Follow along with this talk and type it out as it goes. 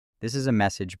This is a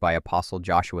message by Apostle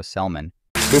Joshua Selman.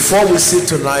 Before we sit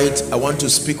tonight, I want to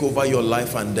speak over your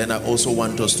life, and then I also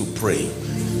want us to pray.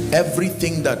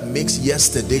 Everything that makes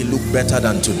yesterday look better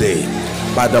than today,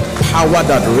 by the power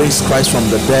that raised Christ from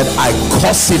the dead, I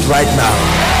curse it right now.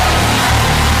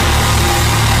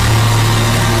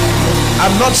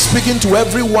 I'm not speaking to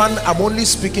everyone. I'm only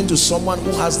speaking to someone who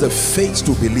has the faith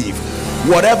to believe.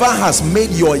 Whatever has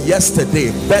made your yesterday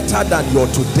better than your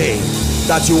today,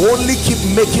 that you only keep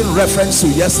making reference to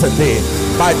yesterday,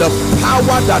 by the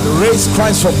power that raised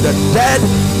Christ from the dead,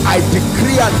 I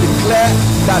decree and declare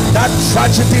that that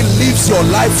tragedy leaves your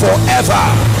life forever.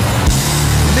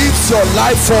 Leaves your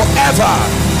life forever.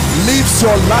 Leaves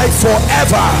your life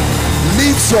forever.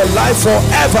 Leaves your life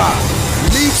forever.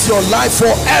 Leaves your life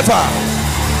forever.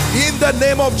 In the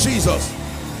name of Jesus.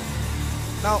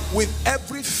 Now, with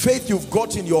every faith you've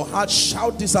got in your heart,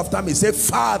 shout this after me. Say,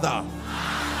 Father,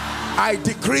 I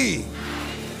decree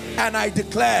and I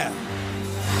declare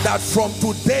that from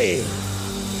today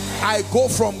I go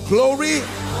from glory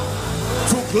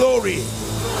to glory.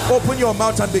 Open your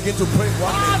mouth and begin to pray.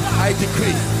 I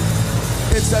decree.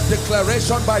 It's a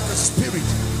declaration by the Spirit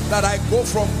that I go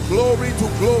from glory to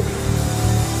glory.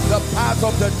 The path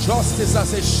of the just is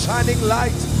as a shining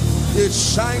light. It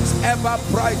shines ever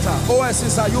brighter.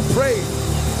 OSS, are you praying?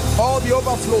 All the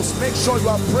overflows, make sure you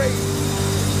are praying.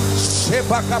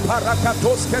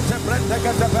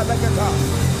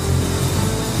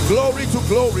 Glory to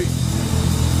glory.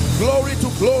 Glory to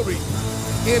glory.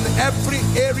 In every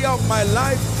area of my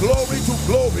life, glory to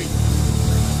glory.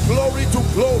 Glory to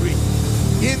glory.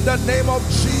 In the name of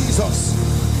Jesus.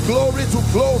 Glory to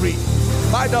glory.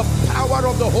 By the power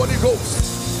of the Holy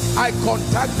Ghost, I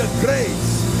contact the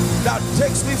grace that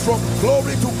takes me from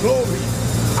glory to glory.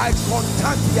 I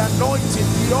contact the anointing,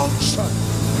 the unction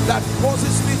that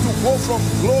causes me to go from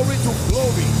glory to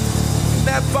glory.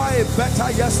 Never a better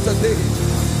yesterday.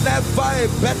 Never a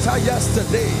better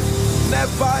yesterday.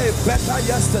 Never a better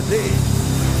yesterday.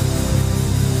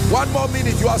 One more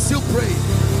minute, you are still praying.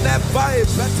 Never a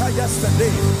better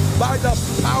yesterday. By the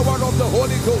power of the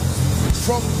Holy Ghost,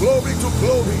 from glory to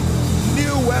glory,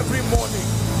 new every morning,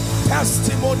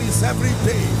 testimonies every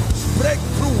day,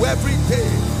 breakthrough every day,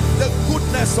 the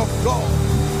goodness of God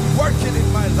working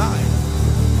in my life.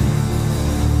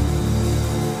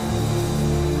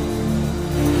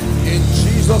 In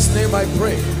Jesus' name I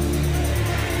pray.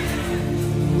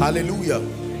 Hallelujah.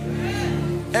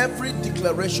 Every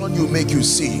declaration you make, you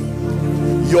see,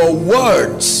 your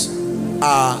words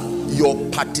are your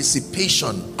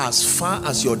participation as far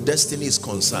as your destiny is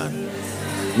concerned.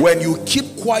 When you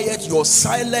keep quiet, your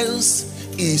silence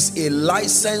is a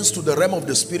license to the realm of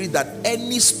the spirit that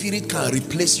any spirit can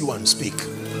replace you and speak.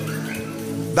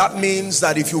 That means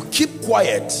that if you keep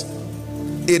quiet,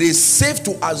 it is safe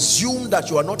to assume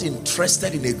that you are not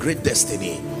interested in a great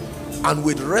destiny, and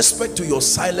with respect to your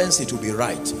silence, it will be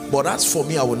right. But as for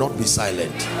me, I will not be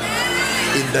silent.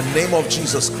 In the name of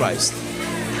Jesus Christ.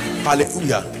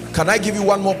 Hallelujah. Can I give you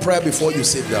one more prayer before you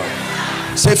sit down?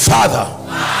 Say, Father,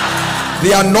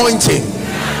 the anointing,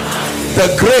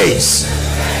 the grace,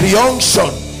 the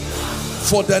unction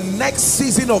for the next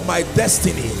season of my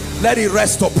destiny, let it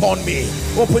rest upon me.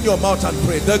 Open your mouth and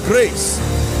pray. The grace.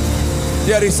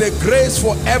 There is a grace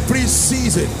for every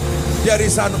season. There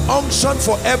is an unction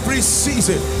for every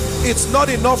season. It's not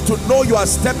enough to know you are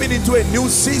stepping into a new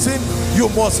season. You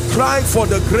must cry for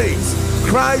the grace.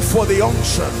 Cry for the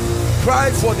unction.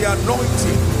 Cry for the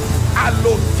anointing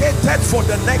allocated for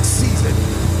the next season.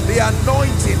 The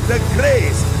anointing, the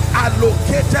grace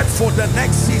allocated for the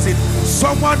next season.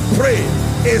 Someone pray.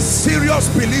 A serious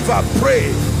believer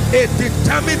pray. A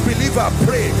determined believer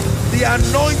pray. The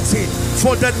anointing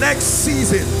for the next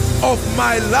season of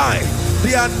my life.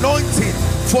 The anointing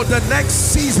for the next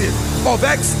season of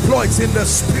exploits in the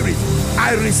spirit.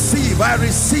 I receive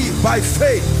by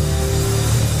faith.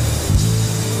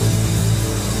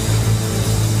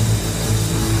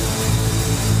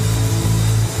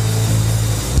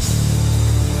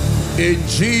 In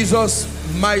Jesus'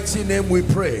 mighty name we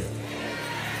pray.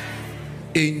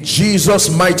 In Jesus'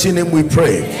 mighty name we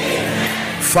pray.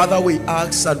 Father, we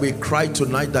ask and we cry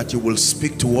tonight that you will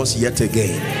speak to us yet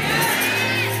again.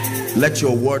 Let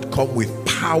your word come with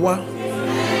power.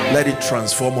 Let it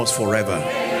transform us forever.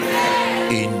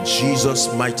 In Jesus'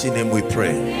 mighty name we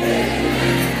pray.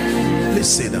 Please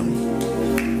sit down.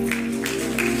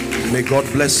 May God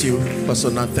bless you.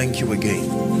 Pastor Nat, thank you again.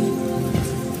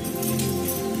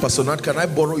 Pastor Nat, can I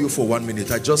borrow you for 1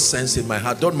 minute? I just sense in my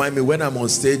heart. Don't mind me when I'm on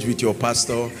stage with your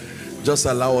pastor. Just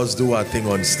allow us do our thing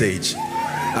on stage.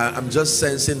 I'm just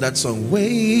sensing that song.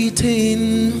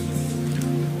 Waiting,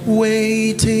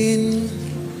 waiting,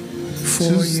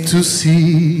 to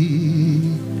see.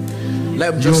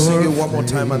 Let me just sing it one more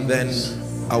time and then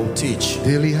I'll teach.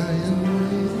 Daily I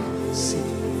am see.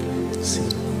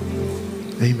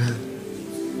 Amen.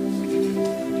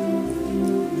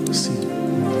 See.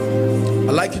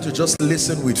 I'd like you to just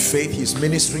listen with faith. He's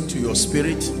ministering to your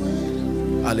spirit.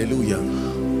 Hallelujah.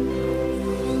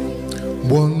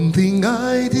 One thing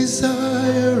I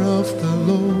desire of the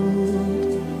Lord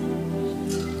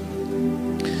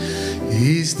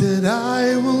is that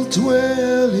I will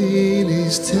dwell in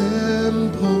his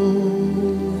temple,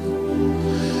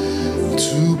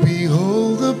 to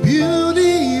behold the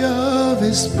beauty of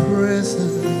his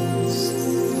presence,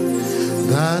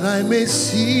 that I may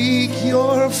seek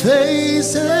your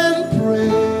face and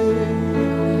pray,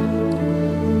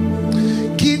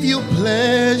 give you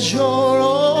pleasure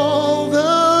all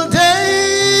the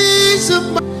days of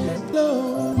my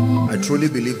life. I truly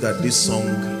believe that this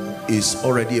song is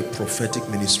already a prophetic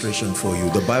ministration for you.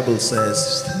 The Bible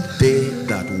says, they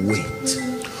that wait.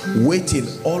 Waiting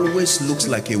always looks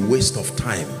like a waste of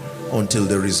time until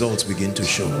the results begin to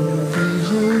show.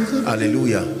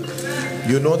 Hallelujah.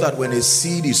 You know that when a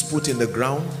seed is put in the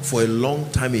ground, for a long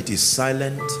time it is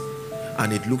silent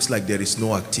and it looks like there is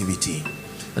no activity.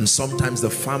 And sometimes the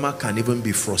farmer can even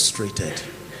be frustrated.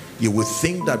 You would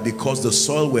think that because the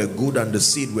soil were good and the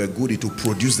seed were good, it will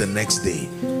produce the next day.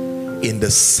 In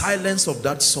the silence of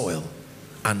that soil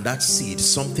and that seed,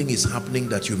 something is happening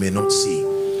that you may not see.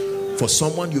 For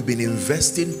someone, you've been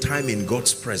investing time in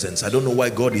God's presence. I don't know why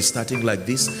God is starting like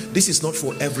this. This is not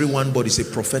for everyone, but it's a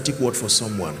prophetic word for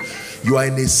someone. You are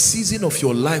in a season of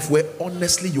your life where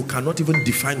honestly you cannot even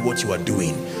define what you are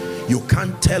doing. You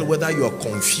can't tell whether you are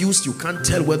confused. You can't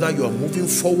tell whether you are moving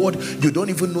forward. You don't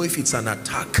even know if it's an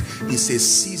attack. It's a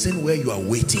season where you are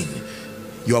waiting.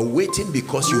 You are waiting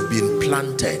because you've been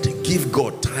planted. Give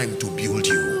God time to build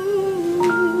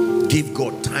you. Give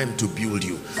God time to build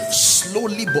you.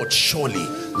 Slowly but surely,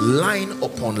 line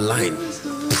upon line,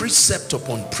 precept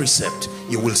upon precept,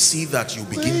 you will see that you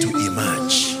begin to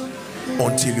emerge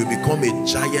until you become a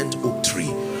giant oak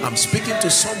tree. I'm speaking to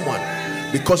someone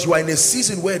because you are in a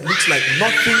season where it looks like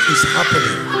nothing is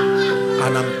happening,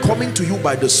 and I'm coming to you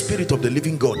by the Spirit of the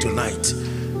living God tonight.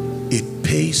 It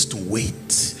pays to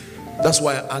wait. That's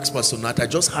why I asked Pastor Nat. I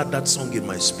just had that song in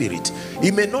my spirit.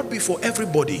 It may not be for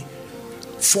everybody.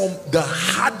 From the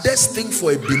hardest thing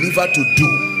for a believer to do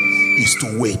is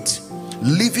to wait.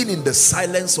 Living in the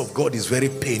silence of God is very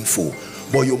painful,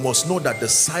 but you must know that the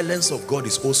silence of God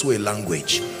is also a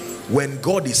language. When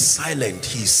God is silent,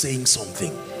 he is saying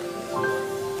something.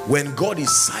 When God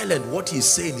is silent, what he's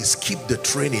saying is keep the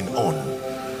training on.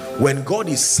 When God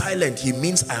is silent, he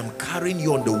means I am carrying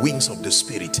you on the wings of the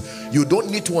Spirit. You don't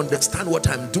need to understand what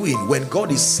I'm doing. When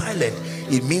God is silent,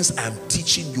 it means I am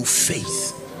teaching you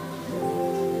faith.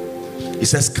 He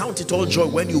says, count it all joy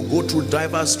when you go through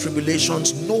diverse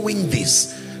tribulations, knowing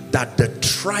this, that the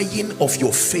trying of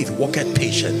your faith worketh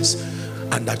patience,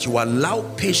 and that you allow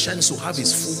patience to have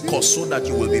its full course, so that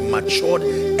you will be matured,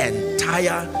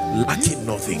 entire, lacking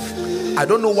nothing. I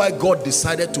don't know why God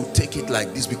decided to take it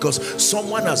like this, because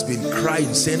someone has been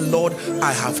crying saying, Lord,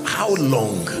 I have how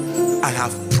long? I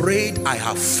have prayed, I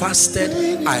have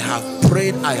fasted, I have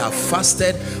prayed, I have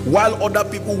fasted. While other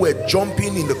people were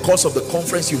jumping in the course of the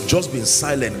conference, you've just been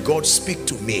silent. God, speak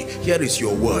to me. Here is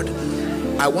your word.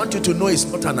 I want you to know it's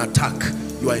not an attack.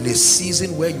 You are in a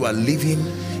season where you are living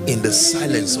in the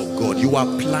silence of God. You are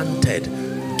planted.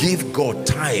 Give God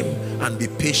time and be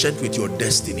patient with your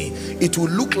destiny. It will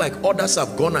look like others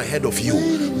have gone ahead of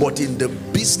you, but in the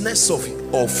business of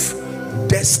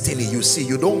destiny, you see,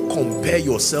 you don't compare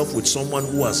yourself with someone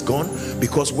who has gone,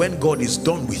 because when God is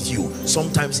done with you,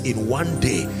 sometimes in one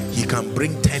day he can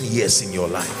bring 10 years in your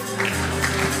life.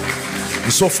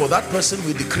 So for that person,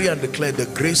 we decree and declare the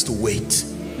grace to wait.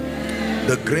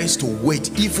 The grace to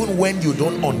wait even when you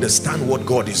don't understand what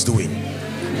God is doing.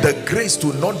 The grace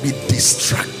to not be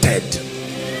distracted.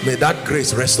 May that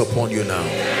grace rest upon you now.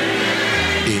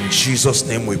 In Jesus'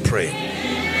 name we pray.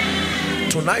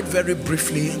 Tonight, very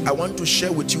briefly, I want to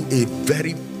share with you a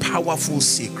very powerful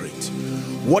secret.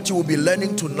 What you will be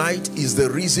learning tonight is the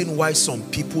reason why some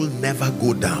people never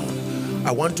go down.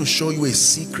 I want to show you a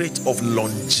secret of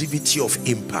longevity of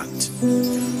impact.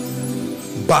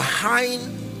 Behind,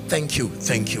 thank you,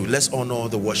 let's honor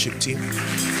the worship team.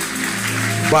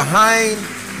 Behind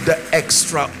the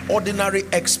extraordinary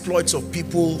exploits of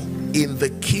people in the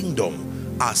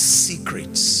kingdom are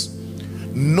secrets.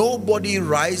 Nobody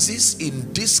rises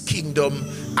in this kingdom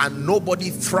and nobody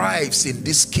thrives in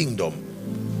this kingdom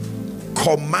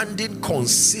commanding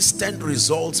consistent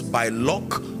results by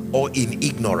luck or in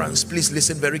ignorance. Please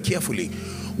listen very carefully.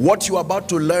 What you are about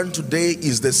to learn today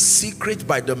is the secret,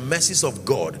 by the mercies of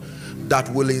God, that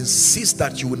will insist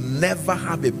that you will never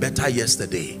have a better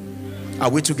yesterday. Are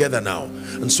we together now?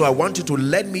 And so I want you to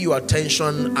lend me your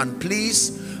attention, and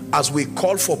please, as we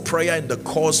call for prayer in the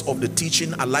course of the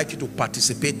teaching, I'd like you to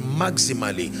participate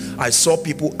maximally. I saw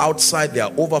people outside, there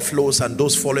are overflows, and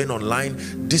those following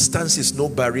online. Distance is no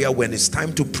barrier. When it's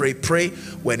time to pray, pray.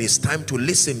 When it's time to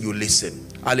listen, you listen.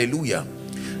 Hallelujah.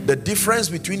 The difference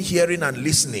between hearing and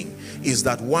listening is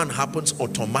that one happens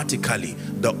automatically,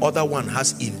 the other one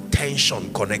has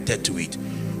intention connected to it.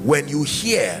 When you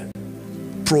hear,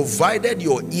 provided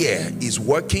your ear is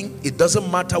working, it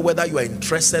doesn't matter whether you are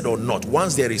interested or not.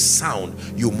 Once there is sound,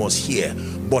 you must hear.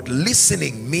 But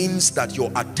listening means that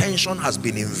your attention has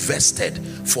been invested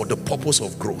for the purpose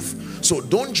of growth. So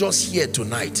don't just hear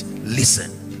tonight,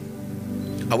 listen.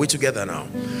 Are we together now?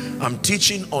 I'm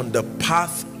teaching on the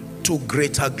path to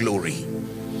greater glory.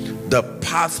 The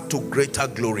path to greater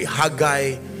glory.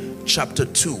 Haggai chapter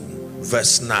 2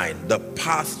 verse 9. The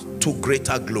path to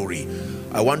greater glory.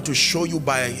 I want to show you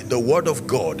by the word of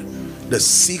God the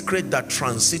secret that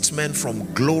transits men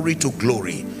from glory to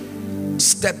glory,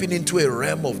 stepping into a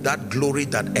realm of that glory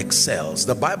that excels.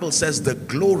 The Bible says the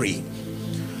glory,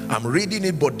 I'm reading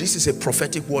it, but this is a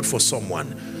prophetic word for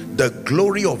someone. The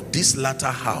glory of this latter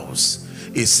house,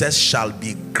 it says, shall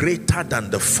be greater than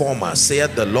the former,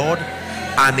 saith the Lord,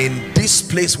 and in this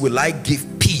place will I give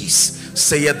peace,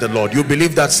 saith the Lord. You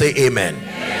believe that? Say amen.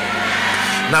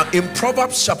 Now in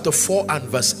Proverbs chapter 4 and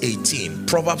verse 18,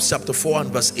 Proverbs chapter 4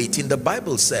 and verse 18, the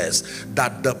Bible says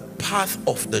that the path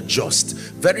of the just,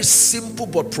 very simple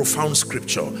but profound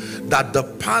scripture, that the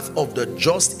path of the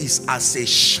just is as a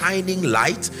shining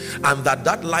light, and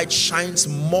that light shines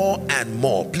more and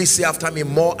more. Please say after me,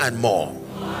 more and more.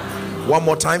 One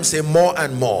more time, say more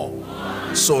and more.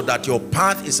 So that your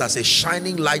path is as a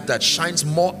shining light that shines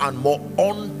more and more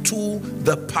unto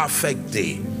the perfect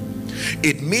day.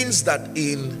 It means that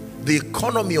in the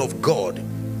economy of God,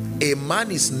 a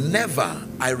man is never,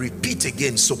 I repeat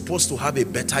again, supposed to have a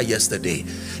better yesterday.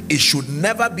 It should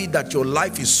never be that your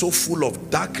life is so full of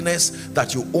darkness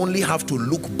that you only have to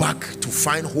look back to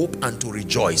find hope and to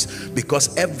rejoice,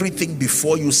 because everything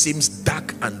before you seems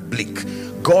dark and bleak.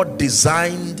 God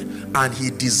designed and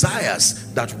he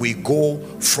desires that we go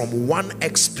from one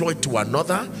exploit to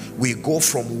another. We go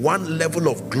from one level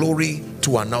of glory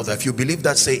to another. If you believe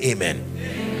that, say amen.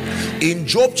 In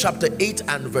Job chapter 8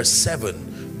 and verse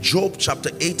 7, Job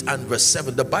chapter 8 and verse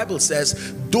 7, the Bible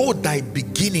says, though thy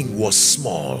beginning was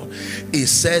small, it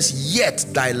says, yet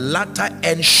thy latter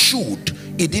end should.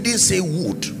 It didn't say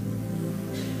would.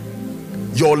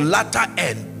 Your latter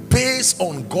end, based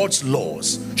on God's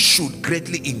laws, should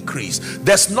greatly increase.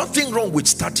 There's nothing wrong with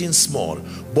starting small,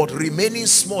 but remaining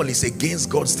small is against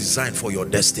God's design for your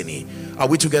destiny. Are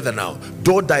we together now?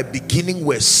 Though thy beginning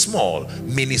were small,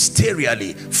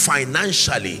 ministerially,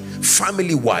 financially,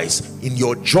 family wise, in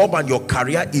your job and your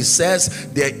career, it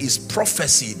says there is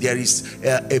prophecy, there is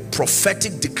a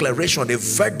prophetic declaration, a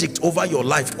verdict over your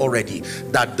life already,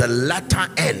 that the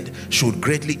latter end should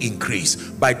greatly increase.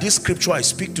 By this scripture, I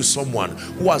speak to someone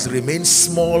who has remained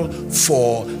small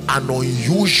for an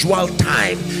unusual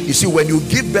time. You see, when you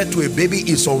give birth to a baby,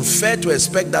 it's unfair to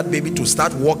expect that baby to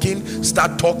start walking,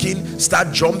 start talking,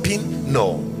 start jumping.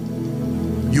 No,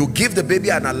 you give the baby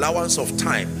an allowance of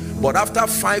time, but after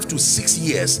 5 to 6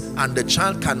 years and the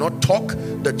child cannot talk,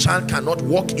 the child cannot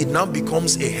walk, it now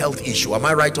becomes a health issue. Am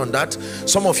I right on that?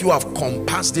 Some of you have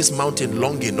compassed this mountain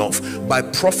long enough. By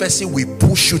prophecy, we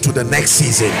push you to the next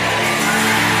season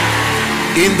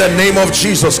in the name of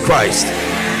Jesus Christ.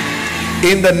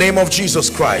 In the name of Jesus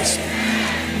Christ.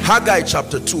 Haggai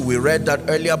chapter 2, we read that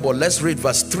earlier, but let's read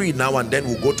verse 3 now and then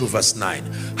we'll go to verse 9.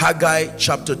 Haggai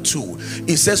chapter 2,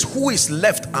 it says, who is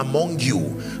left among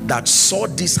you that saw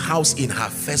this house in her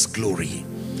first glory?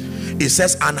 It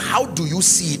says, and how do you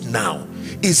see it now?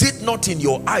 Is it not in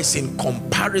your eyes in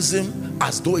comparison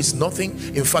as though it's nothing?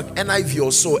 In fact, NIV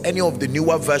or so, any of the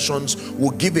newer versions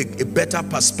will give a better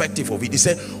perspective of it. It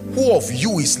said, who of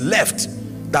you is left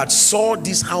that saw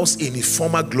this house in its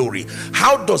former glory?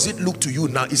 How does it look to you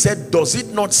now? He said, does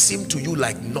it not seem to you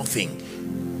like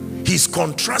nothing? He's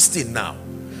contrasting now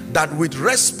that with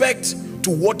respect to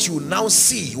what you now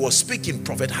see, he was speaking,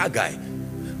 Prophet Haggai,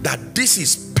 that this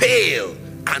is pale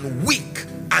and weak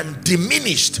and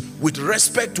diminished with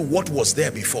respect to what was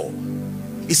there before.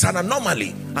 It's an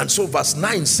anomaly. And so verse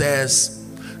 9 says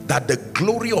that the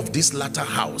glory of this latter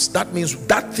house, that means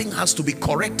that thing has to be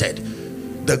corrected.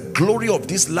 The glory of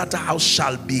this latter house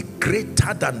shall be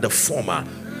greater than the former,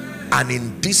 and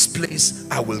in this place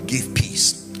I will give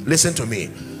peace. Listen to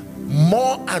me.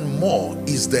 more and more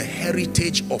is the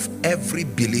heritage of every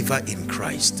believer in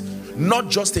Christ, not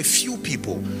just a few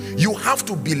people. You have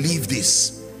to believe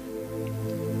this.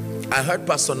 I heard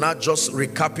Pastor Nat just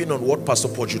recapping on what Pastor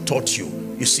Poju taught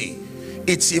you. You see,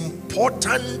 it's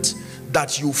important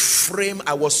that you frame.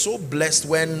 I was so blessed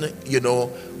when,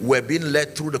 we're being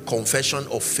led through the confession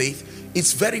of faith.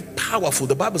 It's very powerful.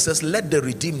 The Bible says, let the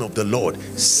redeemed of the Lord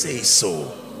say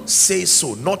so. Say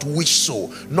so, not wish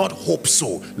so, not hope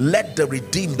so. Let the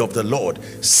redeemed of the Lord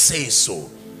say so.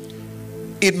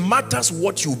 It matters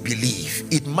what you believe.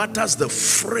 It matters the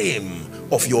frame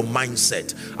of your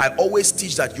mindset. I always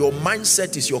teach that your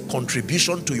mindset is your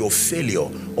contribution to your failure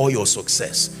or your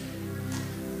success.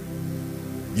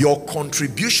 Your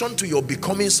contribution to your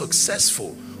becoming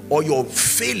successful or your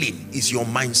failing is your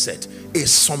mindset, a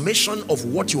summation of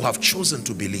what you have chosen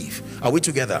to believe. Are we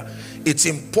together? It's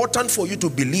important for you to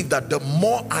believe that the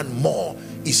more and more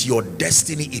is your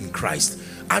destiny in Christ.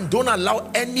 And don't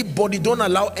allow anybody, don't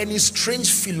allow any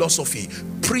strange philosophy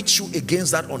preach you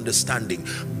against that understanding.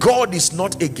 God is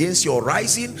not against your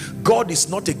rising. God is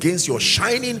not against your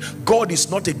shining. God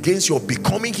is not against your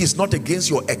becoming. He's not against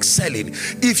your excelling.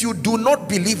 If you do not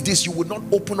believe this, you will not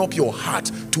open up your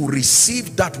heart to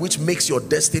receive that which makes your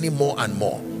destiny more and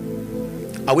more.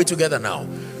 Are we together now?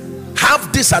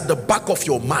 Have this at the back of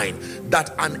your mind,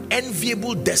 that an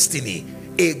enviable destiny,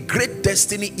 a great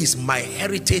destiny, is my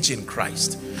heritage in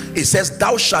Christ. It says,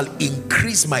 thou shalt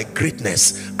increase my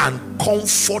greatness and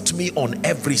comfort me on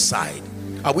every side.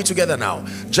 Are we together now?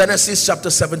 Genesis chapter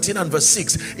 17 and verse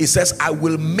 6, it says, I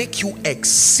will make you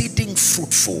exceeding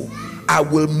fruitful. I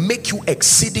will make you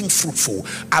exceeding fruitful.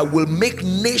 I will make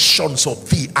nations of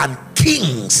thee, and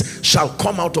kings shall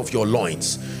come out of your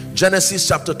loins. Genesis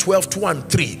chapter 12, 2 and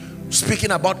 3,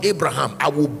 speaking about Abraham, I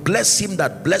will bless him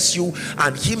that bless you,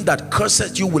 and him that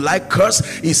curseth you will I curse.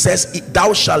 He says,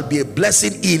 thou shalt be a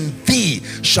blessing, in thee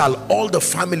shall all the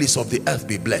families of the earth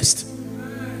be blessed.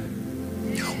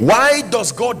 Why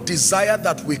does God desire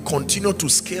that we continue to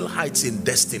scale heights in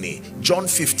destiny? John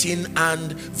 15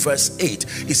 and verse 8,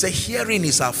 he said, herein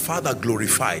is our Father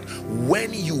glorified,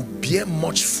 when you bear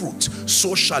much fruit,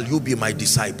 so shall you be my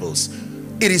disciples.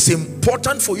 It is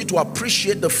important for you to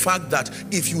appreciate the fact that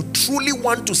if you truly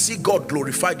want to see God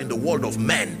glorified in the world of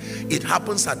men, it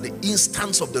happens at the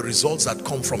instance of the results that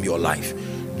come from your life.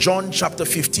 John chapter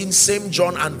 15, same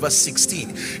John and verse 16,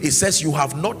 it says, you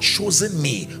have not chosen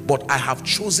me, but I have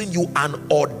chosen you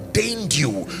and ordained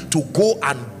you to go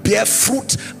and bear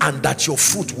fruit, and that your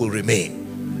fruit will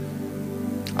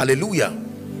remain. Hallelujah.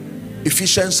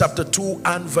 Ephesians chapter 2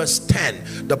 and verse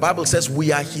 10, the Bible says,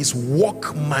 we are his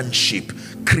workmanship,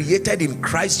 created in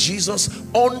Christ Jesus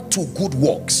unto good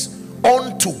works,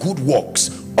 unto good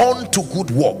works, unto good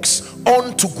works,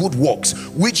 unto good works,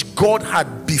 which God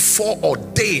had before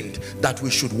ordained that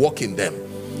we should walk in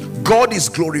them. God is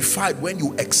glorified when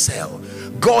you excel.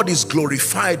 God is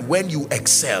glorified when you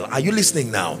excel. Are you listening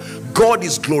now? God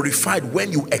is glorified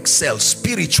when you excel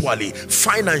spiritually,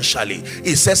 financially.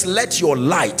 It says, let your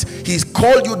light, he's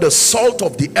called you the salt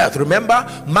of the earth. Remember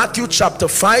Matthew chapter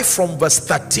 5 from verse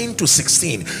 13 to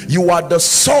 16. You are the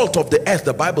salt of the earth,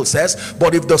 the Bible says.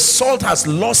 But if the salt has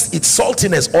lost its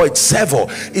saltiness or its savor,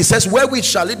 it says, wherewith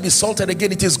shall it be salted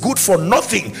again? It is good for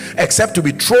nothing except to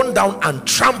be thrown down and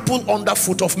trampled under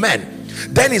foot of men.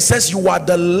 Then it says, you are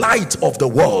the light of the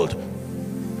world,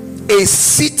 a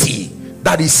city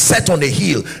that is set on a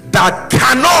hill, that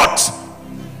cannot,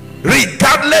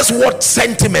 regardless what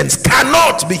sentiments,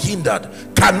 cannot be hindered,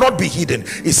 cannot be hidden.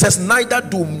 It says, neither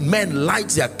do men light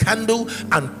their candle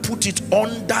and put it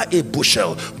under a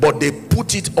bushel, but they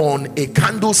put it on a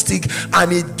candlestick,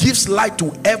 and it gives light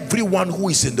to everyone who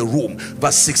is in the room.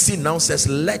 Verse 16 now says,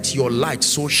 let your light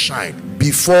so shine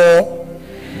before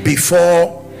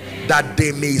that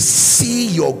they may see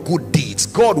your good deeds.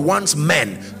 God wants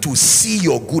men to see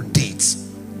your good deeds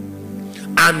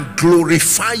and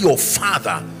glorify your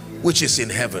Father which is in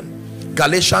heaven.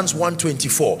 Galatians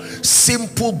 1:24,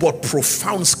 simple but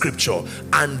profound scripture.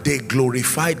 And they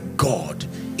glorified God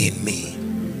in me.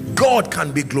 God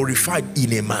can be glorified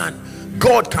in a man.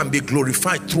 God can be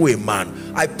glorified through a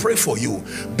man. I pray for you,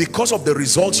 because of the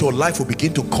results your life will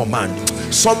begin to command,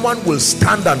 someone will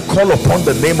stand and call upon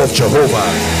the name of Jehovah.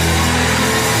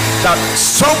 That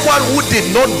someone who did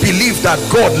not believe that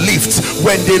God lifts,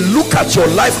 when they look at your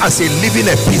life as a living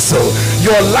epistle,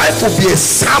 your life will be a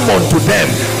sermon to them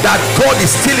that God is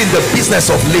still in the business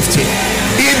of lifting.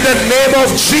 In the name of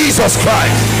Jesus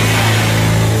Christ.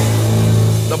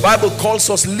 The Bible calls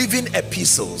us living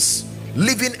epistles.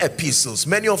 Living epistles.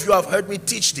 Many of you have heard me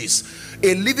teach this.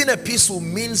 A living epistle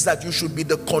means that you should be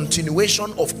the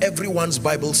continuation of everyone's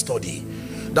Bible study.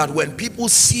 that when people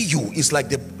see you, it's like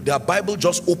their Bible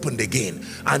just opened again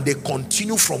and they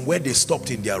continue from where they stopped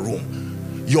in their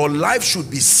room. Your life should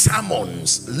be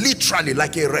sermons, literally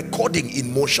like a recording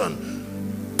in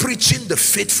motion, preaching the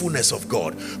faithfulness of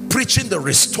God, preaching the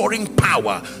restoring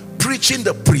power, preaching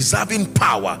the preserving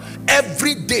power.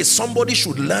 Every day somebody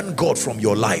should learn God from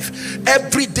your life.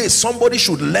 Every day somebody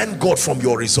should learn God from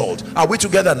your result. Are we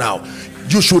together now?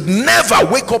 You should never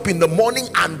wake up in the morning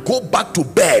and go back to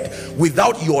bed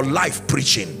without your life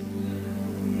preaching.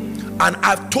 And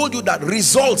I've told you that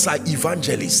results are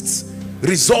evangelists.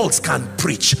 Results can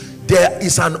preach. There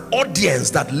is an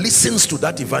audience that listens to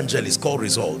that evangelist called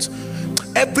results.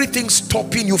 Everything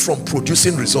stopping you from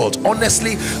producing results.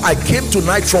 Honestly, I came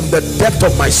tonight from the depth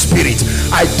of my spirit.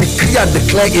 I decree and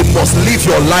declare it must live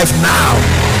your life now.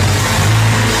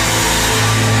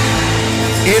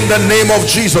 In the name of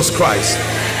Jesus Christ.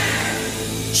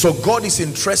 So God is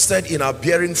interested in our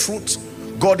bearing fruit.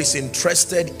 God is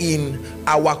interested in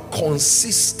our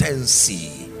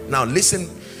consistency. Now listen,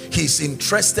 he's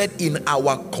interested in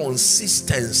our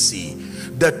consistency.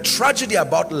 The tragedy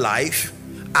about life,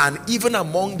 and even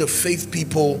among the faith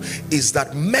people, is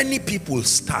that many people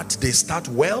start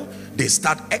well, they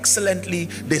start excellently,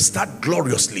 they start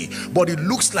gloriously, but it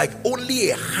looks like only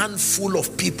a handful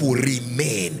of people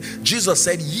remain. Jesus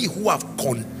said, ye who have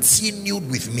continued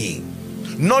with me.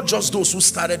 Not just those who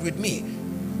started with me.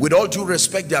 With all due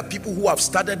respect, there are people who have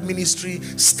started ministry,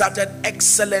 started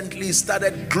excellently,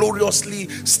 started gloriously,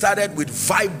 started with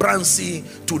vibrancy.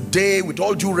 Today, with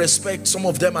all due respect, some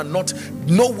of them are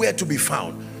nowhere to be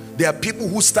found. There are people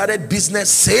who started business,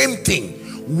 same thing.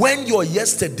 When your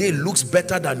yesterday looks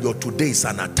better than your today, it's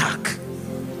an attack.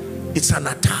 It's an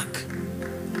attack.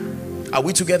 Are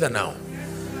we together now?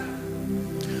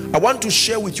 I want to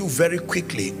share with you very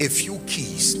quickly a few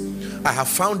keys. I have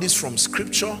found this from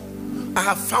scripture. I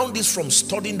have found this from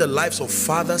studying the lives of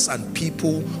fathers and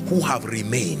people who have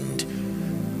remained.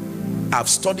 I've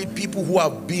studied people who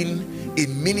have been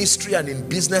in ministry and in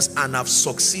business and have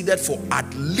succeeded for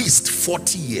at least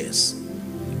 40 years.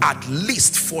 At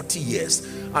least 40 years.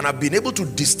 And I've been able to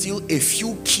distill a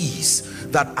few keys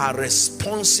that are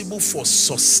responsible for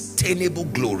sustainable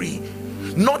glory.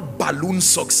 Not balloon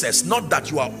success, not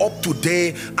that you are up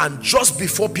today and just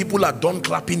before people are done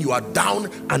clapping you are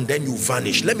down and then you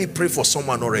vanish. Let me pray for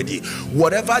someone already.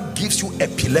 Whatever gives you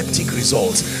epileptic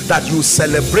results, that you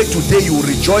celebrate today, you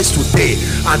rejoice today,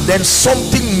 and then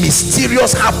something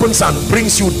mysterious happens and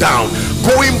brings you down,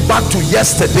 going back to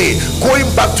yesterday,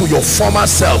 going back to your former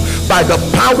self. By the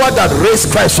power that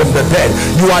raised Christ from the dead,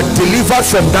 you are delivered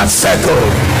from that circle.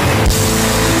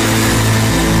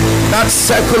 That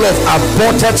circle of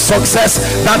aborted success,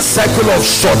 that circle of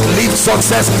short-lived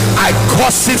success, I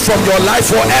curse it from your life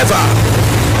forever.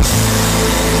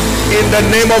 In the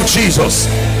name of Jesus.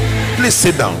 Please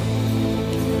sit down.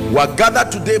 We are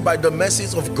gathered today by the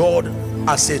mercies of God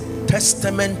as a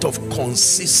testament of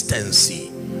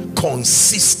consistency.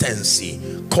 Consistency.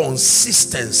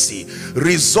 Consistency.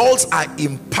 Results are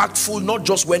impactful not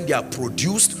just when they are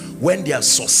produced, when they are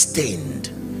sustained.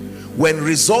 When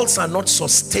results are not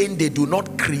sustained, they do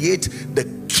not create the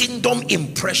kingdom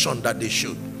impression that they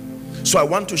should. So I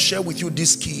want to share with you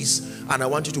these keys, and I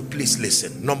want you to please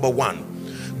listen. Number one,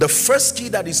 the first key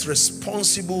that is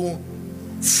responsible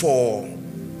for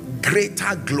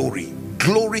greater glory,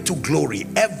 glory to glory,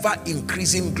 ever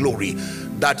increasing glory,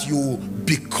 that you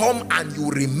become and you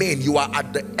remain, you are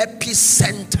at the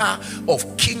epicenter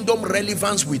of kingdom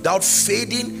relevance without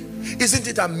fading. Isn't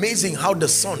it amazing how the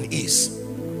sun is?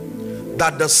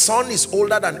 That the sun is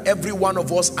older than every one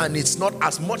of us, and it's not,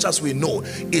 as much as we know,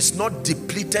 it's not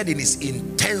depleted in its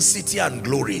intensity and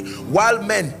glory. While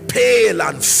men pale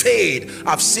and fade,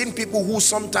 I've seen people who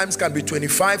sometimes can be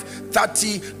 25,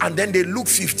 30, and then they look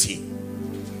 50.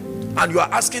 And you are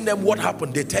asking them what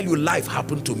happened. They tell you, life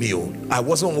happened to me. Oh, I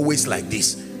wasn't always like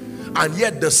this. And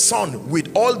yet the sun,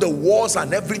 with all the wars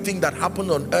and everything that happened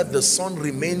on earth, the sun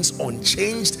remains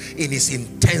unchanged in its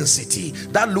intensity.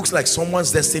 That looks like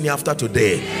someone's destiny after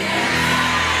today.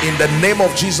 In the name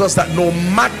of Jesus, that no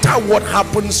matter what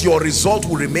happens, your result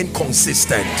will remain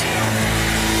consistent.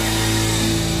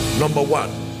 Number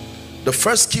one, the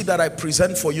first key that I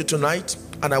present for you tonight,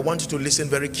 and I want you to listen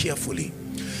very carefully.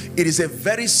 It is a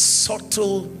very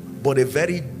subtle but a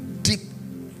very deep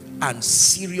and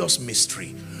serious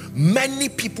mystery. Many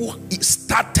people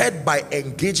started by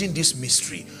engaging this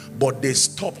mystery, but they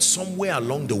stopped somewhere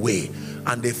along the way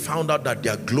and they found out that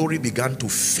their glory began to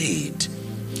fade.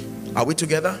 Are we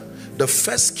together? The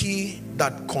first key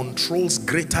that controls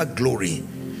greater glory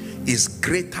is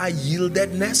greater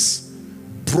yieldedness,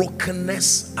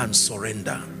 brokenness, and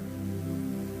surrender.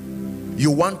 You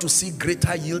want to see greater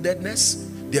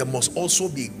yieldedness? There must also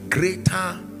be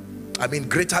greater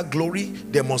glory.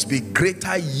 There must be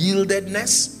greater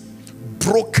yieldedness,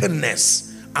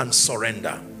 brokenness, and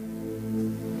surrender.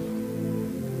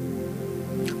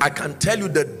 I can tell you,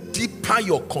 the deeper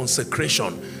your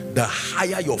consecration, the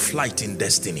higher your flight in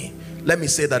destiny. Let me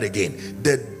say that again.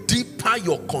 The deeper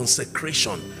your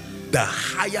consecration, the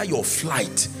higher your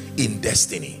flight in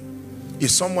destiny.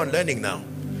 Is someone learning now?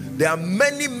 There are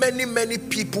many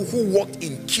people who walked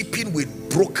in keeping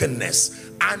with brokenness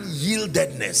and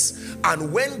yieldedness,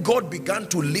 and when God began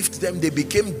to lift them, they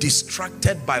became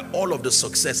distracted by all of the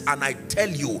success. And I tell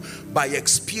you by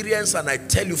experience, and I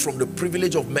tell you from the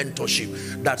privilege of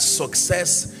mentorship, that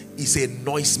success is a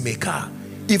noisemaker.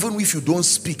 Even if you don't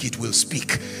speak, it will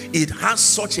speak. It has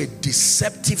such a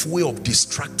deceptive way of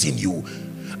distracting you.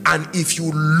 And if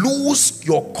you lose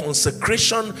your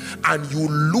consecration and you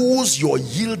lose your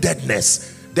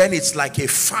yieldedness, then it's like a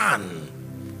fan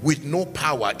with no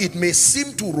power. It may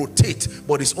seem to rotate,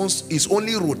 but it's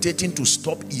only rotating to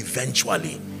stop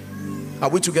eventually. Are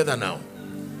we together now?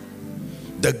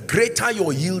 The greater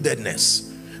your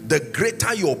yieldedness, the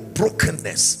greater your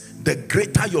brokenness, the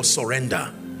greater your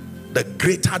surrender, the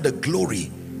greater the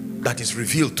glory that is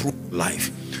revealed through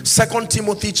life. 2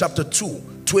 Timothy chapter 2,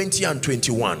 20 and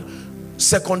 21.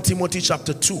 2 Timothy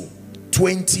chapter 2,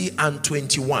 20 and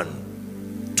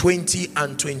 21. 20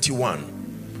 and 21.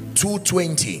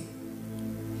 2:20.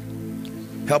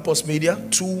 Help us, media.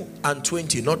 2 and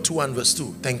 20, not 2 and verse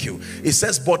 2. Thank you. It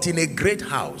says, but in a great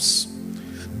house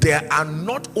there are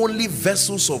not only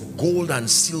vessels of gold and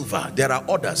silver, there are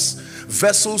others,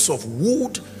 vessels of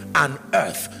wood and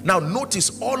earth. Now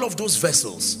notice all of those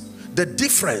vessels. The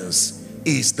difference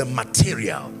is the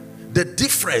material. The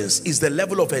difference is the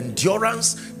level of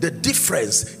endurance. The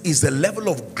difference is the level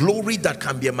of glory that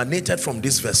can be emanated from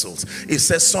these vessels. It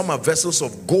says some are vessels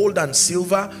of gold and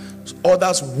silver,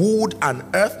 others wood and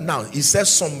earth. Now it says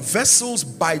some vessels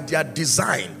by their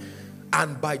design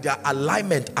and by their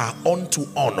alignment are unto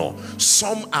honor,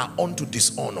 some are unto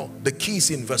dishonor. The key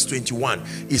is in verse 21.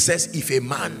 It says if a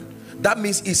man, that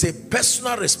means it's a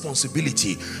personal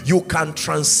responsibility. You can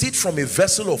transit from a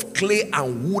vessel of clay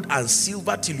and wood and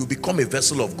silver till you become a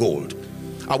vessel of gold.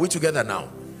 Are we together now?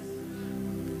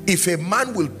 If a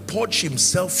man will purge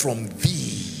himself from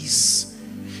these,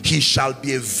 he shall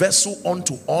be a vessel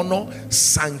unto honor,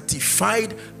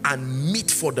 sanctified and meet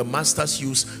for the master's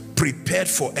use, prepared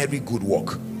for every good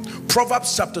work.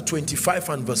 Proverbs chapter 25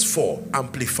 and verse 4,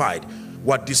 amplified.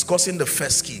 We're discussing the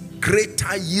first key: greater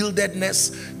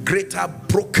yieldedness, greater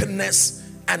brokenness,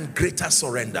 and greater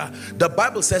surrender. The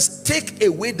Bible says, take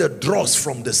away the dross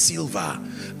from the silver,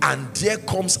 and there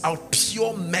comes out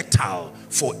pure metal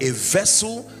for a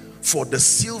vessel for the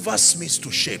silversmiths to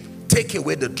shape. Take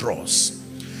away the dross.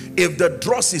 If the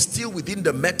dross is still within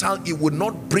the metal, it will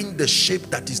not bring the shape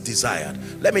that is desired.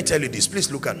 Let me tell you this,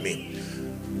 please look at me.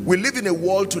 We live in a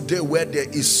world today where there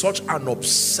is such an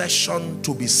obsession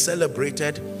to be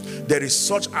celebrated. There is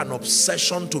such an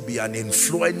obsession to be an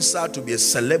influencer, to be a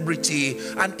celebrity.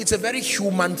 And it's a very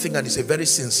human thing, and it's a very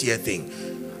sincere thing.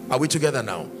 Are we together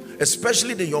now?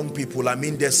 Especially the young people. I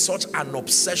mean, there's such an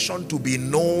obsession to be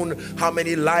known. How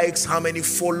many likes, how many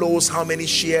follows, how many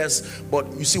shares.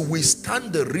 But you see, we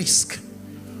stand the risk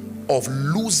of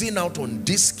losing out on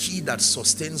this key that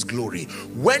sustains glory.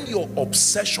 When your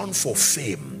obsession for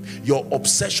fame, your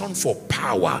obsession for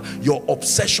power, your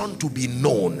obsession to be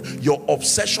known, your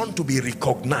obsession to be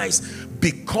recognized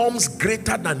becomes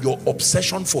greater than your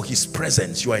obsession for his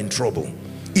presence, you are in trouble.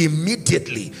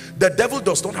 Immediately, the devil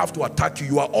does not have to attack you,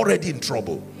 you are already in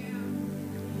trouble.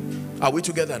 Are we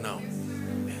together now?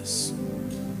 Yes.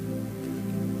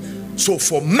 So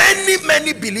for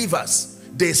many believers,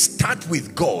 they start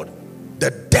with God,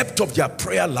 the depth of their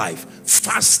prayer life,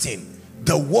 fasting,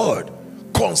 the word,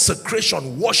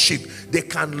 consecration, worship. They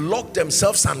can lock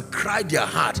themselves and cry their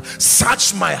heart.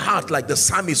 Search my heart, like the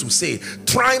psalmist will say.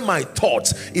 Try my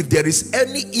thoughts. If there is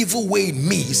any evil way in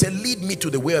me, he said, lead me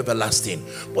to the way everlasting.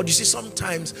 But you see,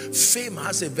 sometimes fame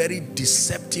has a very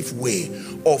deceptive way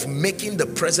of making the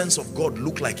presence of God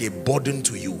look like a burden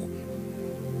to you.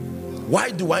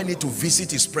 Why do I need to visit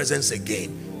his presence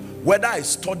again? Whether I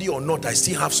study or not, I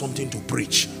still have something to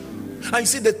preach. And you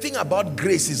see, the thing about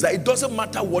grace is that it doesn't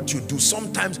matter what you do.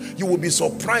 Sometimes you will be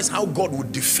surprised how God will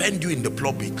defend you in the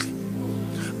public.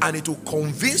 And it will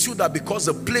convince you that because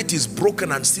the plate is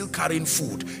broken and still carrying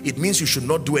food, it means you should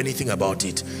not do anything about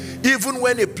it. Even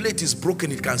when a plate is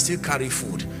broken, it can still carry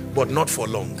food, but not for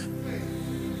long.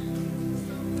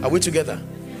 Are we together?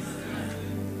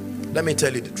 Let me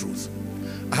tell you the truth.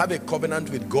 I have a covenant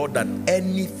with God that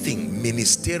anything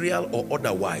ministerial or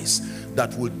otherwise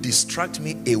that will distract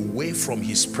me away from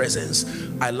his presence,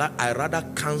 I rather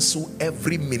cancel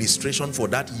every ministration for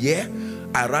that year.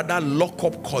 I rather lock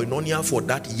up Koinonia for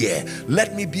that year.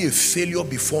 Let me be a failure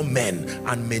before men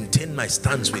and maintain my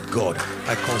stance with God.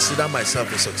 I consider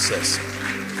myself a success.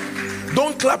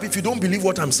 Don't clap if you don't believe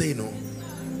what I'm saying. No.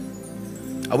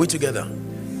 Are we together?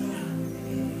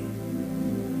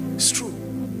 It's true.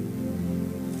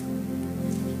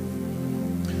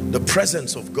 The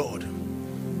presence of God,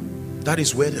 that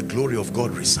is where the glory of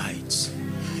God resides.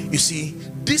 You see,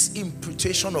 this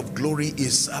imputation of glory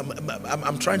is,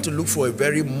 I'm trying to look for a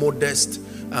very modest,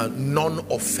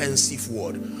 non-offensive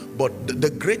word, but the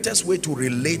greatest way to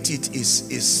relate it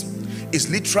is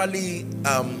literally,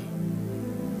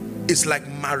 it's like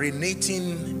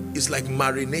marinating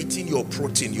your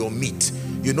protein, your meat.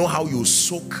 You know how you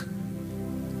soak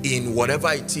in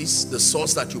whatever it is, the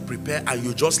sauce that you prepare, and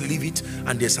you just leave it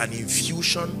and there's an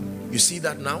infusion. You see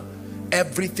that now?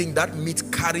 Everything, that meat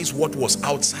carries what was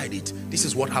outside it. This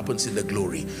is what happens in the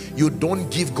glory. You don't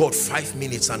give God 5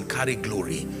 minutes and carry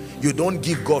glory. You don't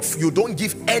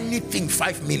give anything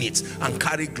 5 minutes and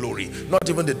carry glory. Not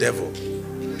even the devil.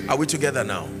 Are we together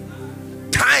now?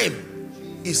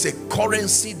 Time is a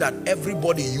currency that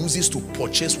everybody uses to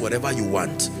purchase whatever you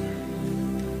want.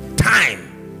 Time.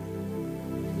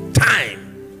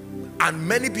 And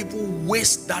many people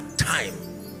waste that time.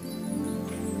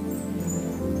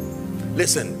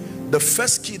 Listen, the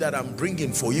first key that I'm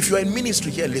bringing for you, if you're in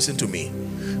ministry here, listen to me.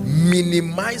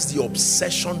 Minimize the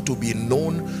obsession to be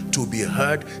known, to be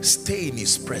heard. Stay in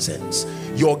his presence.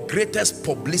 Your greatest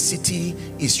publicity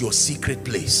is your secret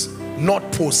place, not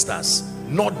posters,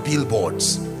 not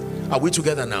billboards. Are we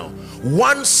together now?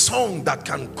 One song that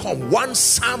can come, one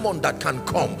sermon that can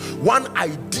come, one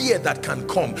idea that can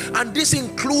come, and this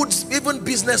includes even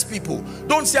business people.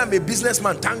 Don't say I'm a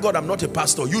businessman, thank God I'm not a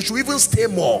pastor. You should even stay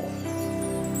more.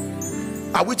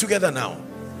 Are we together now?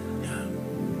 Yeah.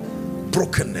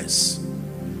 Brokenness.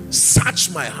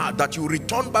 Search my heart, that you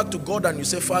return back to God and you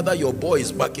say, Father, your boy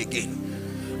is back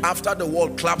again. After the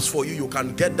world claps for you, you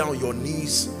can get down your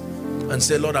knees and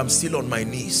say, Lord, I'm still on my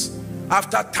knees.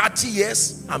 After 30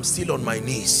 years, I'm still on my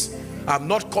knees. I'm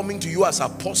not coming to you as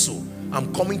apostle.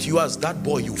 I'm coming to you as that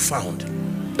boy you found,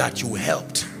 that you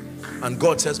helped. And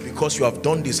God says, because you have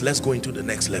done this, let's go into the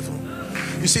next level.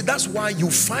 You see, that's why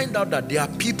you find out that there are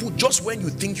people, just when you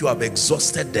think you have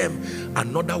exhausted them,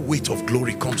 another weight of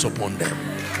glory comes upon them.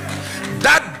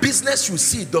 That business you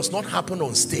see does not happen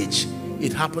on stage.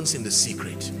 It happens in the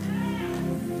secret.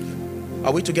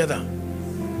 Are we together?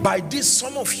 By this,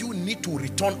 some of you need to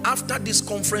return. After this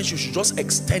conference, you should just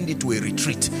extend it to a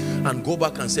retreat and go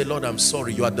back and say, Lord, I'm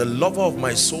sorry. You are the lover of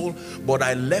my soul, but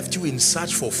I left you in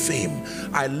search for fame.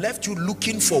 I left you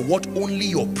looking for what only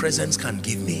your presence can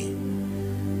give me.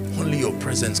 Only your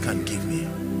presence can give me.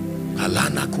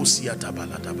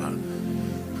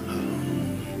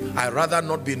 I rather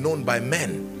not be known by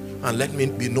men and let me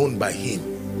be known by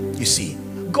him. You see,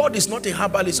 God is not a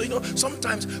herbalist. So, you know,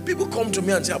 sometimes people come to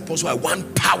me and say, Apostle, I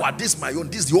want power. This is my own.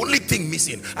 This is the only thing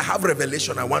missing. I have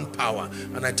revelation. I want power.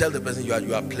 And I tell the person, you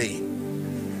are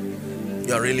playing.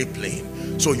 You are really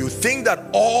playing. So you think that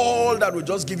all that will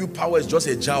just give you power is just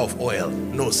a jar of oil.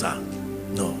 No, sir.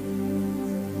 No.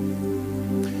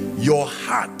 Your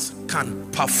heart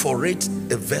can perforate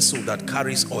a vessel that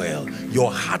carries oil.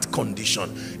 Your heart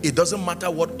condition. It doesn't matter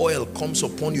what oil comes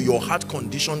upon you. Your heart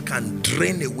condition can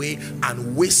drain away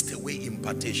and waste away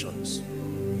impartations.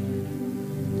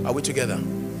 Are we together?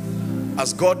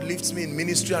 As God lifts me in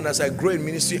ministry and as I grow in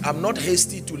ministry, I'm not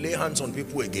hasty to lay hands on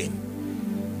people again,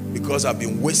 because I've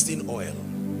been wasting oil.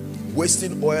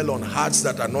 Wasting oil on hearts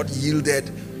that are not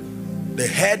yielded. The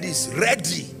head is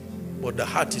ready, but the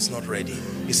heart is not ready.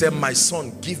 He said, my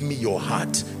son, give me your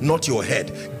heart, not your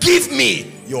head. Give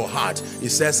me your heart. He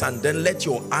says, and then let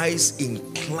your eyes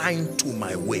incline to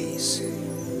my ways.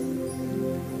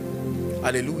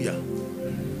 Hallelujah.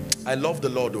 I love the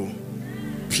Lord. Oh,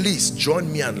 please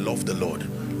join me and love the Lord.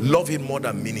 Love him more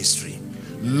than ministry.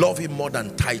 Love him more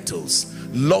than titles.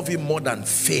 Love him more than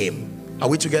fame. Are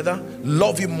we together?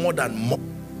 Love him more than more.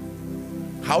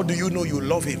 How do you know you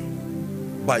love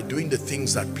him? By doing the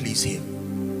things that please him.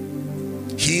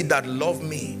 He that loved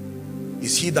me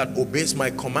is he that obeys my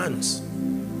commands.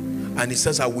 And he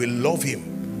says, I will love him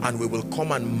and we will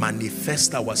come and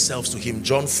manifest ourselves to him.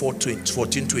 John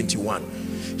 14:21.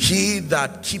 He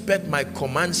that keepeth my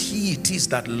commands, he it is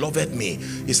that loveth me.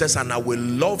 He says, and I will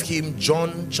love him.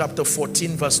 John chapter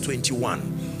 14 verse 21.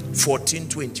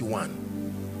 14:21.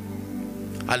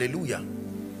 Hallelujah.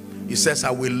 He says,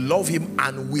 I will love him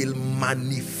and will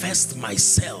manifest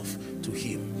myself to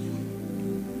him.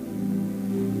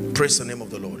 Praise the name of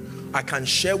the Lord. I can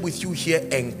share with you here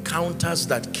encounters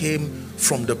that came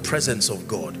from the presence of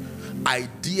God.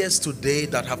 Ideas today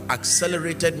that have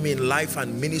accelerated me in life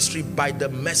and ministry by the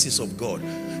mercies of God.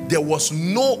 There was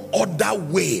no other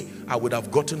way I would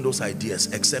have gotten those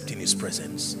ideas except in his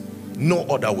presence. No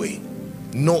other way.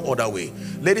 No other way.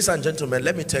 Ladies and gentlemen,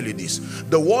 let me tell you this.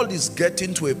 The world is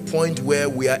getting to a point where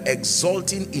we are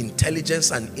exalting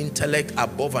intelligence and intellect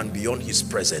above and beyond his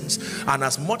presence. And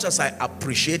as much as I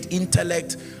appreciate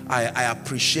intellect, I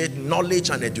appreciate knowledge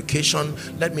and education,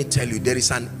 let me tell you, there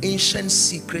is an ancient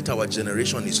secret our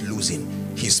generation is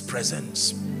losing: his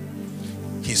presence.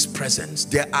 His presence.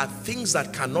 There are things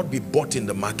that cannot be bought in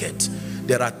the market.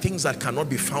 There are things that cannot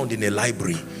be found in a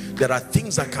library. There are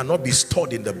things that cannot be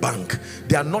stored in the bank.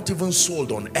 They are not even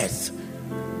sold on earth.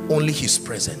 Only his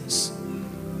presence.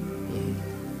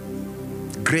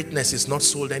 Greatness is not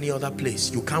sold any other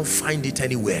place. You can't find it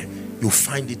anywhere. You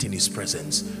find it in his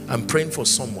presence. I'm praying for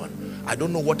someone. I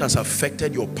don't know what has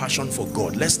affected your passion for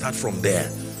God. Let's start from there.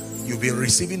 You've been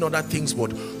receiving other things,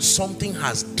 but something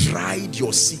has dried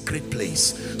your secret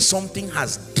place. Something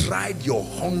has dried your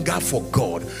hunger for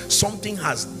God. Something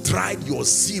has dried your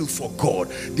zeal for God.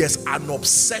 There's an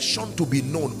obsession to be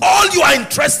known. All you are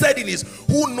interested in is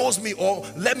who knows me, or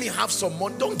let me have some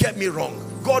money. Don't get me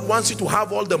wrong. God wants you to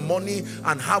have all the money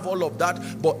and have all of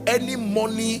that, but any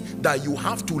money that you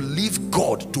have to leave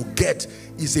God to get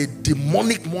is a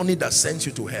demonic money that sends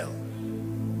you to hell.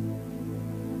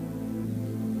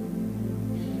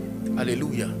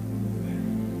 Hallelujah.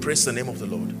 Praise the name of the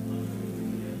Lord.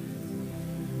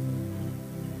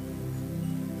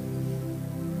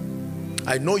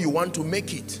 I know you want to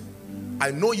make it.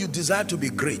 I know you desire to be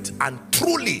great, and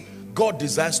truly God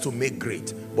desires to make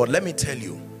great. But let me tell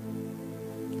you,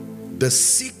 the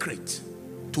secret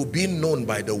to being known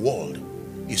by the world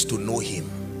is to know him.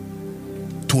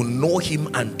 To know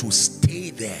him and to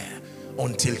stay there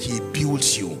until he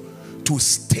builds you. To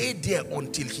stay there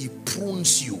until he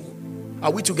prunes you. Are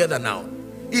we together now?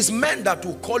 It's men that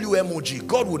will call you emoji.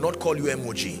 God will not call you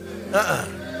emoji.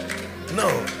 No.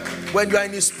 When you are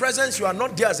in his presence, you are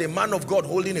not there as a man of God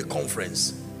holding a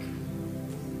conference.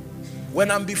 When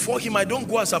I'm before him, I don't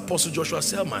go as Apostle Joshua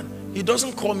Selman. He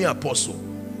doesn't call me apostle.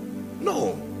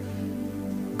 No.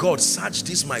 God, search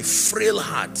this my frail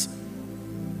heart.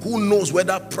 Who knows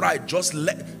whether pride just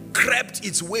crept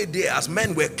its way there as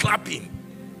men were clapping.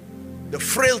 The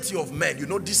frailty of men. You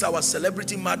know, this is our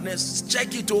celebrity madness.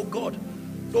 Check it, oh God.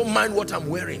 Don't mind what I'm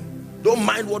wearing. Don't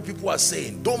mind what people are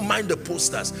saying. Don't mind the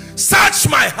posters. Search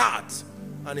my heart.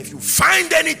 And if you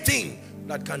find anything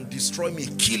that can destroy me,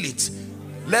 kill it.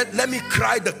 Let me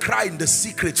cry the cry in the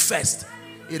secret first.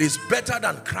 It is better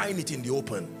than crying it in the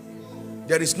open.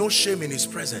 There is no shame in his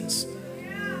presence.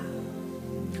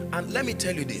 And let me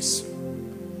tell you this.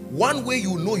 One way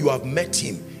you know you have met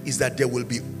him is that there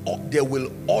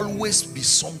will always be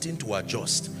something to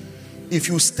adjust. If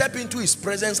you step into his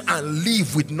presence and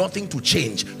leave with nothing to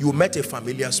change, you met a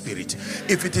familiar spirit.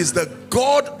 If it is the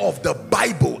God of the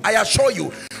Bible, I assure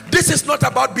you, this is not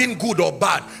about being good or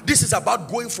bad. This is about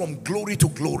going from glory to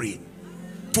glory.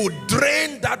 To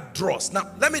drain that dross.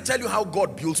 Now, let me tell you how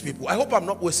God builds people. I hope I'm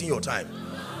not wasting your time.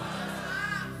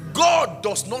 God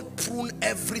does not prune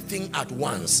everything at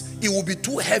once. It will be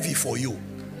too heavy for you.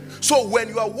 So when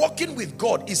you are walking with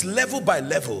God, it's level by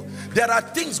level. There are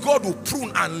things God will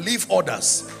prune and leave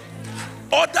others.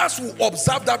 Others will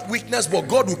observe that weakness, but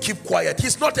God will keep quiet.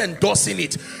 He's not endorsing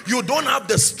it. You don't have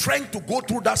the strength to go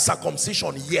through that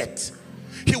circumcision yet.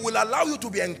 He will allow you to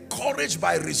be encouraged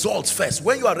by results first.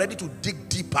 When you are ready to dig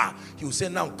deeper, he will say,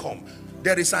 now come.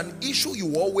 There is an issue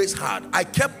you always had. I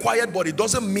kept quiet, but it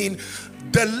doesn't mean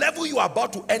the level you are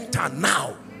about to enter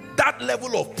now, that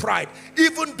level of pride,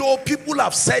 even though people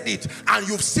have said it and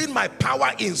you've seen my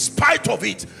power in spite of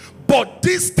it, but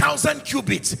this 1,000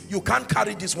 cubits, you can't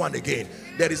carry this one again.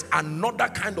 There is another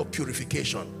kind of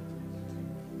purification.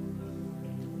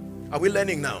 Are we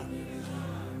learning now?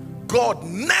 God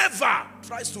never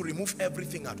tries to remove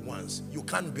everything at once. You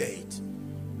can't bear it.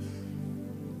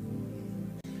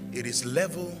 It is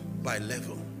level by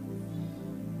level.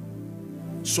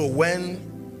 So when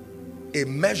a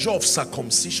measure of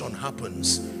circumcision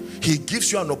happens, he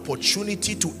gives you an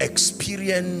opportunity to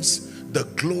experience the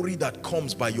glory that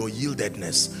comes by your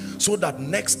yieldedness, so that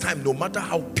next time, no matter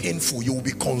how painful, you will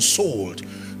be consoled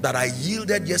that I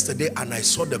yielded yesterday and I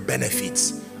saw the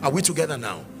benefits. Are we together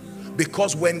now?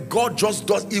 Because when God just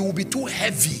does, it will be too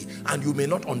heavy and you may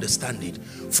not understand it.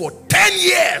 For 10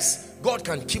 years, God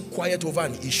can keep quiet over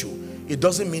an issue. It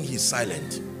doesn't mean he's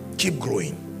silent. Keep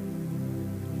growing.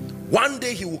 One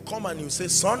day he will come and he will say,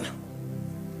 son,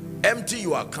 empty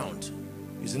your account.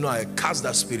 You say, no, I cast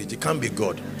that spirit. It can't be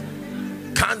God.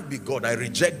 can't be God. I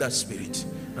reject that spirit.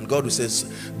 And God will say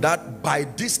that by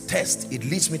this test, it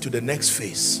leads me to the next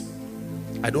phase.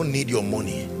 I don't need your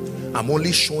money. I'm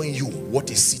only showing you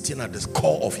what is sitting at the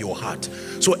core of your heart.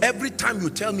 So every time you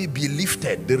tell me be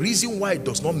lifted, the reason why it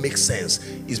does not make sense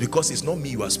is because it's not me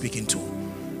you are speaking to.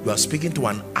 You are speaking to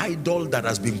an idol that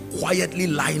has been quietly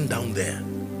lying down there.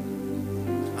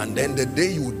 And then the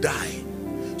day you die,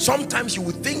 sometimes you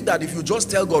would think that if you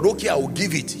just tell God, okay, I will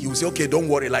give it, he will say, okay, don't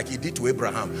worry, like he did to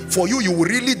Abraham. For you, you will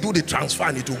really do the transfer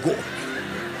and it will go.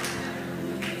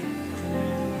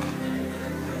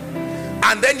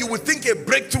 And then you will think a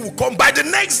breakthrough will come by the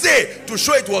next day to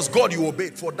show it was God you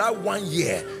obeyed. For that 1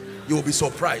 year, you will be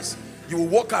surprised. You will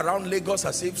walk around Lagos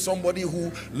as if somebody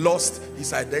who lost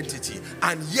his identity,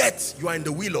 and yet you are in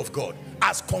the will of God.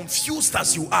 As confused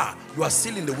as you are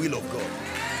still in the will of God.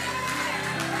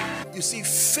 You see,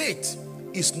 faith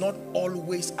is not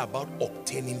always about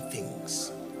obtaining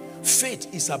things. Faith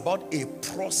is about a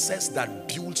process that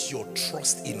builds your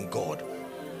trust in God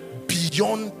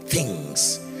beyond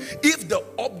things. If the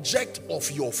object of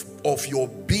your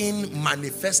being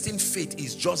manifesting faith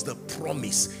is just the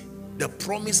promise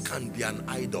can be an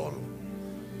idol.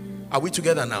 Are we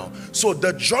together now? So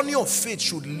the journey of faith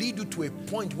should lead you to a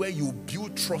point where you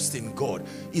build trust in God.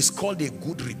 It's called a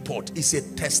good report. It's a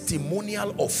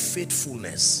testimonial of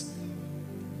faithfulness.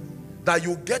 That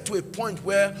you get to a point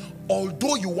where,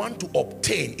 although you want to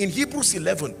obtain, in Hebrews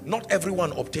 11, not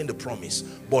everyone obtained the promise,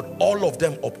 but all of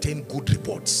them obtained good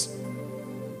reports.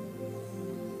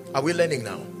 Are we learning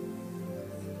now?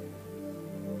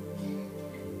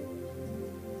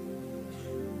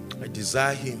 I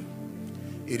desire him.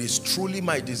 It is truly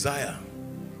my desire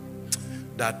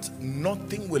that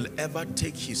nothing will ever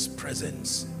take his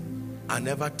presence and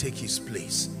ever take his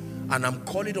place. And I'm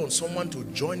calling on someone to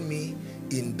join me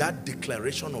in that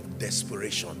declaration of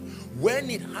desperation. When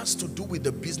it has to do with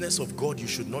the business of God, you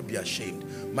should not be ashamed.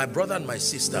 My brother and my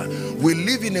sister, we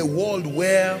live in a world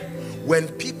where when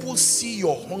people see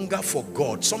your hunger for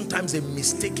God, sometimes they're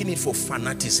mistaking it for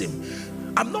fanaticism.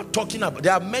 I'm not talking about,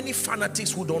 there are many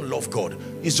fanatics who don't love God.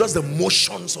 It's just the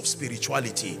motions of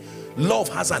spirituality. Love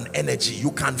has an energy.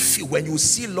 You can feel, when you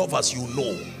see lovers, you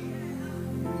know.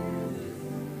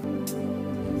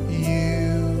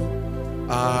 You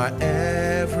are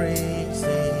everything.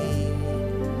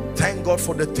 Thank God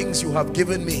for the things you have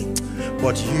given me.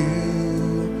 But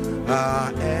you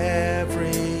are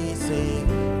everything.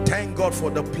 Thank God for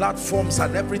the platforms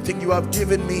and everything you have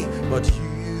given me. But you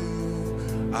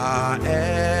are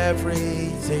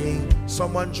everything.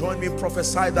 Someone join me,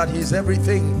 prophesy that he's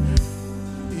everything.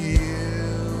 You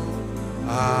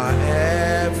are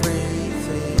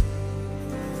everything.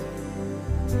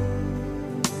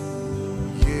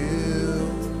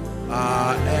 You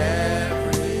are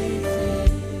everything.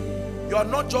 You are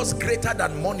not just greater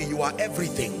than money, you are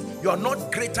everything. You are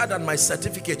not greater than my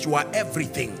certificate, you are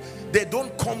everything. They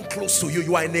don't come close to you.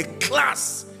 You are in a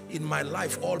class in my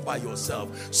life all by yourself.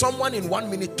 Someone in 1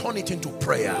 minute turn it into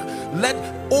prayer.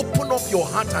 Open up your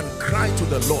heart and cry to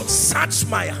the Lord. Search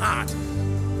my heart.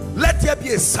 Let there be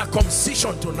a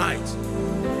circumcision tonight.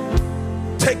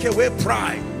 Take away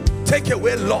pride. Take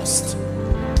away lust.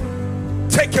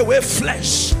 Take away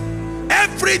flesh.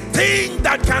 Everything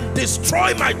that can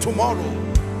destroy my tomorrow,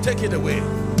 take it away.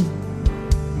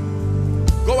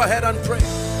 Go ahead and pray.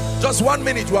 Just 1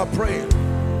 minute you are praying.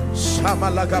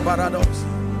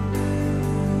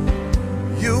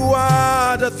 You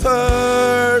are the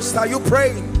thirst. Are you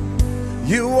praying?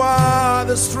 You are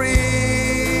the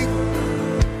stream.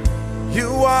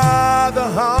 You are the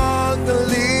hunger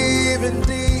living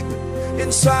deep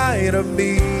inside of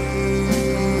me.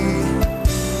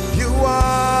 You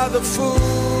are the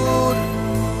food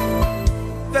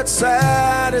that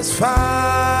satisfies.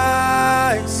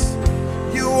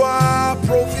 You are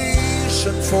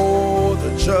provision for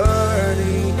the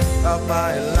journey of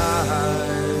my life.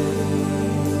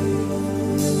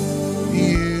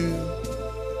 You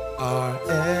are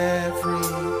everything.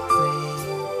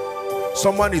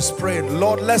 Someone is praying,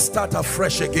 Lord, let's start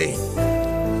afresh again.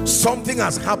 Something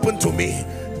has happened to me.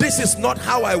 This is not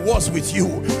how I was with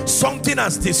you. Something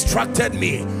has distracted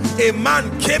me. A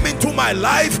man came into my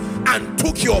life and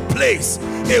took your place.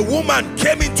 A woman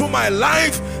came into my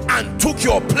life and took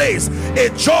your place. A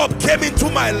job came into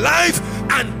my life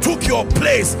and took your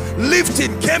place.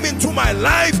 Lifting came into my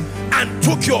life and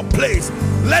took your place.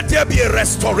 Let there be a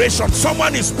restoration.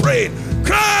 Someone is praying.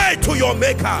 Cry to your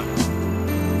maker.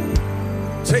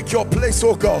 Take your place,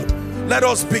 oh God. Let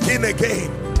us begin again.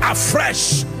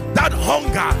 Afresh. That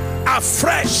hunger.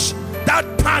 Afresh. That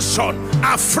passion.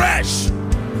 Afresh.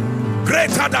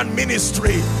 Greater than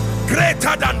ministry.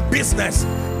 Greater than business.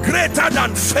 greater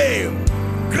than fame,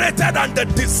 greater than the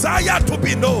desire to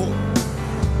be known.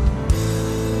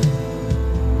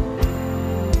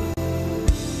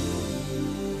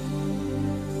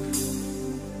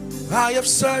 I have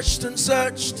searched and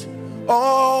searched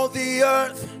all the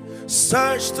earth,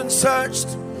 searched and searched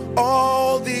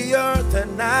all the earth,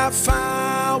 and I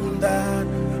found that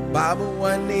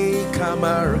Babawani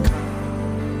Kamarka.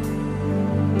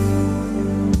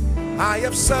 I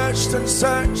have searched and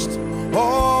searched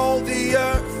all the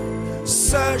earth,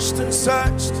 searched and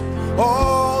searched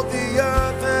all the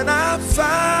earth, and I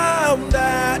found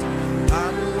that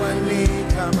Babawani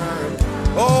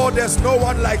Kamarka. Oh, there's no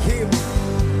one like him.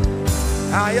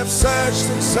 I have searched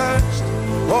and searched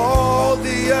all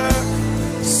the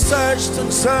earth, searched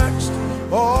and searched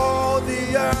all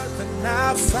the earth, and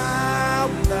I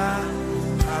found that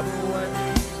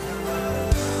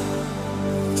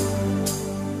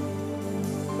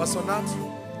Pastor,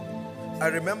 I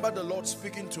remember the Lord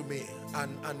speaking to me,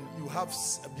 and you have,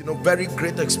 very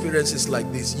great experiences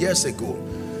like this years ago.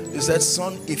 He said,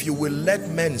 son, if you will let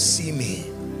men see me,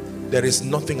 there is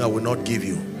nothing I will not give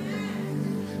you.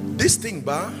 This thing,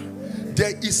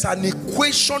 there is an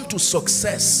equation to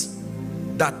success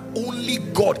that only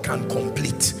God can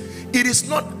complete. It is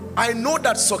not, I know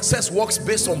that success works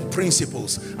based on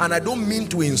principles, and I don't mean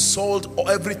to insult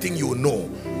everything you know.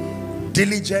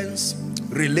 Diligence,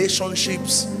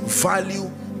 relationships,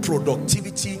 value,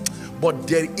 productivity, but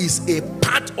there is a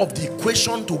part of the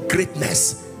equation to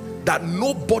greatness that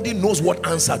nobody knows what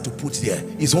answer to put there.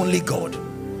 It's only God.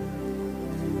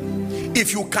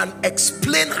 If you can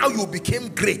explain how you became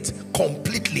great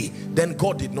completely, then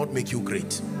God did not make you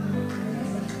great.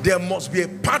 There must be a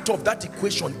part of that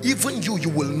equation. Even you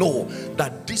will know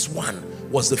that this one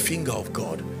was the finger of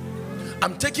God.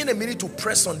 I'm taking a minute to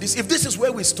press on this. If this is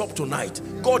where we stop tonight,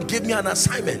 God gave me an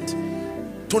assignment.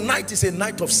 Tonight is a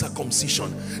night of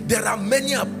circumcision. There are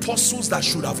many apostles that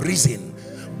should have risen,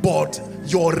 but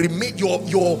your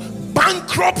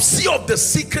bankruptcy of the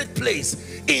secret place,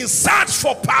 in search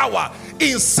for power,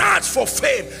 in search for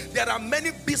fame. There are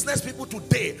many business people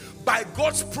today. By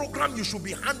God's program, you should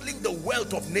be handling the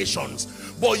wealth of nations,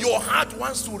 but your hand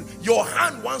wants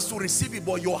to receive it,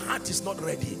 but your heart is not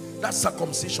ready. That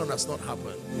circumcision has not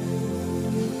happened.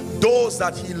 Those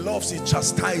that he loves, he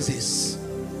chastises.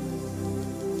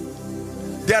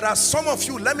 There are some of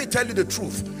you, let me tell you the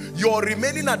truth, your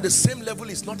remaining at the same level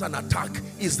is not an attack,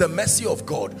 it's the mercy of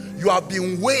God. You have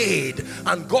been weighed,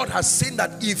 and God has seen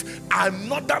that if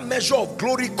another measure of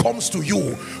glory comes to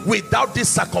you without this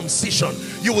circumcision,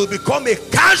 you will become a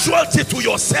casualty to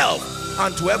yourself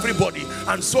and to everybody,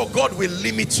 and so God will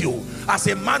limit you. As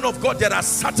a man of God, there are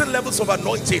certain levels of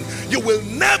anointing you will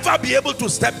never be able to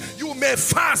step. You may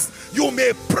fast, you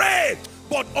may pray,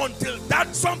 but until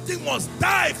that, something must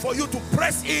die for you to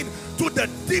press in to the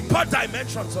deeper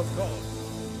dimensions of God.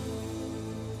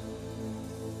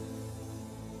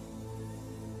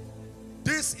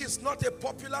 This is not a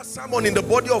popular sermon in the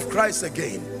body of Christ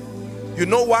again. You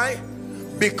know why?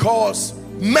 Because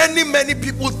many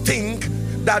people think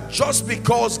that just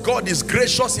because God is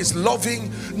gracious, is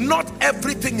loving, not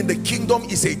everything in the kingdom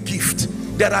is a gift.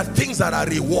 There are things that are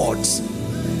rewards.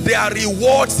 They are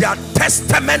rewards, they are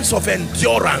testaments of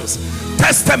endurance,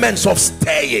 testaments of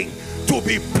staying, to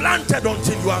be planted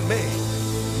until you are made.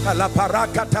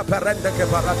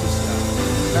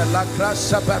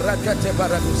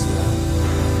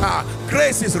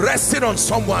 Grace is resting on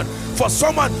someone. For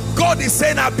someone, God is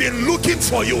saying, I've been looking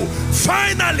for you.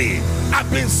 Finally, I've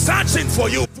been searching for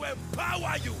you to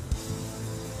empower you.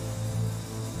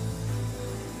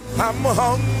 I'm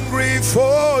hungry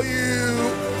for you.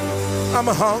 I'm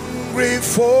hungry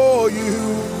for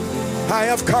you. I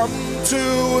have come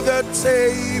to the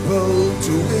table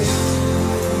to eat.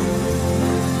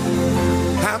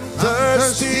 I'm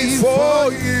thirsty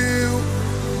for you.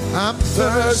 I'm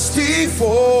thirsty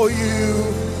for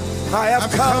you. I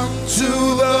have come to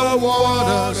the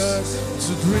waters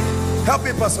to drink. Help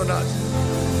me, Pastor Nat.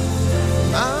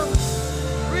 I'm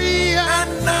free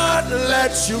and not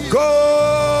let you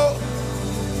go.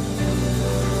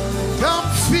 Come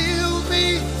feel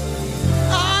me,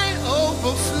 I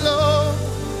overflow.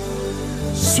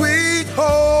 Sweet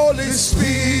Holy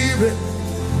Spirit,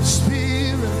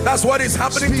 that's what is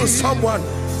happening to someone.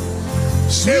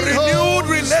 A renewed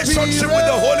relationship with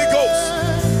the Holy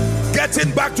Ghost,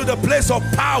 getting back to the place of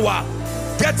power,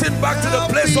 getting back to the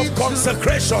place of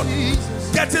consecration,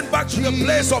 getting back to the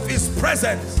place of his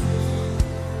presence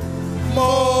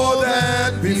more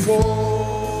than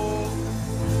before.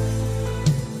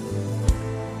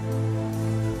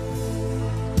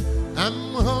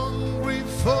 I'm hungry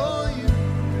for you.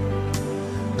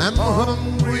 I'm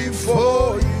hungry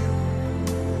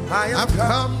I've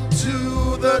come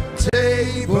to the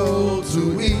table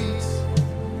to eat.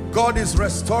 God is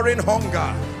restoring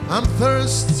hunger. I'm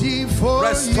thirsty for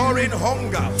restoring you.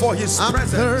 Hunger for his I'm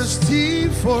presence. Thirsty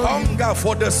for hunger you.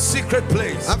 For the secret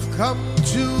place. I've come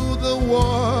to the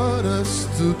waters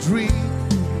to drink.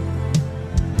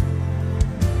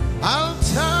 I'll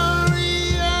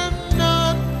tarry and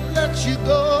not let you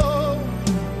go.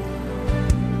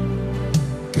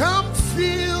 Come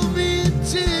fill me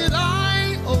till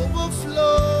I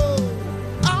overflow.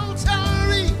 I'll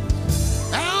tarry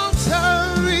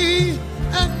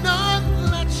and not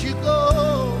let you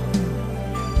go.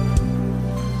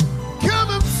 Come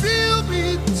and fill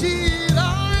me till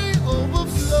I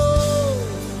overflow.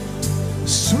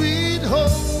 Sweet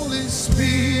Holy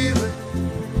Spirit.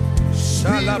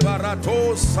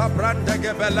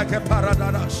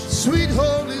 Sweet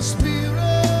Holy Spirit,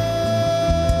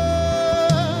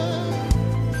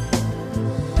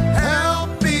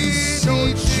 help me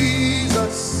see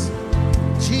Jesus,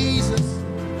 Jesus,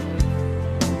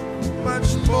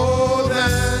 much more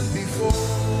than before.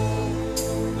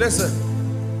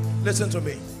 Listen to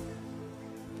me.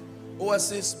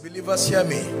 Oasis believers, hear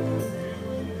me.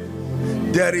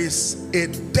 There is a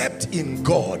depth in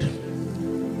God.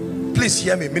 Please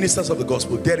hear me, ministers of the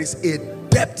gospel. There is a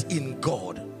depth in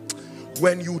God.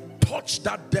 When you touch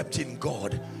that depth in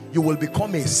God, you will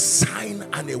become a sign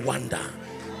and a wonder.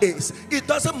 It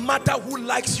doesn't matter who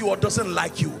likes you or doesn't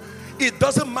like you. It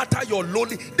doesn't matter you're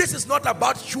lonely. This is not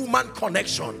about human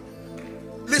connection.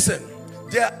 Listen,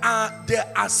 there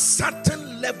are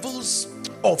certain levels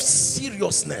of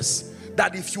seriousness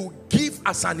that if you give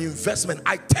as an investment,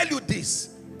 I tell you this,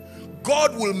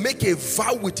 God will make a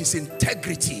vow with his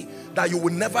integrity that you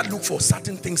will never look for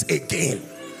certain things again.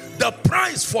 The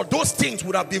price for those things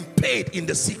would have been paid in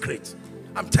the secret.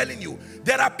 I'm telling you,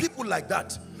 there are people like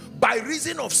that. By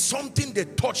reason of something they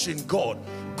touch in God,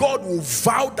 God will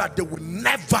vow that they will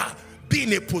never be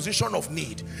in a position of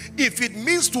need. If it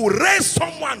means to raise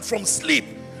someone from sleep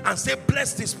and say,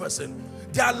 bless this person,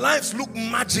 their lives look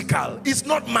magical. It's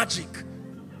not magic.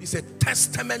 It's a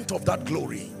testament of that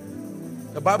glory.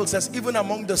 The Bible says, even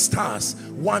among the stars,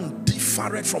 one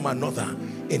differeth from another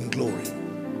in glory.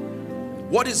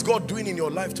 What is God doing in your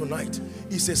life tonight?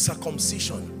 It's a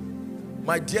circumcision.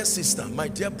 My dear sister, my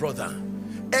dear brother,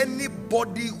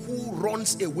 anybody who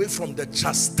runs away from the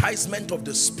chastisement of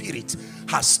the Spirit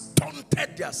has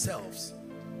stunted themselves.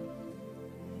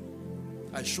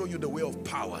 I show you the way of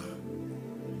power.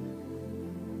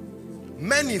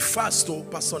 Many fast, oh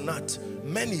Pastor Nat,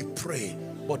 many pray,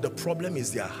 but the problem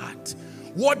is their heart.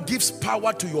 What gives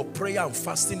power to your prayer and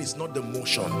fasting is not the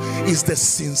motion, it's the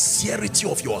sincerity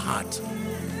of your heart.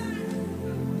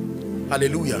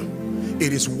 Hallelujah.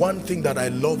 It is one thing that I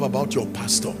love about your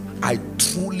pastor. I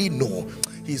truly know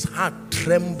his heart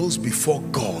trembles before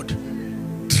God.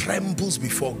 Trembles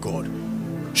before God.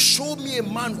 Show me a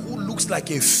man who looks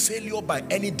like a failure by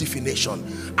any definition,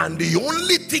 and the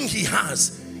only thing he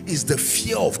has is the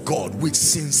fear of God with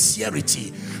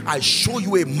sincerity. I show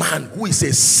you a man who is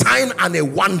a sign and a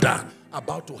wonder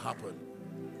about to happen.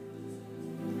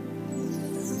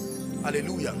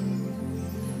 Hallelujah.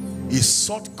 He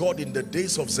sought God in the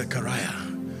days of Zechariah,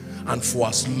 and for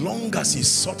as long as he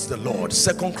sought the Lord,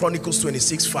 2 Chronicles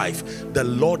 26:5, the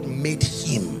Lord made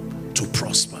him to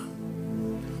prosper.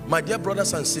 My dear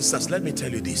brothers and sisters, let me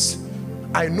tell you this.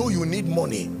 I know you need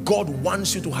money. God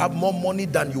wants you to have more money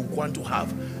than you want to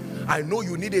have. I know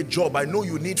you need a job. I know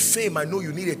you need fame. I know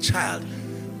you need a child.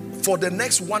 For the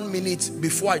next 1 minute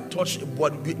before I touch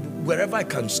wherever I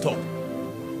can stop,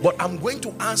 but I'm going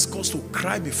to ask us to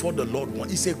cry before the Lord.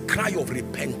 It's a cry of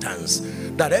repentance,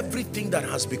 that everything that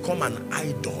has become an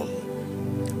idol,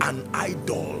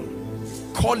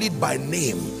 call it by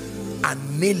name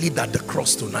and nail it at the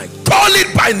cross tonight. Call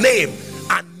it by name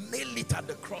and nail it at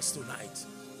the cross tonight.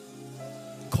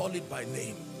 Call it by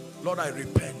name. Lord, I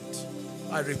repent.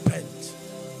 I repent.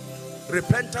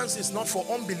 Repentance is not for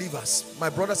unbelievers. My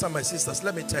brothers and my sisters,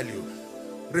 let me tell you,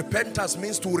 repentance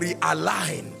means to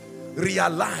realign.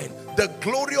 The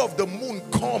glory of the moon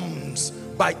comes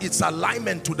by its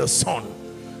alignment to the sun.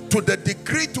 To the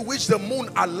degree to which the moon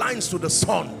aligns to the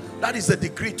sun, that is the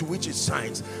degree to which it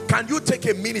shines. Can you take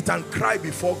a minute and cry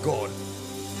before God?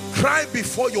 Cry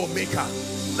before your maker.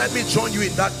 Let me join you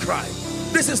in that cry.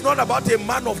 This is not about a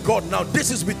man of God now. This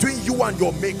is between you and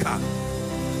your maker.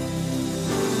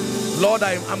 Lord,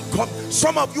 I'm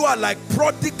some of you are like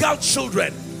prodigal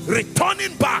children,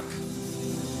 returning back.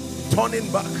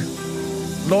 Turning back.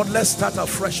 Lord, let's start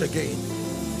afresh again.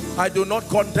 I do not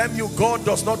condemn you. God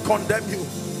does not condemn you.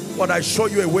 But I show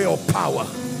you a way of power.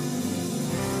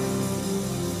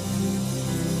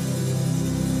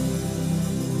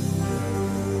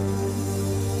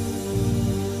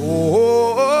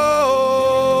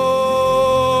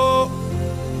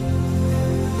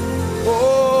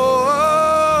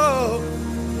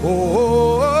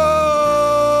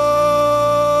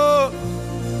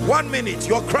 it.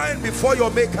 You're crying before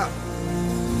your maker.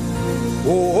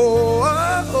 Oh,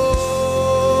 oh, oh.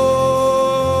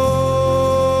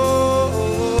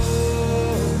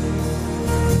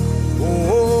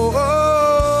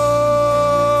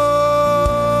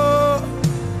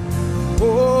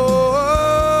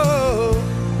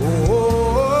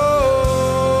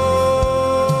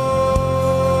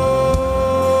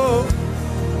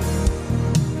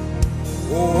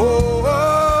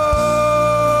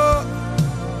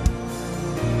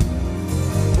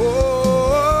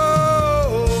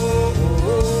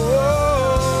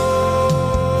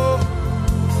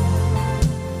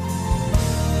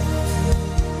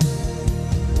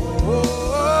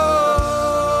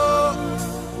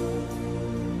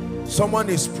 Someone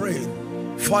is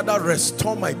praying, Father,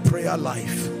 restore my prayer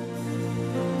life.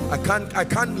 I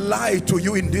can't lie to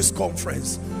you in this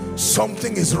conference.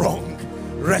 Something is wrong.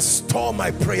 Restore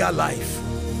my prayer life.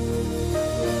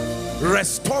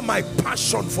 Restore my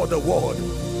passion for the word.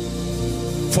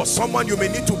 For someone, you may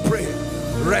need to pray,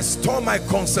 restore my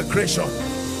consecration.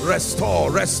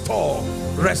 Restore, restore,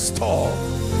 restore.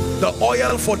 The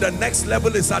oil for the next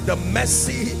level is at the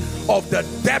mercy of the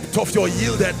depth of your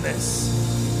yieldedness.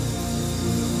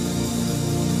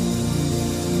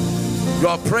 You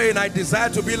are praying, I desire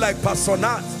to be like Pastor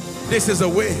Nat. This is a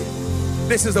way.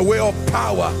 This is a way of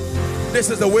power. This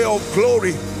is the way of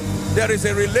glory. There is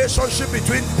a relationship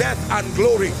between death and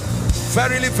glory.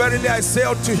 Verily, verily, I say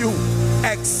unto you,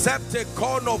 except a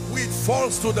corn of wheat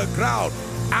falls to the ground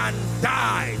and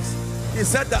dies. He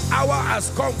said the hour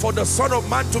has come for the Son of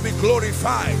Man to be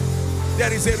glorified.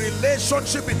 There is a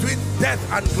relationship between death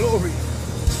and glory.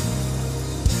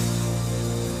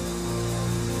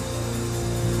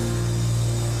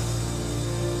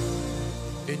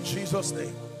 In Jesus'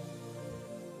 name.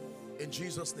 In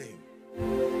Jesus' name.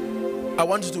 I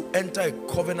want you to enter a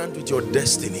covenant with your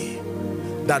destiny,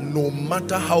 that no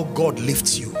matter how God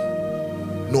lifts you,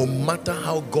 no matter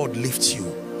how God lifts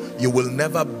you, you will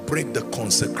never break the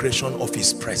consecration of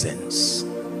his presence.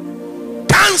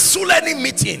 Cancel any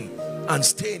meeting and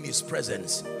stay in his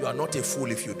presence. You are not a fool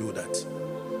if you do that.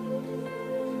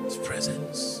 His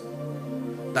presence.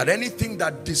 That anything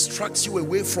that distracts you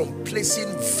away from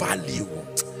placing value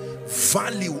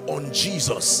on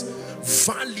Jesus,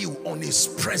 value on his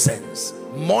presence,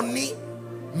 money,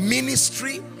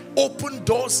 ministry, open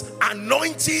doors,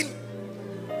 anointing,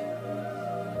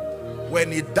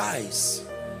 when it dies,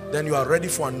 then you are ready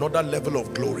for another level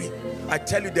of glory. I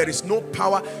tell you, there is no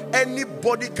power.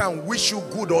 Anybody can wish you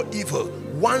good or evil.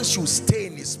 Once you stay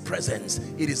in his presence,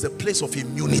 it is a place of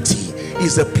immunity, it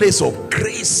is a place of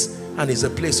grace, and is a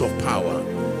place of power.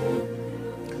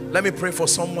 Let me pray for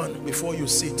someone before you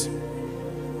sit.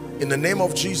 In the name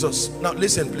of Jesus. Now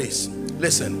listen, please.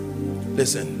 Listen.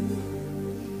 Listen.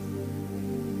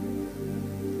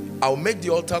 I'll make the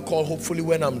altar call hopefully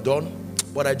when I'm done,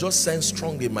 but I just sense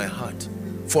strong in my heart.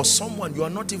 For someone, you are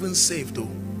not even saved though.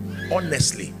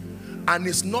 Honestly. And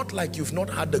it's not like you've not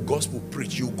had the gospel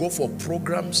preached. You go for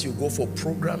programs,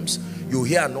 you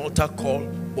hear an altar call,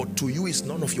 but to you it's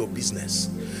none of your business.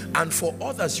 And for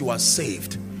others, you are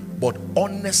saved, but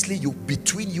honestly,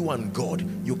 between you and God,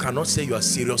 you cannot say you are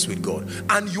serious with God,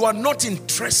 and you are not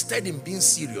interested in being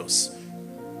serious.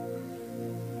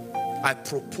 I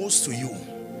propose to you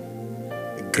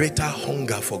a greater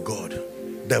hunger for God,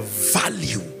 the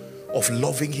value of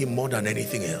loving him more than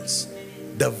anything else.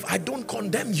 I don't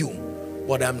condemn you,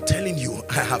 but I'm telling you,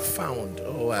 I have found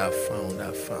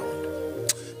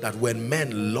that when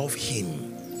men love him,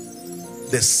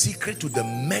 the secret to the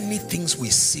many things we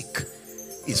seek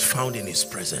is found in his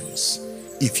presence.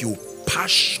 If you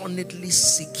passionately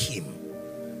seek him,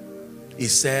 he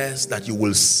says that you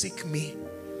will seek me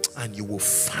and you will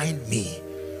find me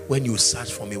when you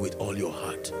search for me with all your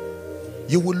heart.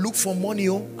 You will look for money,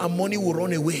 and money will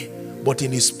run away, but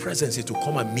in his presence it will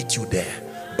come and meet you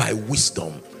there by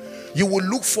wisdom. You will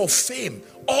look for fame,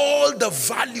 all the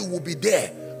value will be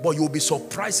there, but you will be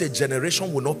surprised a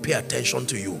generation will not pay attention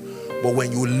to you. But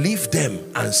when you leave them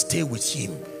and stay with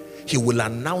him, he will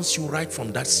announce you right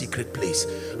from that secret place,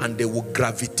 and they will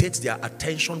gravitate their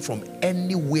attention from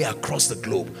anywhere across the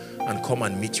globe and come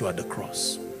and meet you at the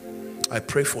cross. I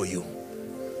pray for you,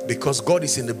 because God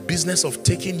is in the business of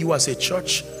taking you as a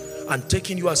church and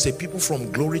taking you as a people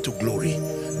from glory to glory.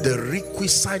 The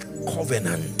requisite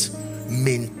covenant,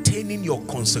 maintaining your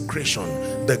consecration,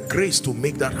 the grace to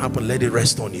make that happen, let it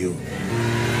rest on you.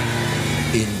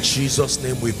 In Jesus'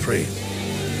 name we pray.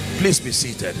 Please be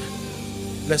seated.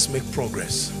 Let's make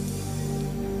progress.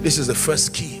 This is the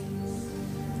first key.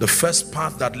 The first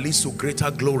path that leads to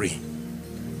greater glory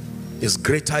is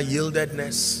greater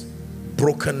yieldedness,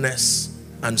 brokenness,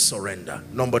 and surrender.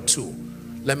 Number two,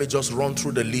 Let me just run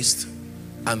through the list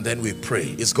and then we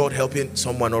pray. Is God helping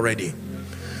someone already?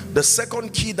 The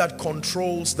second key that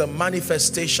controls the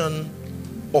manifestation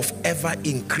of ever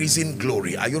increasing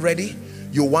glory. Are you ready?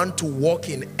 You want to walk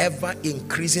in ever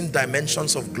increasing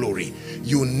dimensions of glory.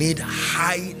 You need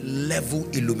high level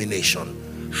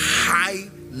illumination, high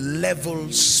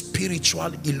level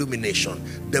spiritual illumination,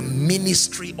 the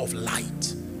ministry of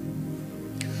light.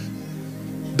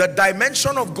 The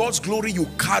dimension of God's glory you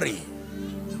carry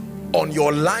on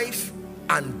your life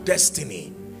and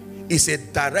destiny is a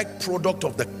direct product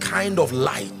of the kind of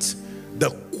light, the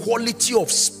quality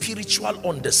of spiritual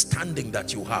understanding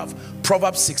that you have.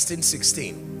 Proverbs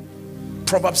 16:16.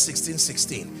 Proverbs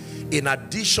 16:16. In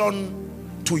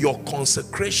addition to your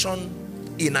consecration,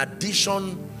 in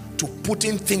addition to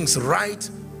putting things right,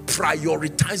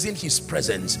 prioritizing his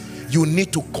presence, you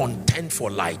need to contend for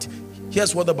light.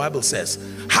 Here's what the Bible says: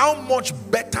 how much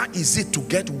better is it to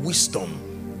get wisdom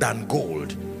than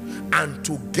gold, and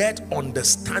to get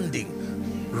understanding,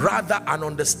 rather an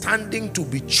understanding to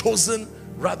be chosen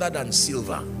rather than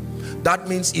silver. That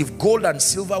means if gold and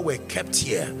silver were kept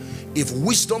here, if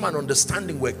wisdom and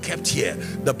understanding were kept here,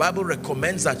 the Bible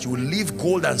recommends that you leave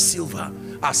gold and silver,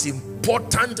 as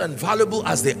important and valuable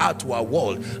as they are to our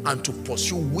world, and to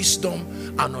pursue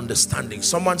wisdom and understanding.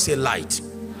 Someone say light.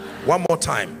 One more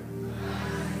time.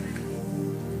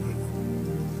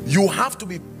 You have to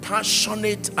be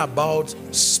passionate about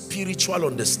spiritual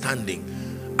understanding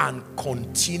and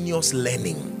continuous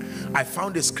learning. I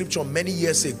found a scripture many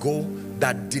years ago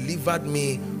that delivered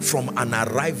me from an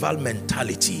arrival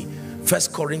mentality. 1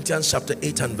 Corinthians chapter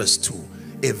 8 and verse 2.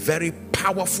 A very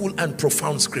powerful and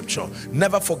profound scripture.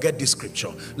 Never forget this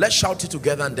scripture. Let's shout it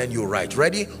together and then you write.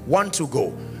 Ready? 1, 2,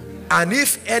 go. And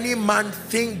if any man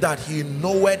think that he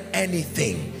knoweth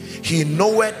anything, he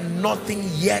knoweth nothing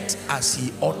yet as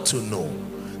he ought to know.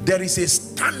 There is a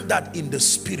standard in the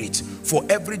spirit for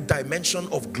every dimension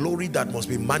of glory that must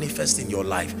be manifest in your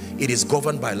life. It is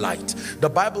governed by light. The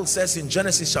Bible says in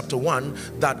Genesis chapter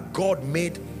 1 that God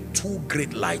made 2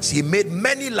 great lights. He made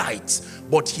many lights,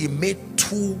 but he made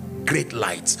 2 great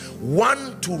lights.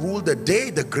 One to rule the day,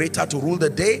 the greater to rule the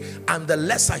day, and the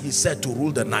lesser, he said, to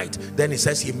rule the night. Then he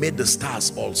says he made the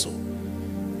stars also.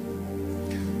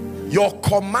 Your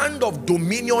command of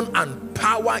dominion and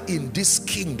power in this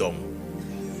kingdom,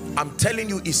 I'm telling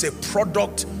you, is a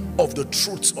product of the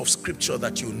truths of scripture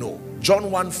that you know. John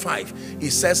 1:5,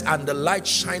 it says, and the light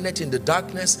shineth in the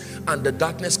darkness, and the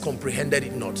darkness comprehended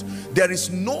it not. There is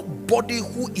nobody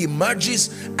who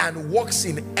emerges and walks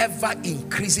in ever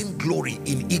increasing glory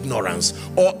in ignorance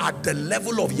or at the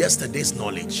level of yesterday's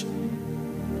knowledge.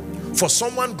 For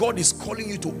someone, God is calling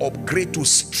you to upgrade, to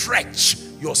stretch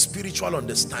your spiritual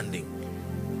understanding.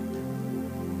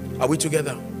 Are we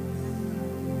together?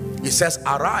 He says,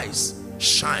 arise,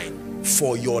 shine,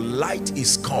 for your light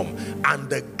is come, and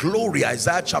the glory,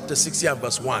 Isaiah chapter 60 and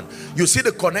verse 1. You see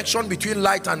the connection between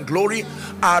light and glory?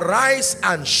 Arise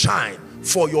and shine,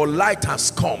 for your light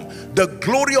has come. The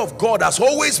glory of God has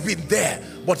always been there,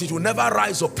 but it will never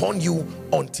rise upon you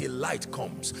until light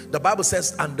comes. The Bible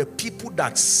says, and the people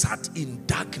that sat in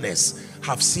darkness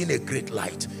have seen a great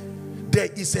light. There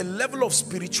is a level of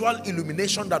spiritual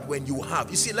illumination that when you have,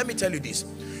 you see, let me tell you this,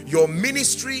 your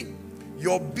ministry,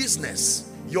 your business,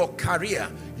 your career,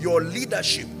 your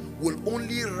leadership will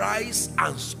only rise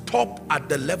and stop at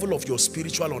the level of your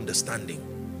spiritual understanding.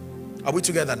 Are we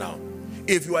together now?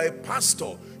 If you are a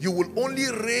pastor, you will only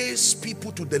raise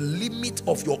people to the limit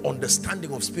of your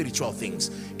understanding of spiritual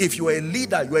things. If you are a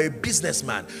leader, you are a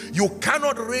businessman, you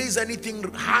cannot raise anything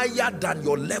higher than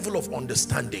your level of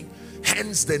understanding.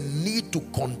 Hence the need to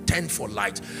contend for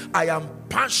light. I am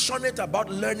passionate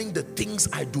about learning the things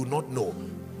I do not know.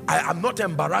 I am not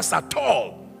embarrassed at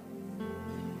all.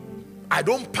 I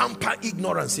don't pamper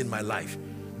ignorance in my life.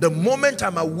 The moment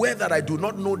I'm aware that I do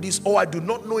not know this, or I do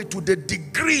not know it to the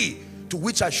degree to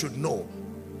which I should know.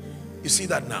 You see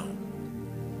that now?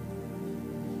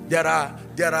 There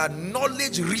are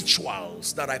knowledge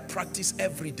rituals that I practice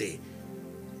every day.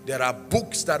 There are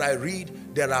books that I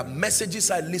read. There are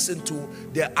messages I listen to.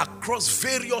 They're across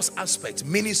various aspects,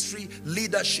 ministry,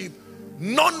 leadership,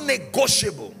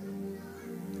 non-negotiable.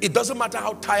 It doesn't matter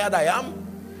how tired I am.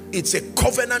 It's a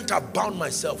covenant I've bound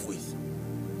myself with.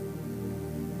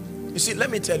 You see,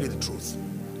 let me tell you the truth.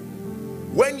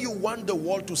 When you want the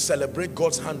world to celebrate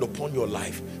God's hand upon your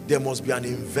life, there must be an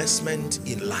investment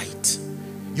in light.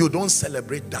 You don't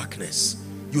celebrate darkness.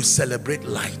 You celebrate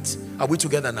light. Are we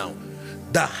together now?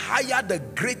 The higher, the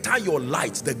greater your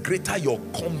light, the greater your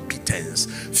competence.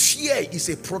 Fear is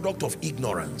a product of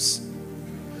ignorance.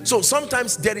 So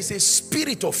sometimes there is a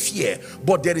spirit of fear,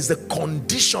 but there is a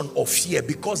condition of fear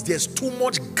because there's too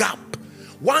much gap.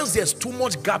 Once there's too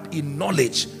much gap in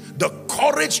knowledge, the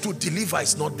courage to deliver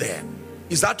is not there.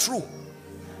 Is that true?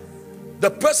 The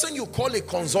person you call a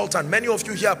consultant, many of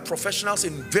you here are professionals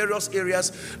in various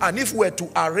areas, and if we were to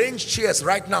arrange chairs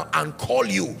right now and call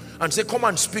you and say, come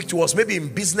and speak to us, maybe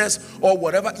in business or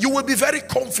whatever, you will be very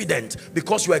confident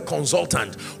because you are a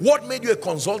consultant. What made you a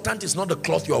consultant is not the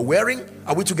cloth you are wearing.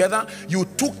 Are we together? You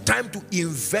took time to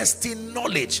invest in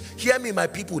knowledge. Hear me, my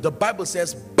people. The Bible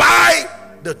says, buy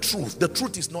the truth. The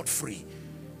truth is not free.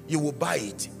 You will buy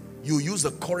it. You use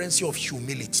the currency of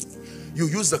humility. You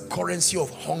use the currency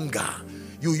of hunger.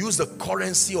 You use the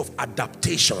currency of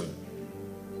adaptation.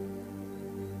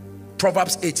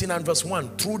 Proverbs 18 and verse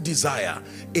 1, through desire,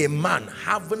 a man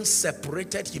having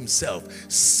separated himself,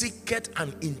 seeketh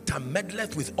and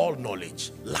intermeddleth with all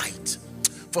knowledge. Light.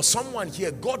 For someone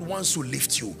here, God wants to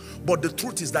lift you, but the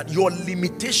truth is that your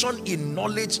limitation in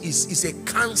knowledge is a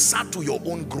cancer to your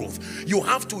own growth. You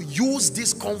have to use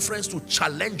this conference to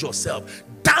challenge yourself.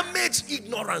 Damage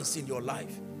ignorance in your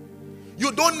life.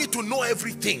 You don't need to know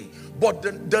everything, but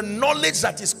the knowledge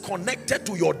that is connected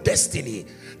to your destiny,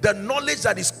 the knowledge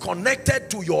that is connected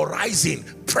to your rising,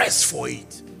 press for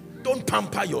it. Don't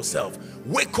pamper yourself.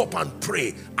 Wake up and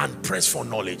pray and press for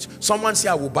knowledge. Someone say,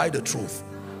 I will buy the truth.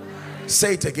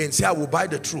 Say it again. Say, I will buy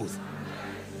the truth.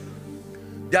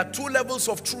 There are two levels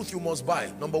of truth you must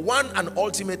buy. Number one, and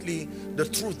ultimately the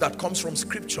truth that comes from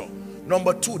scripture.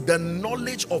 Number two, the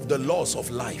knowledge of the laws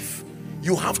of life.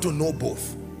 You have to know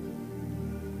both.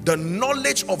 The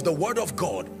knowledge of the word of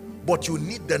God, but you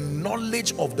need the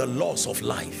knowledge of the laws of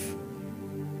life.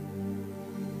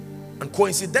 And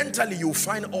coincidentally, you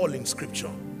find all in scripture.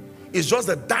 It's just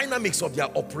the dynamics of their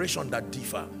operation that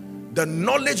differ. The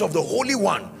knowledge of the Holy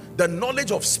One, the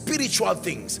knowledge of spiritual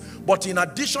things. But in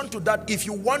addition to that, if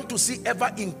you want to see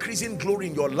ever increasing glory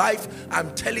in your life,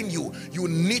 I'm telling you, you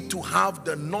need to have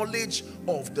the knowledge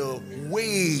of the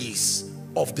ways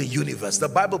of the universe. The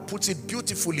Bible puts it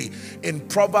beautifully in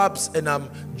Proverbs, in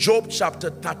Job chapter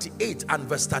 38 and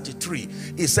verse 33.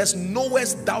 It says,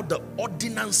 knowest thou the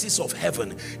ordinances of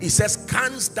heaven? It says,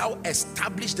 canst thou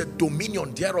establish the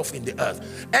dominion thereof in the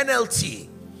earth?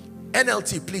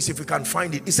 NLT, please, if you can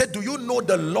find it. It said, do you know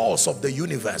the laws of the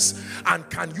universe, and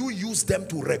can you use them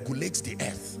to regulate the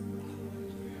earth?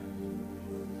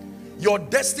 Your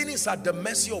destiny is at the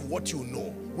mercy of what you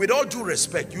know. With all due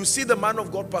respect, you see the man of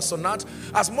God, Pastor Nat,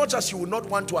 as much as you would not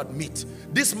want to admit,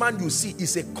 this man you see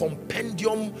is a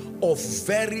compendium of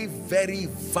very, very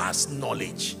vast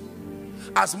knowledge.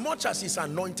 As much as he's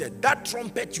anointed, that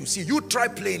trumpet you see, you try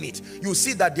playing it, you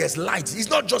see that there's light. It's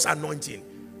not just anointing.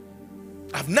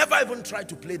 I've never even tried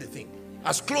to play the thing.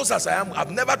 As close as I am,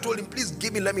 I've never told him, please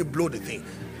give me, let me blow the thing.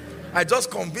 I just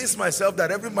convinced myself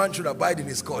that every man should abide in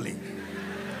his calling.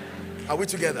 Are we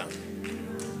together?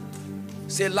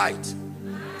 Say light.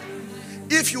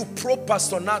 If you probe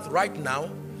Pastor Nat right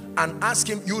now and ask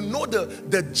him, you know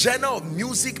the genre of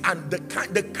music and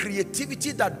the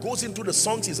creativity that goes into the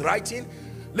songs he's writing.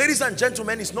 Ladies and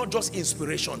gentlemen, it's not just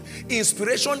inspiration.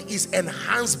 Inspiration is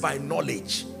enhanced by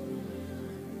knowledge.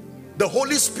 The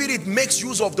Holy Spirit makes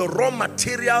use of the raw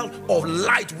material of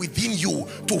light within you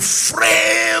to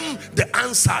frame the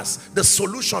answers, the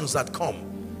solutions that come.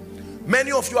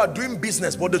 Many of you are doing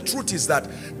business, but the truth is that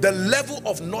the level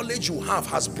of knowledge you have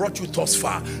has brought you thus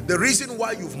far. The reason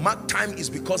why you've marked time is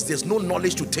because there's no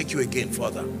knowledge to take you again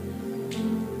further.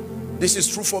 This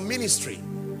is true for ministry.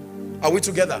 Are we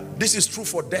together? This is true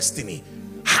for destiny.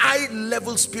 High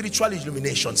level spiritual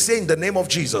illumination. Say, in the name of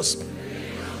Jesus,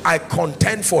 I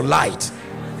contend for light.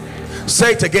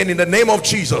 Say it again. In the name of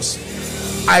Jesus,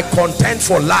 I contend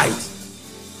for light.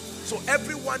 So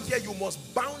everyone here, you must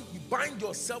bind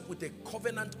yourself with a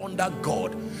covenant under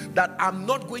God that I'm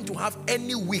not going to have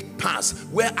any week pass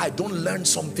where I don't learn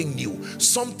something new,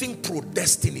 something pro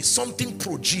destiny, something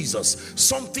pro Jesus,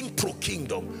 something pro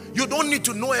kingdom. You don't need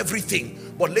to know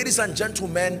everything, but ladies and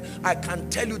gentlemen, I can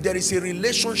tell you there is a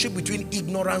relationship between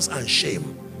ignorance and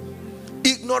shame.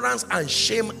 Ignorance and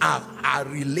shame are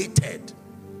related.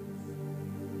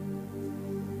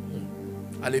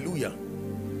 Hallelujah.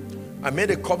 I made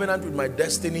a covenant with my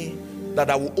destiny that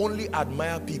I will only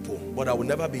admire people, but I will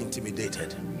never be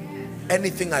intimidated.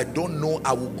 Anything I don't know,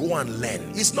 I will go and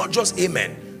learn. It's not just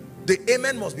amen. The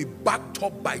amen must be backed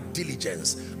up by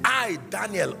diligence. I,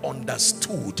 Daniel,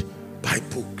 understood by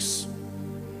books.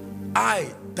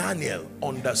 I, Daniel,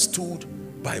 understood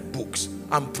by books.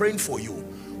 I'm praying for you.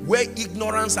 Where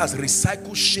ignorance has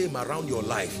recycled shame around your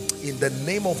life, in the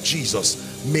name of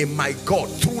Jesus, may my God,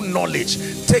 through knowledge,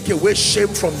 take away shame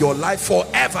from your life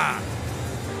forever.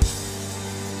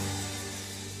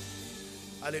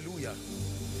 Hallelujah.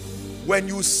 When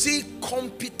you see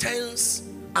competence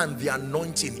and the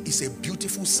anointing, is a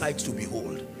beautiful sight to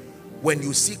behold. When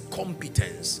you see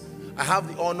competence, I have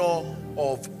the honor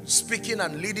of speaking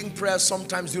and leading prayers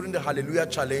sometimes during the Hallelujah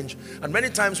Challenge, and many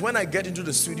times when I get into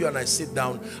the studio and I sit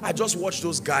down, I just watch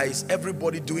those guys,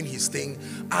 everybody doing his thing,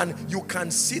 and you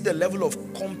can see the level of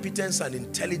competence and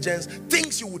intelligence,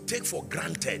 things you would take for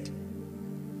granted.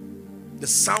 The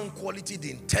sound quality,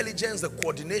 the intelligence, the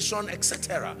coordination,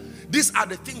 etc. These are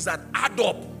the things that add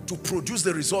up to produce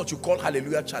the result you call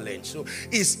Hallelujah Challenge. So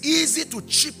it's easy to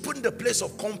cheapen the place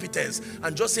of competence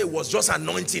and just say it was just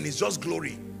anointing, it's just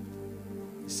glory.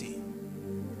 See,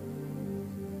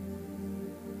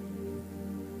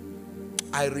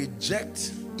 I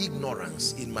reject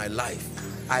ignorance in my life.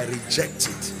 I reject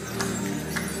it.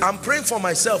 I'm praying for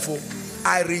myself.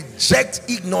 I reject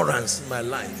ignorance in my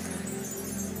life.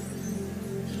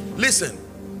 Listen,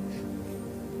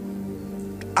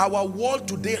 our world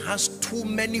today has too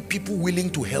many people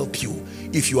willing to help you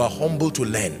if you are humble to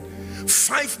learn.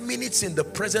 5 minutes in the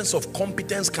presence of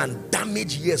competence can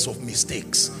damage years of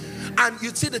mistakes. And you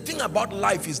see, the thing about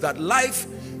life is that life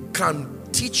can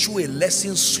teach you a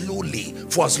lesson slowly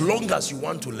for as long as you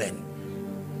want to learn.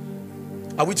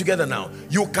 Are we together now?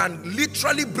 You can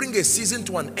literally bring a season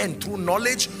to an end through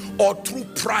knowledge, or through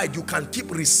pride you can keep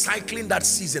recycling that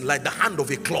season like the hand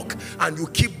of a clock, and you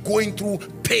keep going through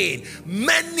pain.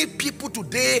 Many people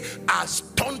today are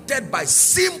stunted by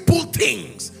simple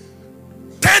things.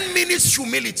 10 minutes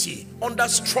humility under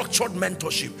structured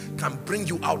mentorship can bring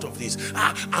you out of this.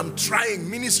 I'm trying,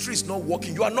 ministry is not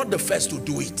working. You are not the first to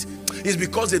do it. It's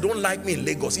because they don't like me in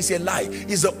Lagos. It's a lie.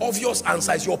 It's the obvious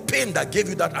answer. It's your pain that gave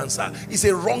you that answer. It's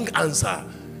a wrong answer.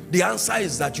 The answer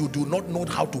is that you do not know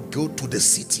how to go to the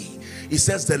city. It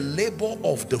says the labor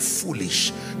of the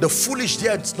foolish. The foolish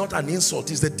there, it's not an insult.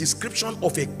 It's the description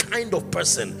of a kind of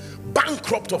person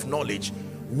bankrupt of knowledge.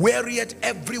 Wearieth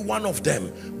every one of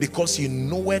them, because he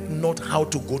knoweth not how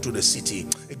to go to the city.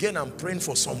 Again, I'm praying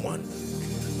for someone.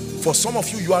 For some of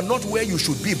you, you are not where you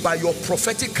should be. By your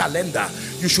prophetic calendar,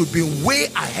 you should be way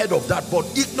ahead of that, but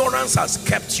ignorance has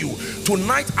kept you.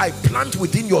 Tonight, I plant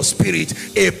within your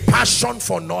spirit a passion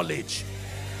for knowledge,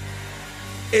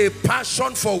 a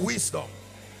passion for wisdom,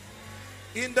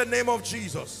 in the name of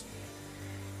Jesus.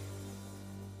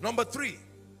 Number 3,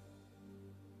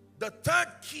 the third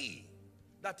key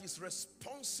that is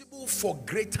responsible for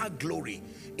greater glory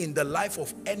in the life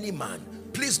of any man.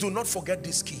 Please do not forget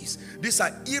these keys. These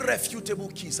are irrefutable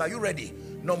keys. Are you ready?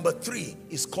 Number 3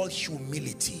 is called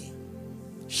humility.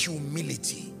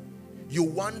 Humility. You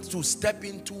want to step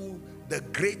into the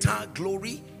greater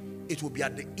glory, it will be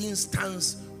at the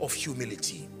instance of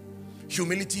humility.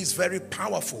 Humility is very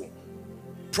powerful.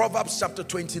 Proverbs chapter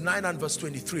 29 and verse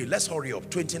 23. Let's hurry up.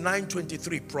 29,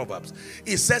 23 Proverbs.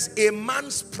 It says, a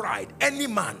man's pride, any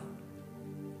man,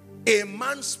 a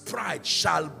man's pride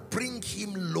shall bring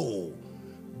him low,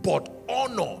 but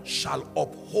honor shall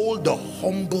uphold the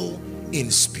humble in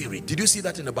spirit. Did you see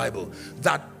that in the Bible?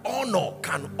 That honor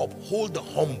can uphold the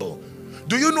humble.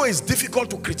 Do you know it's difficult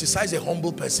to criticize a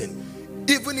humble person?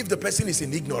 Even if the person is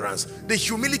in ignorance, the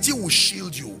humility will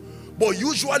shield you. But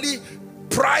usually,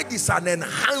 pride is an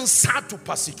enhancer to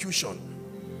persecution.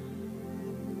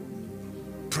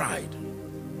 Pride.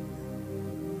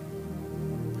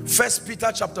 1 Peter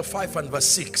chapter 5 and verse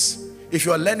 6. If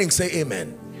you are learning, say amen.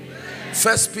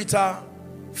 1 Peter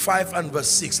 5 and verse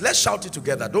 6. Let's shout it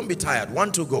together. Don't be tired.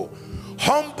 1, 2, go.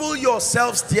 Humble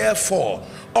yourselves therefore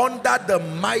under the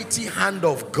mighty hand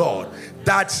of God,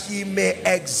 that he may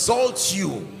exalt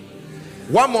you.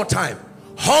 One more time.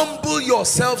 Humble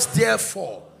yourselves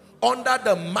therefore under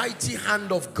the mighty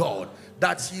hand of God,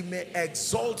 that he may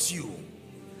exalt you.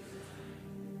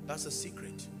 That's the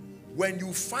secret. When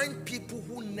you find people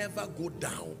who never go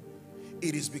down,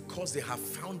 it is because they have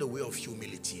found a way of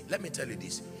humility. Let me tell you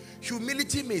this.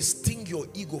 Humility may sting your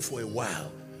ego for a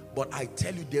while, but I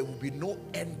tell you, there will be no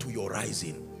end to your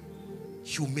rising.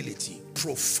 Humility,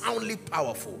 profoundly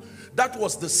powerful. That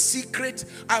was the secret.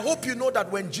 I hope you know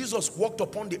that when Jesus walked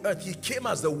upon the earth, he came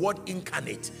as the Word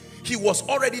incarnate. He was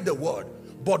already the Word,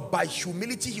 but by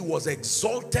humility he was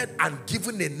exalted and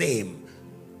given a name.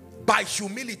 By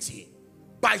humility.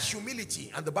 By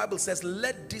humility. And the Bible says,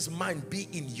 let this mind be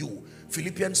in you.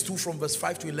 Philippians 2 from verse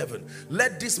 5 to 11.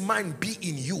 Let this mind be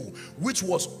in you, which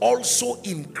was also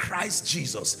in Christ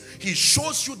Jesus. He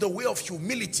shows you the way of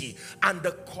humility and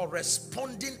the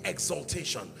corresponding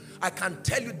exaltation. I can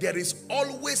tell you, there is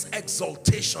always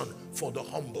exaltation for the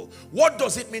humble. What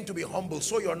does it mean to be humble?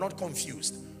 So you're not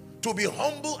confused. To be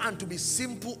humble and to be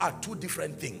simple are two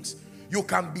different things. You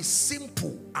can be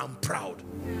simple and proud.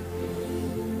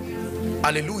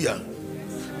 Hallelujah.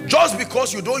 Just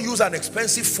because you don't use an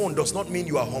expensive phone does not mean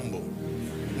you are humble.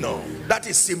 No, that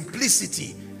is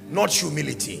simplicity, not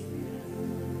humility.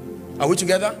 Are we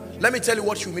together? Let me tell you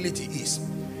what humility is.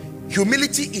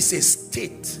 Humility is a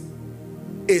state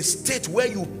where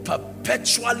you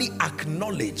perpetually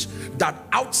acknowledge that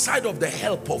outside of the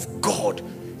help of God,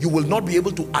 you will not be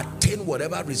able to attain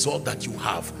whatever result that you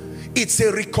have. It's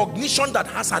a recognition that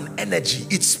has an energy.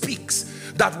 It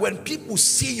speaks that when people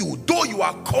see you, though you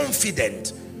are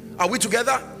confident, are we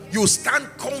together? You stand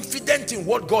confident in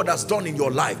what God has done in your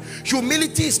life.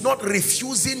 Humility is not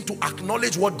refusing to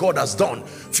acknowledge what God has done.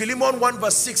 Philemon 1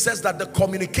 verse 6 says that the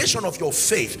communication of your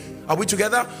faith, are we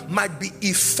together, might be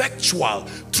effectual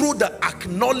through the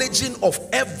acknowledging of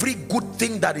every good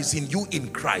thing that is in you in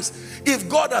Christ. If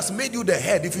God has made you the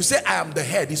head, if you say I am the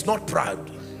head, it's not pride.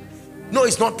 No,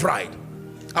 it's not pride.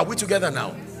 Are we together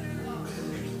now?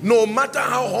 No matter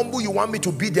how humble you want me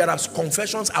to be, there are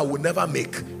confessions I will never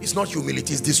make. It's not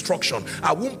humility, it's destruction.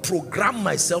 I won't program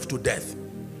myself to death.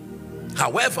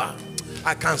 However,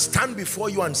 I can stand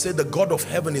before you and say the God of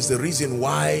heaven is the reason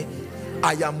why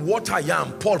I am what I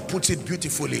am. Paul puts it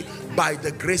beautifully, by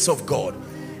the grace of God.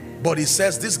 But he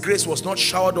says this grace was not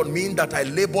showered on me, that I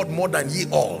labored more than ye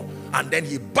all. And then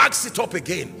he backs it up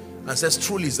again and says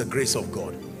truly it's the grace of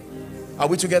God. Are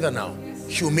we together now?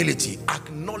 Humility,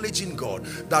 acknowledging God,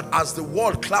 that as the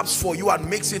world claps for you and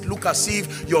makes it look as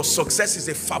if your success is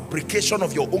a fabrication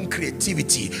of your own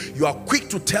creativity, you are quick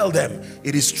to tell them,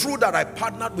 it is true that I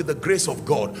partnered with the grace of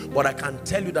God, but I can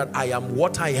tell you that I am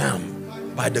what I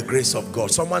am by the grace of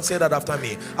God. Someone say that after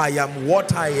me. I am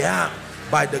what I am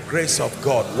by the grace of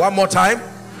God. One more time.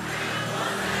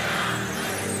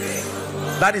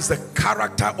 That is the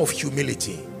character of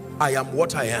humility. I am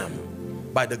what I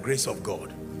am by the grace of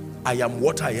God. I am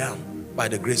what I am by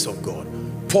the grace of God.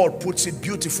 Paul puts it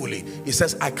beautifully. He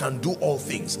says, I can do all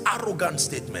things. Arrogant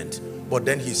statement. But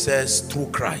then he says, through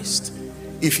Christ.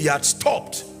 If he had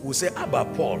stopped, we'll say, Abba,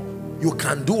 Paul, you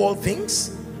can do all things.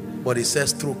 But he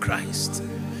says, through Christ.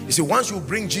 You see, once you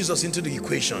bring Jesus into the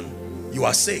equation, you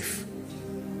are safe.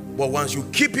 But once you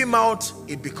keep him out,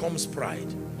 it becomes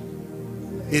pride.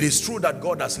 It is true that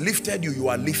God has lifted you, you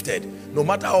are lifted. No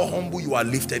matter how humble you are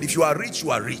lifted. If you are rich, you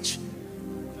are rich.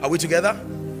 Are we together?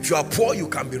 If you are poor, you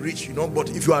can be rich, you know,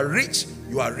 but if you are rich,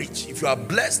 you are rich. If you are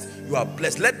blessed, you are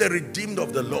blessed. Let the redeemed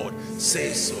of the Lord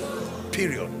say so.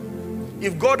 Period.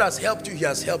 If God has helped you, he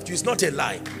has helped you. It's not a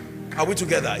lie. Are we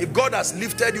together? If God has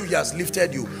lifted you, he has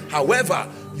lifted you. However,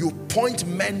 you point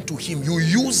men to him. You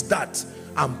use that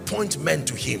and point men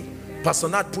to him. Pastor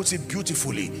Nat puts it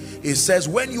beautifully. He says,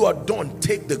 when you are done,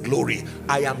 take the glory.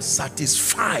 I am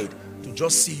satisfied to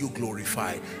just see you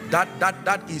glorified.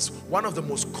 That is one of the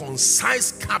most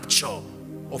concise capture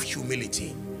of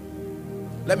humility.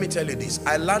 Let me tell you this.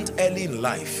 I learned early in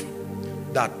life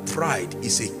that pride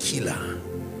is a killer.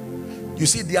 You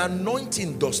see, the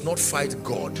anointing does not fight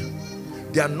God.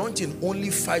 The anointing only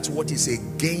fights what is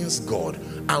against God.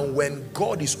 And when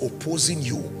God is opposing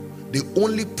you, the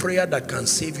only prayer that can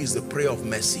save you is the prayer of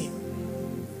mercy.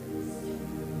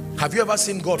 Have you ever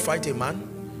seen God fight a man?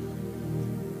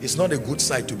 It's not a good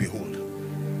sight to behold.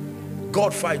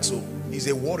 God fights, so he's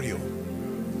a warrior.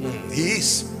 He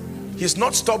is. He's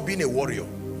not stopped being a warrior.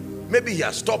 Maybe he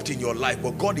has stopped in your life,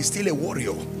 but God is still a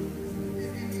warrior.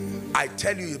 I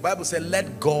tell you, the Bible says,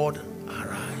 let God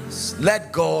arise.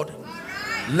 Let God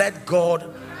arise. Let God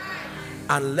arise.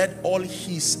 And let all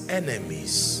his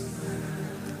enemies.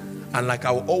 And like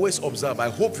I will always observe, I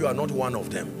hope you are not one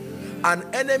of them. An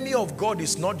enemy of God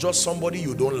is not just somebody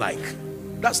you don't like.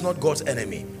 That's not God's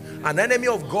enemy. An enemy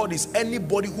of God is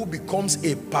anybody who becomes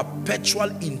a perpetual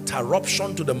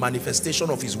interruption to the manifestation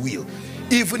of his will.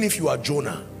 Even if you are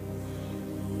Jonah.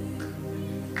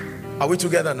 Are we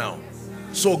together now?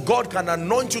 So God can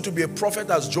anoint you to be a prophet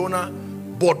as Jonah,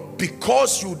 but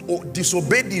because you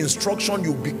disobeyed the instruction,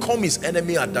 you become his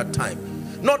enemy at that time.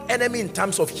 Not enemy in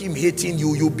terms of him hating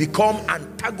you, you become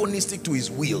antagonistic to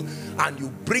his will, and you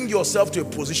bring yourself to a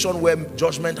position where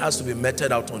judgment has to be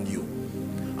meted out on you.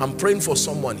 I'm praying for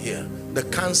someone here, the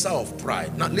cancer of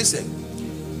pride. Now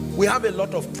listen, we have a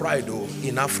lot of pride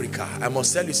in Africa. I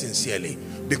must tell you sincerely,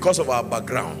 because of our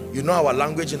background. You know our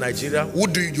language in Nigeria.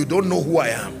 You don't know who I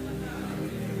am.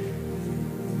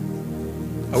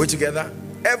 Are we together?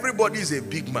 Everybody is a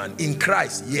big man in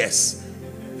Christ. Yes.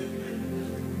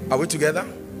 Are we together?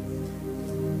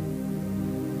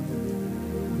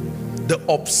 The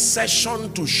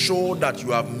obsession to show that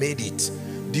you have made it,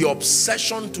 the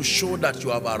obsession to show that you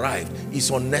have arrived is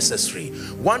unnecessary.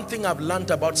 One thing I've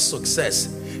learned about success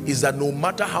is that no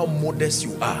matter how modest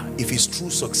you are, if it's true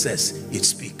success, it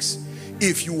speaks.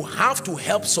 If you have to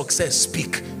help success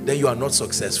speak, then you are not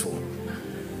successful.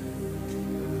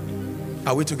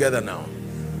 Are we together now?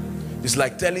 It's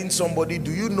like telling somebody,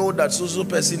 do you know that so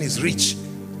person is rich?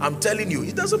 I'm telling you,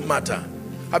 it doesn't matter.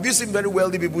 Have you seen very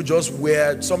wealthy people just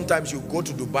wear, sometimes you go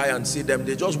to Dubai and see them,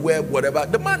 they just wear whatever.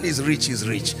 The man is rich, he's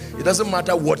rich. It doesn't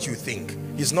matter what you think.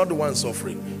 He's not the one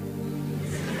suffering.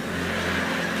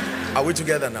 Are we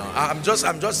together now? I'm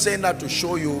just saying that to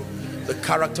show you the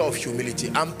character of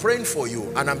humility. I'm praying for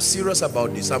you, and I'm serious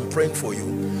about this. I'm praying for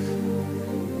you.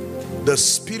 The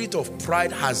spirit of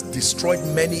pride has destroyed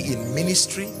many in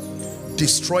ministry,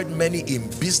 destroyed many in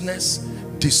business,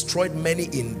 destroyed many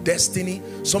in destiny.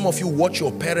 Some of you watch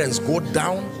your parents go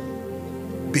down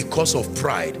because of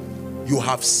pride. You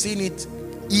have seen it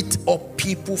eat up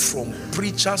people, from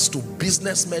preachers to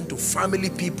businessmen to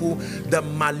family people. The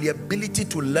malleability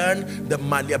to learn, the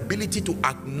malleability to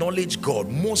acknowledge God,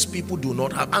 most people do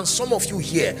not have. And some of you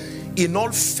here, in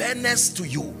all fairness to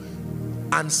you,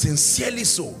 and sincerely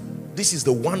so, this is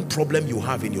the one problem you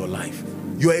have in your life.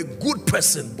 You're a good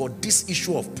person, but this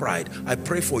issue of pride, I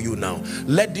pray for you now.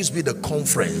 Let this be the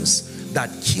conference that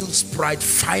kills pride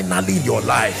finally in your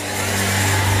life.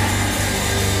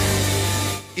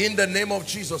 In the name of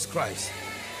Jesus Christ.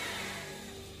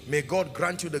 May God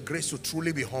grant you the grace to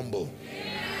truly be humble.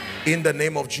 In the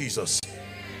name of Jesus.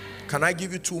 Can I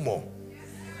give you two more?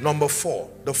 Number 4,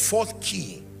 the fourth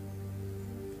key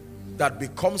that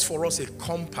becomes for us a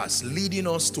compass leading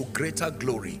us to greater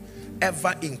glory,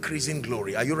 ever increasing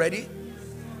glory. Are you ready?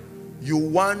 You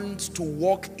want to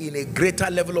walk in a greater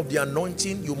level of the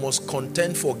anointing, you must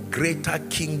contend for greater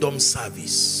kingdom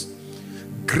service.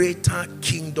 Greater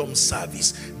kingdom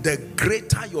service. The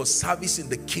greater your service in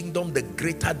the kingdom, the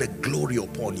greater the glory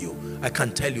upon you. I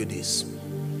can tell you this.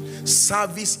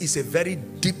 Service is a very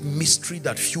deep mystery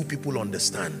that few people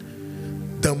understand.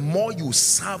 The more you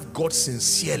serve God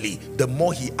sincerely, the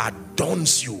more he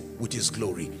adorns you with his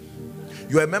glory.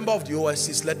 You're a member of the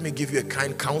OSCs, let me give you a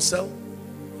kind counsel.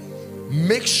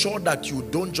 Make sure that you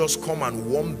don't just come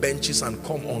and warm benches and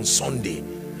come on Sunday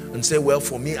and say, well,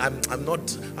 for me, I'm not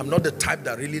the type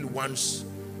that really wants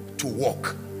to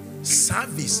walk.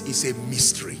 Service is a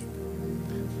mystery,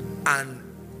 and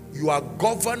you are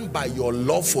governed by your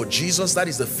love for Jesus. That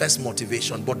is the first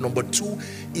motivation. But number 2,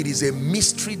 it is a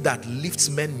mystery that lifts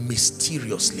men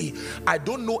mysteriously. I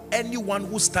don't know anyone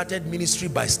who started ministry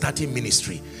by starting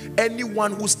ministry.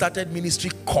 Anyone who started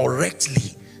ministry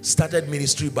correctly started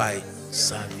ministry by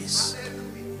service.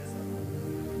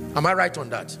 Am I right on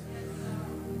that?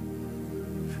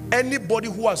 Anybody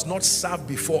who has not served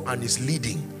before and is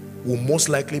leading will most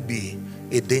likely be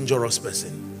a dangerous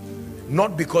person.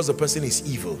 Not because the person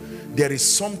is evil. There is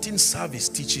something service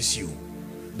teaches you,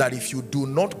 that if you do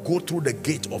not go through the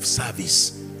gate of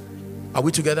service. Are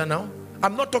we together now?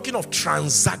 I'm not talking of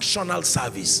transactional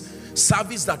service.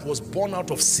 Service that was born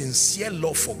out of sincere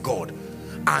love for God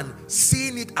and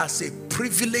seeing it as a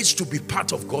privilege to be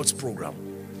part of God's program.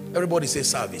 Everybody say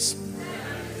service.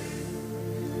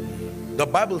 The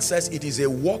Bible says it is a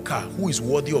worker who is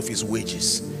worthy of his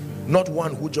wages, not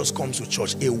one who just comes to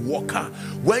church. A worker.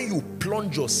 When you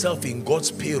plunge yourself in God's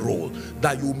payroll,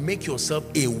 that you make yourself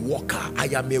a worker. I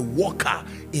am a worker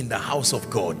in the house of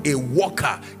God, a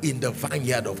worker in the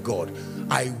vineyard of God.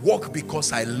 I work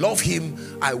because I love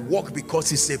him. I work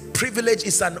because it's a privilege,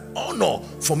 it's an honor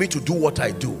for me to do what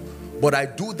I do. But I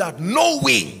do that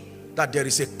knowing that there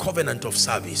is a covenant of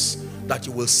service, that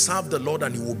you will serve the Lord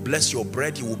and he will bless your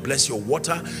bread, he will bless your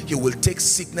water, he will take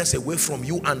sickness away from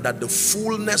you, and that the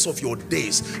fullness of your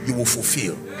days you will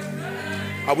fulfill.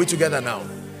 Are we together now?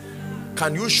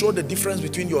 Can you show the difference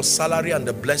between your salary and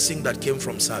the blessing that came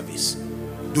from service?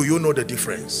 Do you know the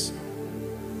difference?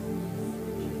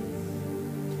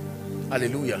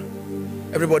 Hallelujah.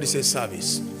 Everybody say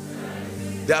service.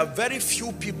 There are very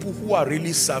few people who are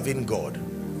really serving God.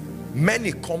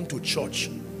 Many come to church,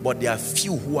 but there are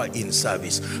few who are in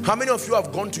service. How many of you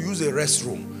have gone to use a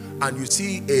restroom and you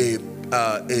see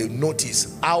a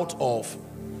notice, out of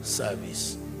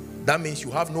service? That means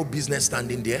you have no business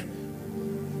standing there.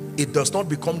 It does not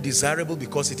become desirable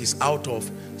because it is out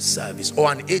of service. Or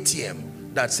an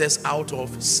ATM that says out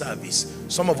of service.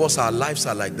 Some of us, our lives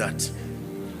are like that.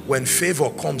 When favor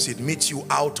comes, it meets you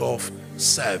out of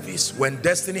service. When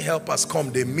destiny helpers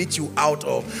come, they meet you out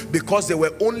of, because they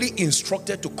were only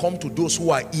instructed to come to those who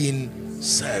are in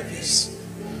service.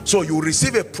 So you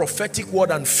receive a prophetic word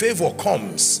and favor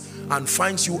comes and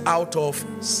finds you out of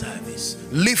service.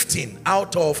 Lifting,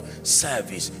 out of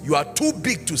service. You are too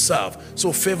big to serve.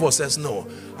 So favor says, no,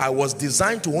 I was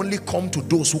designed to only come to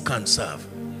those who can serve.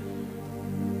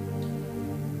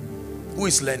 Who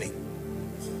is learning?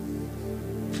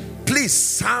 Please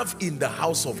serve in the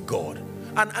house of God.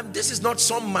 And this is not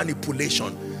some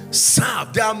manipulation.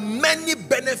 Serve. There are many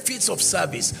benefits of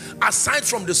service. Aside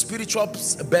from the spiritual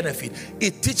benefit,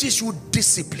 it teaches you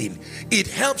discipline. It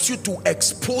helps you to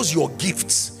expose your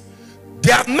gifts.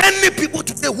 There are many people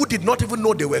today who did not even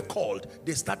know they were called.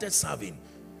 They started serving.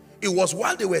 It was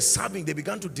while they were serving, they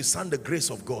began to discern the grace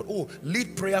of God. Oh,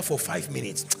 lead prayer for 5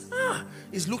 minutes.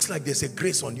 It looks like there's a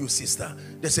grace on you, sister.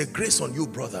 There's a grace on you,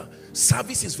 brother.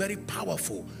 Service is very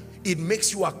powerful. It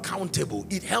makes you accountable.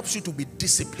 It helps you to be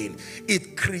disciplined.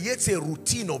 It creates a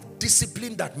routine of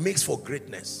discipline that makes for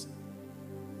greatness.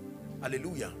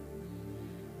 Hallelujah.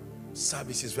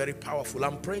 Service is very powerful.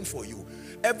 I'm praying for you.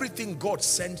 Everything God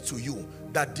sent to you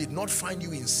that did not find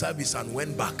you in service and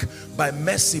went back, by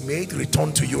mercy may it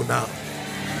return to you now.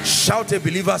 Shout a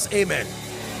believer's amen.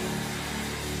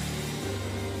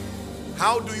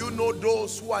 How do you know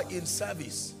those who are in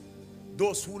service?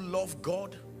 Those who love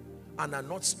God and are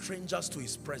not strangers to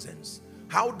his presence.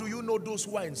 How do you know those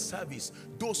who are in service?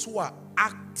 Those who are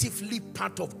actively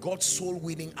part of God's soul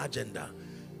winning agenda.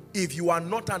 If you are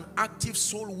not an active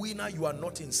soul winner, you are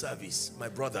not in service, my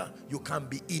brother. You can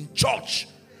be in church,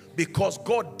 because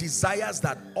God desires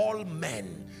that all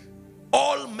men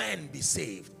be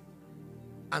saved,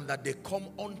 and that they come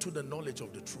unto the knowledge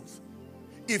of the truth.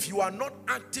 If you are not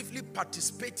actively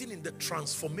participating in the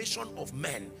transformation of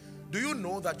men, do you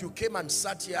know that you came and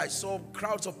sat here? I saw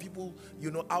crowds of people,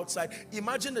 outside.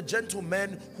 Imagine the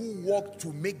gentlemen who walked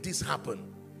to make this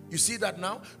happen. You see that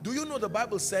now? Do you know the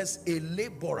Bible says a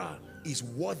laborer is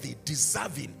worthy,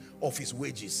 deserving of his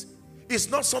wages? It's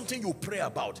not something you pray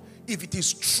about. If it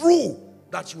is true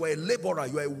that you are a laborer,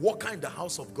 you are a worker in the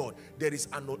house of God, there is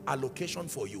an allocation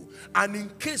for you. And in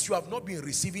case you have not been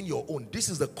receiving your own, this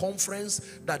is the conference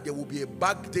that there will be a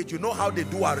back date. You know how they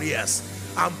do arrears.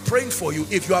 I'm praying for you.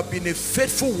 If you have been a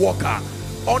faithful worker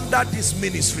under this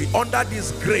ministry, under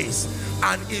this grace,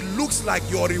 and it looks like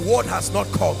your reward has not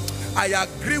come, I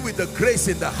agree with the grace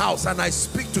in the house, and I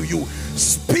speak to you.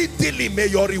 Speedily may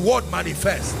your reward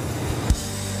manifest.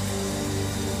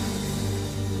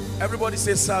 Everybody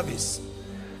say service.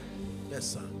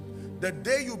 Yes, sir. The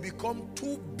day you become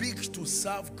too big to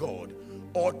serve God,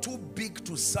 or too big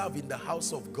to serve in the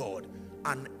house of God,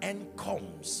 an end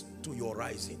comes to your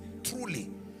rising. Truly,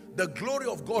 the glory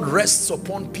of God rests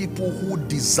upon people who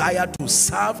desire to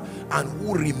serve and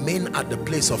who remain at the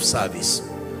place of service.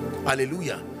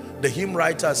 Hallelujah. The hymn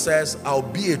writer says, I'll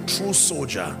be a true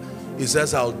soldier. He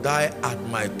says, I'll die at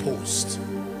my post,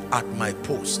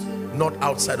 not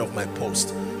outside of my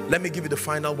post. Let me give you the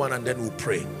final one and then we'll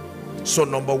pray. So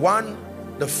number one,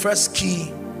 the first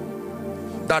key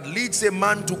that leads a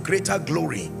man to greater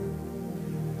glory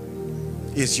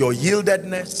is your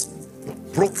yieldedness, your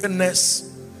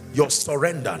brokenness, your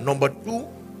surrender. Number two,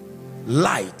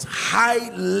 light,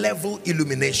 high level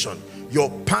illumination, your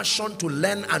passion to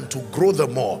learn and to grow the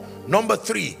more. Number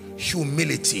three,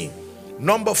 humility.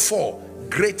 Number four,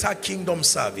 greater kingdom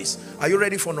service. Are you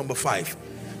ready for number five?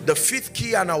 The fifth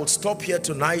key, and I will stop here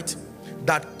tonight,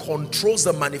 that controls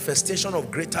the manifestation of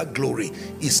greater glory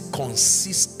is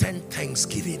consistent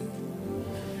thanksgiving.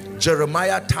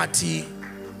 Jeremiah 30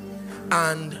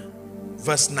 and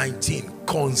verse 19.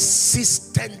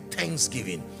 Consistent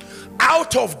thanksgiving.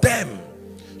 Out of them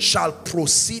shall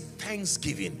proceed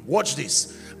thanksgiving. Watch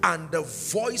this. And the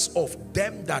voice of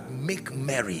them that make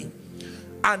merry.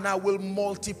 And I will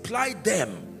multiply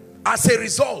them as a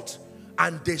result,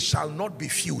 and they shall not be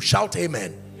few. Shout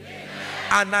amen. Amen.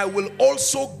 And I will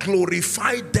also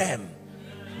glorify them.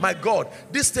 My God,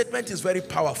 this statement is very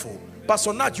powerful.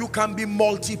 Pastor Nat, you can be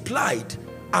multiplied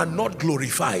and not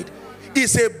glorified.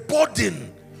 It's a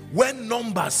burden when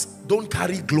numbers don't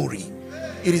carry glory.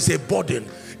 It is a burden.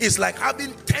 It's like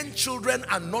having 10 children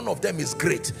and none of them is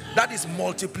great. That is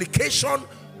multiplication,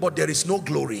 but there is no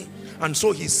glory. And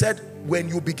so he said, when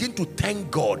you begin to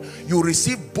thank God, you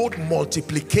receive both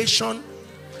multiplication.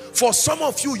 For some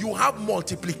of you, you have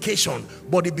multiplication,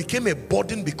 but it became a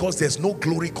burden because there's no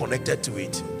glory connected to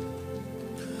it.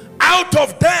 Out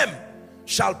of them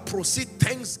shall proceed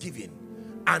thanksgiving,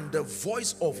 and the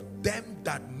voice of them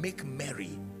that make merry.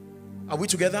 Are we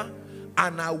together?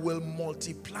 And I will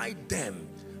multiply them,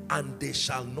 and they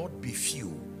shall not be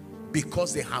few,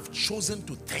 because they have chosen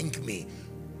to thank me.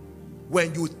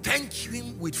 When you thank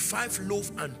him with 5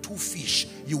 loaves and 2 fish,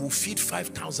 you will feed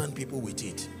 5,000 people with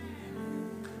it.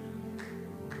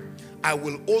 I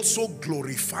will also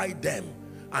glorify them,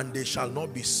 and they shall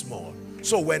not be small.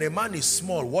 So when a man is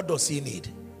small, what does he need?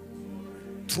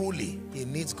 Truly, he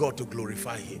needs God to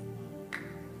glorify him.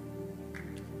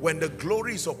 When the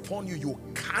glory is upon you, you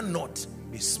cannot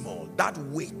be small. That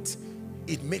weight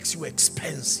It makes you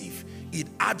expensive. It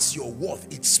adds your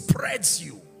worth. It spreads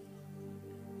you.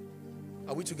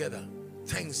 Are we together?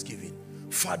 Thanksgiving.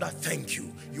 Father, thank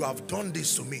you. You have done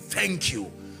this to me. Thank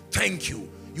you. Thank you.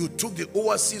 You took the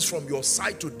oasis from your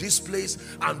side to this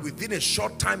place, and within a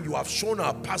short time you have shown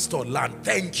our pastor land.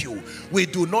 Thank you. We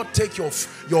do not take your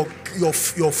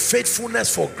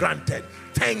faithfulness for granted.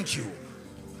 Thank you.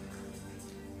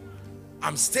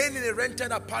 I'm staying in a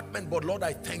rented apartment, but Lord,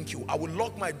 I thank you. I will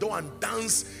lock my door and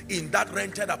dance in that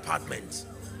rented apartment.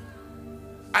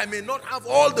 I may not have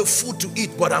all the food to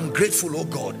eat, but I'm grateful, oh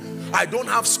God. I don't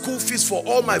have school fees for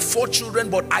all my 4 children,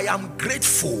 but I am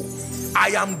grateful.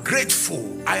 I am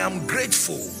grateful. I am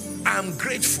grateful. I am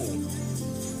grateful.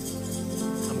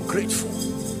 I'm grateful.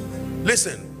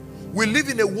 Listen, we live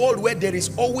in a world where there is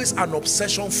always an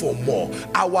obsession for more.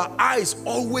 Our eyes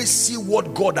always see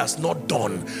what God has not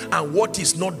done and what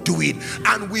He's not doing,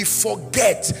 and we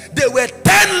forget. There were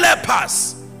 10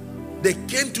 lepers. They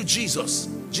came to Jesus.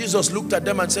 Jesus looked at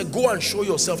them and said, go and show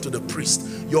yourself to the priest.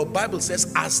 Your Bible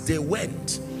says as they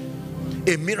went,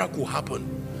 a miracle happened,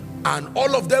 and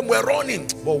all of them were running,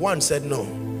 but one said, no,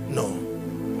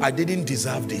 I didn't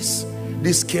deserve this.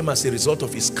 This came as a result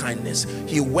of His kindness.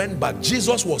 He went back.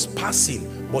 Jesus was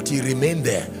passing, but he remained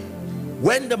there.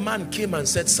 When the man came and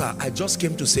said, sir, I just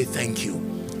came to say thank you,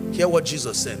 hear what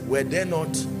Jesus said. Were there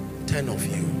not 10 of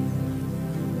you?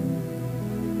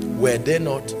 Were there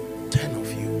not 10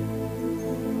 of you?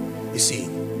 You see,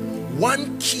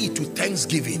 one key to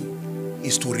thanksgiving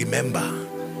is to remember.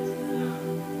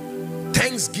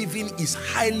 Thanksgiving is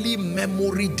highly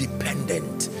memory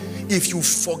dependent. If you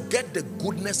forget the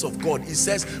goodness of God, it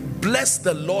says, bless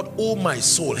the Lord, O my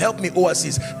soul. Help me,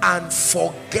 Oasis, and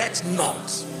forget not.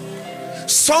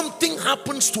 Something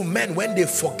happens to men when they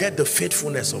forget the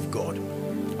faithfulness of God.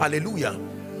 Hallelujah.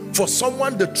 For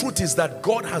someone, the truth is that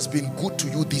God has been good to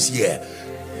you this year.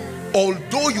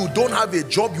 Although you don't have a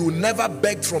job, you never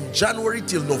begged from January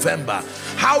till November.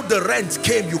 How the rent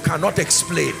came, you cannot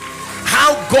explain.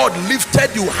 How God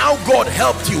lifted you, how God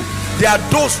helped you. There are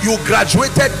those, you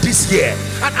graduated this year,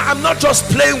 and I'm not just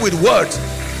playing with words.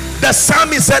 The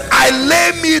psalmist said, I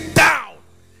lay me down.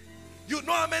 You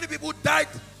know how many people died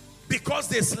because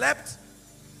they slept?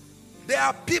 There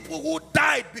are people who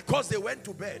died because they went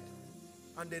to bed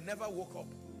and they never woke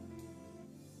up.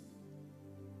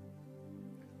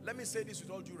 Let me say this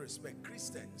with all due respect.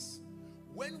 Christians,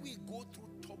 when we go through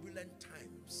turbulent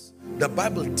times, the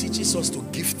Bible teaches us to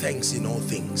give thanks in all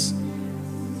things.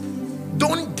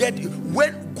 Don't go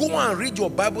and read your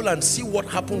Bible and see what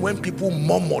happened when people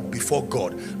murmured before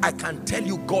God. I can tell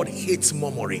you, God hates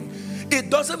murmuring. It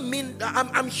doesn't mean that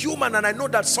I'm human, and I know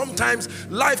that sometimes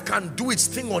life can do its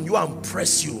thing on you and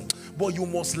press you. But you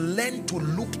must learn to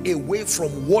look away from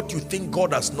what you think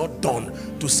God has not done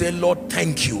to say, Lord,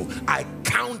 thank you. I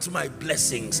count my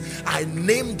blessings. I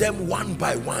name them one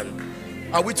by one.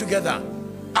 Are we together?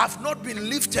 I've not been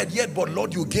lifted yet, but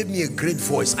Lord, you gave me a great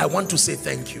voice. I want to say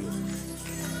thank you.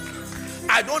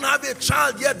 I don't have a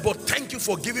child yet, but thank you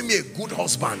for giving me a good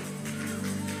husband.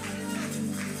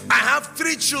 I have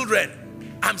 3 children.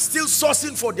 I'm still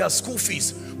sourcing for their school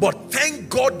fees, but thank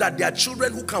God that there are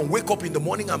children who can wake up in the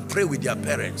morning and pray with their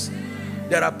parents.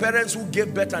 There are parents who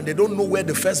gave birth and they don't know where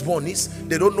the firstborn is.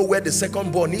 They don't know where the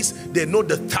secondborn is. They know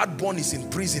the thirdborn is in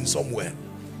prison somewhere.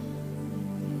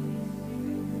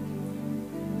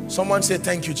 Someone say,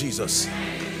 thank you, Jesus.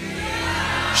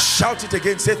 Shout it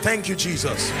again. Say, thank you,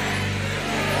 Jesus.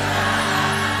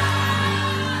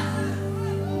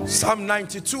 Psalm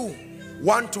 92,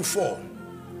 1 to 4.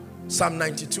 Psalm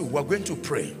 92. We're going to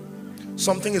pray.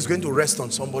 Something is going to rest on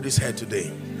somebody's head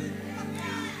today.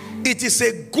 It is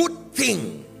a good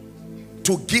thing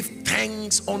to give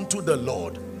thanks unto the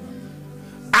Lord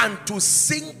and to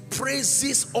sing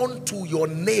praises unto your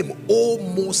name, O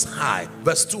Most High.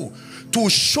 Verse 2. To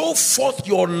show forth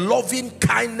your loving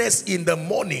kindness in the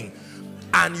morning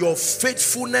and your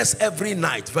faithfulness every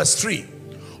night. Verse 3.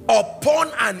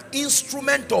 Upon an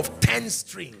instrument of 10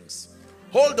 strings.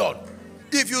 Hold on.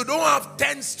 If you don't have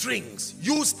 10 strings,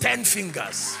 use 10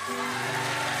 fingers.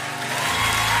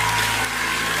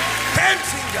 10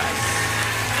 fingers.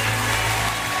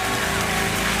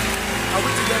 Are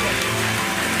we together?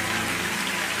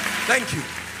 Thank you.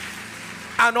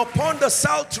 And upon the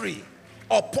psaltery,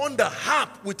 upon the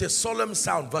harp with a solemn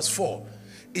sound. Verse 4.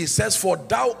 It says, for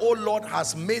thou, O Lord,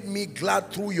 hast made me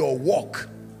glad through your work.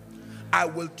 I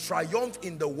will triumph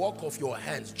in the work of your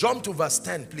hands. Jump to verse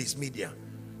 10, please, media.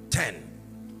 10.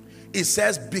 It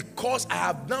says, because I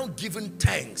have now given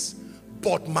thanks,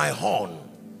 but my horn.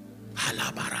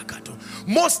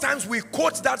 Most times we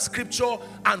quote that scripture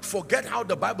and forget how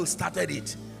the Bible started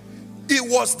it. It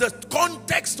was the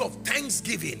context of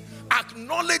thanksgiving,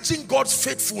 acknowledging God's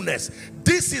faithfulness.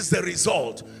 This is the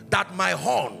result, that my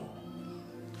horn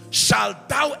shall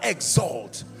thou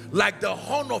exalt like the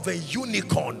horn of a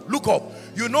unicorn. Look up.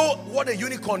 You know what a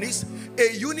unicorn is?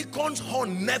 A unicorn's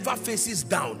horn never faces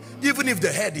down, even if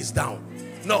the head is down.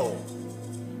 No.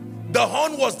 The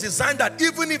horn was designed that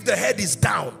even if the head is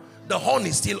down, the horn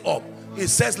is still up. It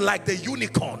says, like the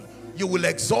unicorn, you will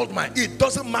exalt my... It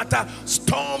doesn't matter.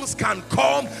 Storms can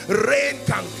come, rain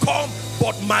can come,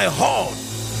 but my horn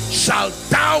shall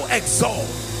thou exalt.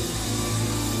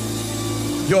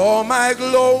 You're my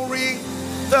glory,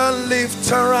 the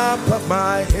lifter up of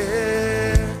my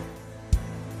head.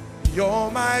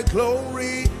 You're my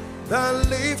glory, the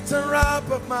lifter up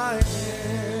of my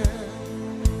head.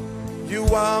 You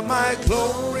are my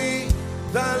glory,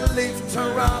 the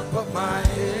lifter up of my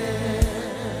head.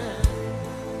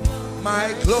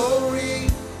 My glory,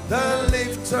 the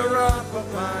lifter up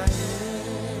of my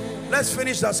head. Let's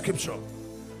finish that scripture.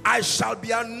 I shall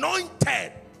be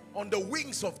anointed on the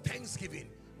wings of thanksgiving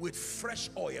with fresh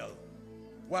oil.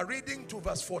 We're reading to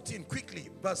verse 14 quickly.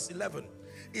 Verse 11.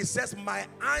 It says, my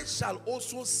eyes shall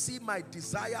also see my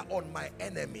desire on my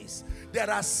enemies. There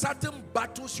are certain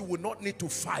battles you will not need to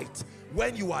fight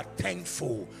when you are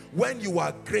thankful, when you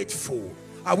are grateful.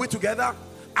 Are we together?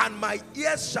 And my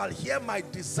ears shall hear my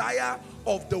desire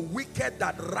of the wicked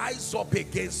that rise up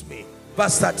against me.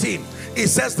 Verse 13. It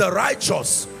says, the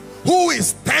righteous who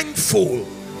is thankful,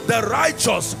 the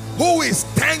righteous who is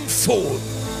thankful,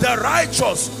 the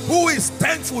righteous who is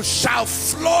thankful shall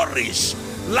flourish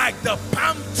like the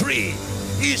palm tree.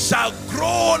 He shall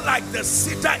grow like the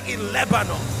cedar in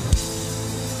Lebanon.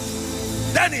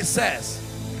 Then it says,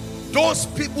 those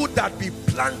people that be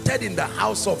planted in the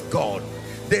house of God,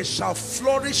 they shall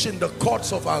flourish in the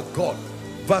courts of our God.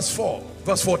 Verse 4,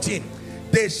 verse 14.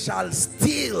 They shall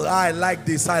still, I like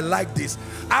this, I like this.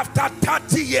 After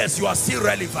 30 years, you are still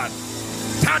relevant.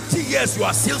 30 years, you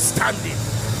are still standing.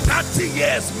 30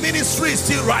 years, ministry is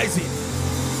still rising.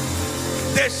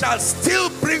 They shall still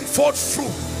bring forth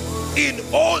fruit. In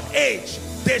old age,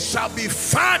 they shall be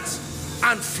fat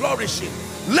and flourishing.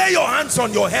 Lay your hands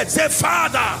on your head. Say,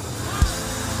 Father,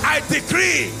 I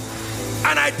decree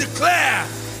and I declare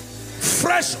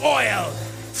fresh oil,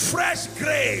 fresh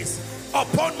grace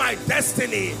upon my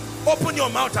destiny. Open your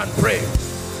mouth and pray.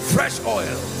 Fresh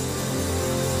oil,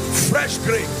 fresh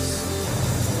grace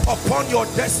upon your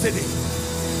destiny,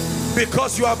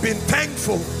 because you have been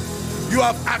thankful, you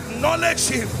have acknowledged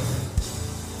him.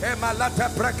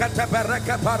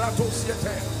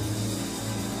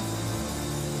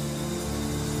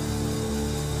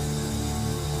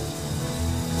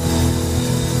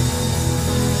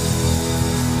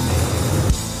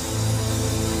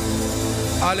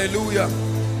 Hallelujah.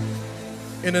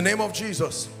 In the name of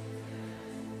Jesus.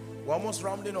 We're almost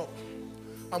rounding up.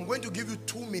 I'm going to give you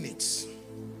 2 minutes.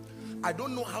 I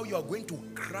don't know how you are going to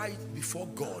cry before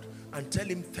God and tell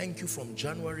him thank you from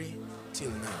January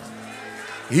till now.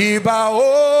 Iba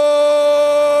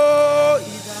oh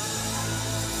Iba,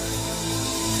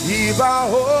 Iba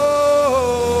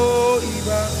oh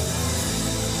Iba,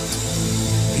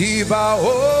 Iba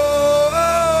oh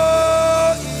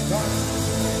Iba,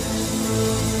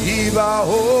 Iba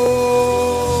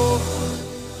oh.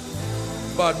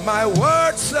 But my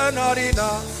words are not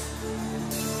enough.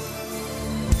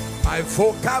 My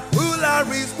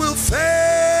vocabularies will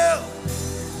fail.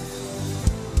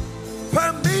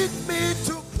 Permit me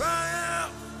to cry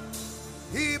out.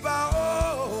 Iba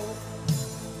oh,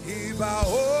 Iba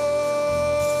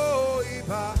oh,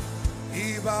 Iba,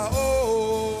 Iba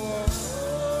oh,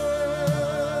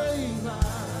 Iba,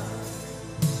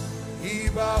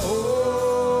 Iba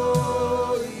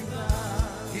oh, Iba,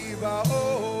 Iba oh.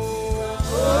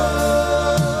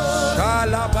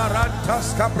 Shala barantas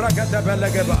kabraga de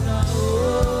belegeba.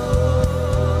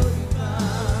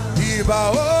 Iba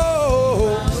oh,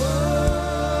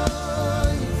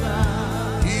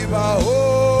 Iba oh.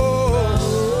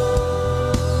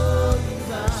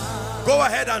 Go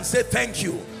ahead and say thank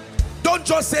you. Don't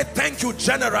just say thank you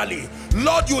generally.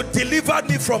 Lord, you delivered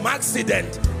me from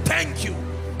accident. Thank you.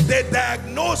 They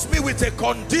diagnosed me with a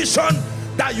condition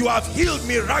that you have healed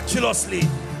miraculously.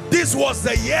 This was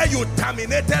the year you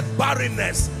terminated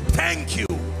barrenness. Thank you.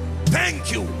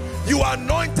 Thank you. You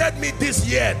anointed me this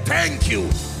year. Thank you.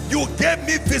 You gave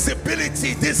me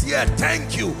visibility this year.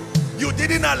 Thank you. You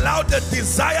didn't allow the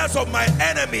desires of my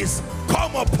enemies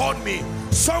come upon me.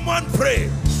 Someone pray.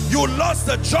 You lost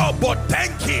the job, but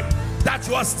thank him that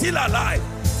you are still alive.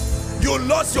 You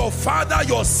lost your father,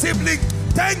 your sibling.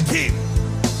 Thank him.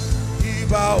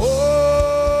 Iba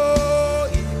oh,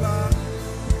 Iba,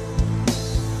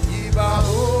 Iba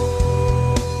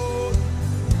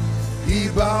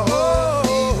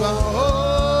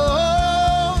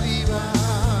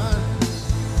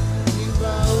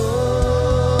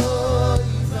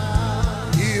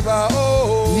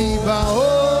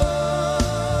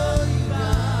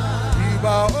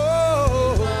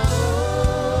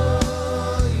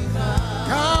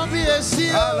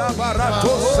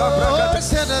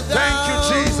Thank you,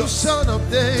 Jesus.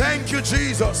 Thank you,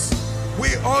 Jesus.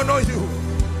 We honor you.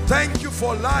 Thank you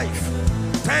for life.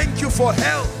 Thank you for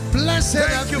health.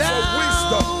 Thank you for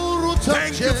wisdom.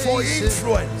 Thank you for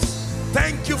influence.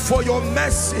 Thank you for your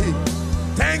mercy.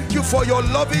 Thank you for your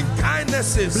loving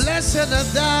kindnesses. Blessed art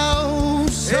thou,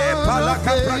 Son of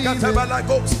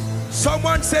David.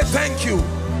 Someone say thank you.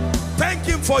 Thank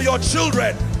him for your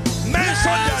children.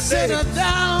 Mention their name.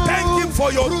 Thank him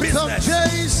for your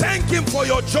business. Thank him for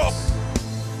your job.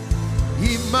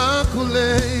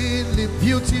 Immaculately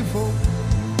beautiful.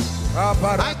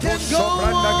 I can go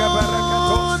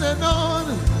on and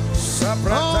on.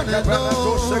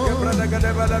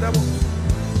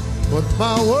 But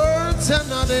my words are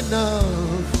not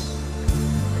enough.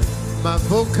 My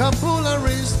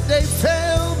vocabularies, they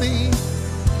fail me.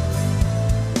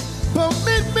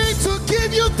 Permit me to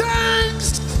give you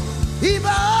thanks.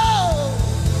 Iba oh,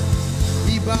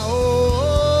 Iba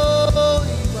oh,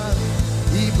 Iba,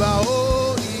 Iba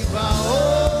oh, Iba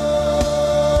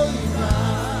oh, Iba,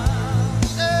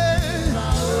 Iba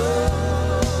oh,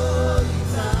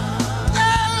 Iba,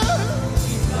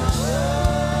 Iba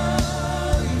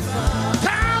oh, Iba,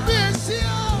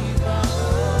 Cabezio,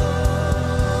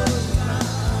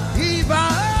 Iba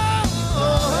oh,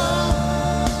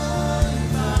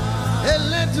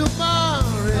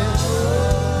 Eletumare.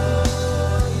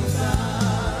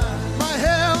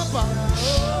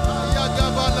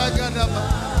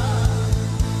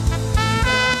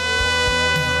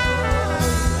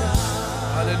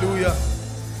 Hallelujah.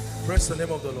 Praise the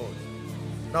name of the Lord.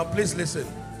 Now please listen.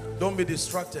 Don't be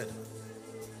distracted.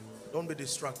 Don't be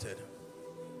distracted.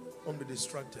 Don't be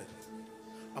distracted.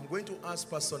 I'm going to ask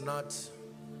Pastor Nat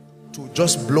to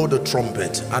just blow the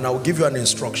trumpet, and I'll give you an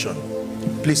instruction.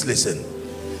 Please listen.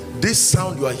 This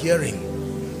sound you are hearing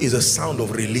is a sound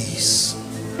of release.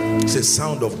 It's a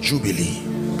sound of jubilee.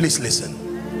 Please listen.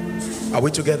 Are we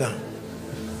together?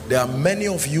 There are many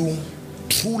of you,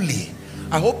 truly,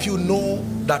 I hope you know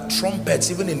that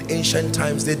trumpets, even in ancient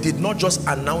times, they did not just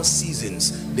announce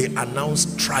seasons, they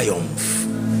announced triumph.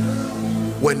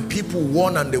 When people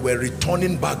won and they were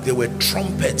returning back, there were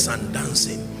trumpets and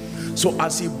dancing. So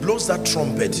as he blows that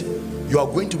trumpet, you are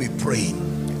going to be praying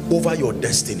over your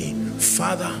destiny.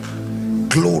 Father,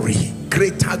 glory,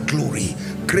 greater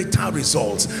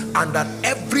results, and that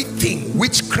everything,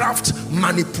 witchcraft,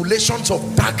 manipulations of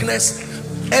darkness,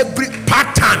 every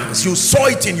patterns, you saw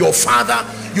it in your father,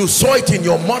 you saw it in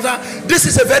your mother. This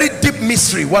is a very deep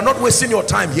mystery. We're not wasting your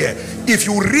time here. If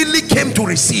you really came to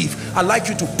receive, I'd like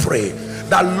you to pray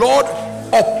that, Lord,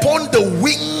 upon the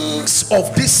wings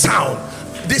of this sound,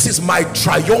 this is my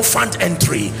triumphant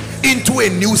entry into a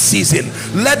new season.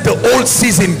 Let the old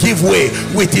season give way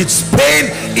with its pain,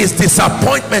 its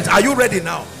disappointment. Are you ready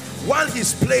now? While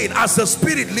he's playing, as the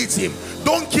Spirit leads him,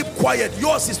 don't keep quiet.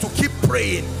 Yours is to keep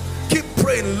praying. Keep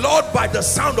praying. Lord, by the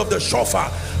sound of the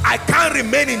shofar, I can't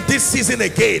remain in this season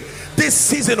again. This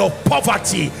season of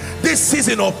poverty, this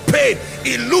season of pain.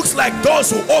 It looks like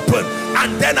doors will open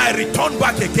and then I return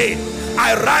back again.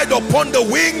 I ride upon the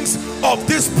wings of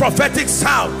this prophetic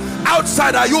sound.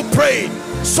 Outside, are you praying?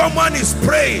 Someone is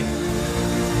praying.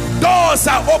 Doors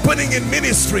are opening in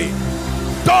ministry.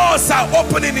 Doors are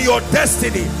opening in your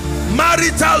destiny.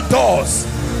 Marital doors.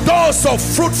 Doors of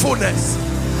fruitfulness.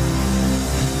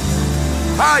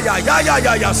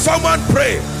 Someone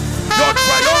pray. Your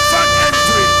triumphant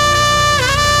entry.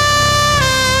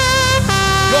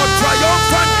 Your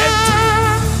triumphant entry.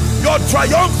 Your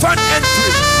triumphant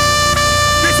entry.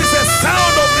 This is a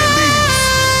sound of release.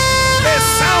 A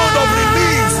sound of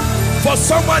release. For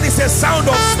someone is a sound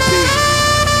of speed.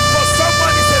 For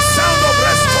someone is a sound of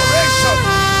restoration.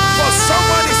 For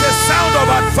someone is a sound of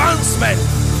advancement.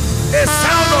 A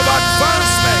sound of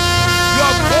advancement. You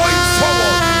are going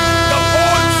forward. The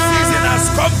old season has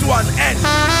come to an end.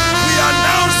 We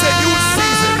announce a new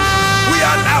season. We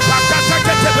are now.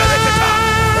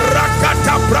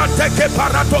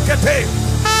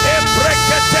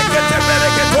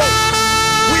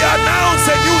 We announce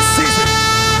a new season.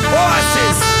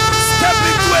 Oasis, step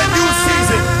into a new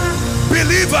season.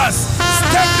 Believers,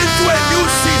 step into a new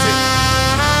season.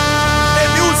 A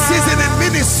new season in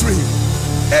ministry.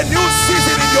 A new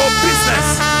season in your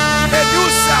business. A new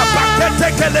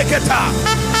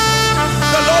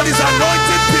The Lord is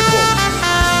anointing people.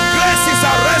 Grace is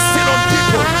resting on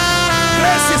people.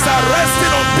 Grace is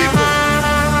resting on people.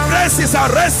 Grace is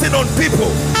resting on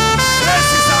people.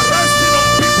 Grace is resting on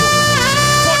people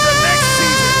for the next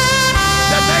season.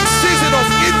 The next season of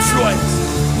influence.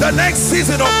 The next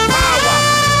season of power.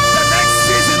 The next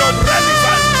season of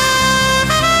relevance.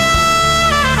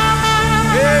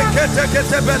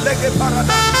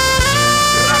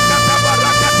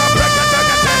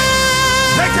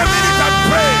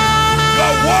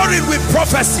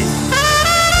 prophecy.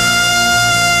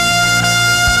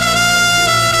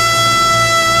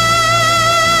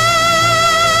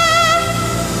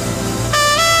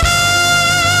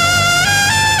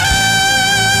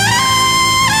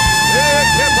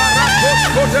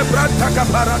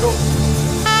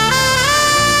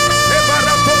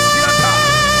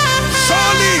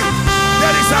 Surely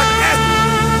there is an end.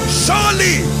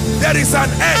 Surely there is an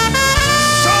end.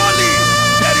 Surely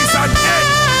there is an end.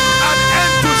 An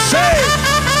end to shame,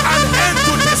 an end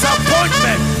to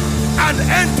disappointment, an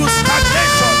end to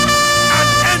stagnation, an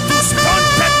end to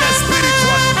stunted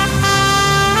spiritually.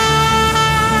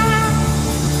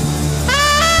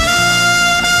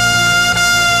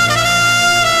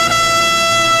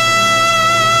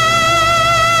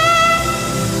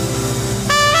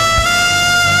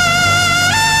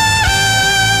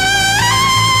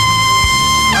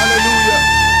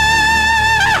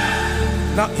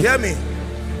 Now hear me.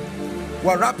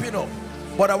 We're wrapping up,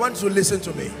 but I want you to listen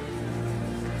to me.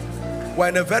 We're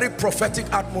in a very prophetic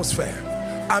atmosphere.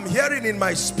 I'm hearing in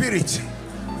my spirit,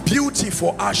 beauty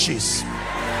for ashes.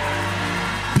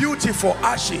 Beauty for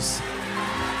ashes.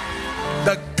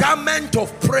 The garment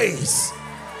of praise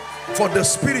for the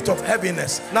spirit of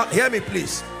heaviness. Now hear me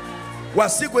please. We're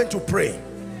still going to pray.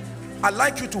 I'd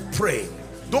like you to pray.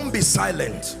 Don't be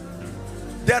silent.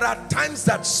 There are times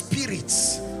that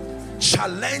spirits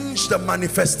challenge the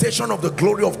manifestation of the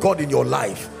glory of God in your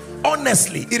life.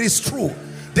 Honestly, it is true.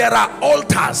 There are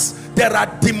altars, there are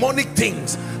demonic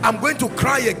things. I'm going to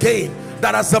cry again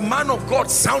that as the man of God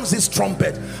sounds his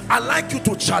trumpet, I'd like you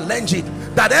to challenge it,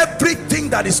 that everything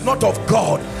that is not of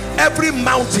God, every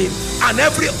mountain and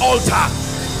every altar,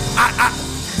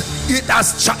 it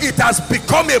has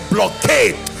become a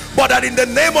blockade, but that in the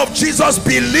name of Jesus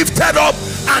be lifted up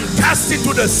and cast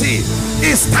into the sea.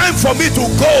 It's time for me to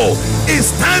go. It's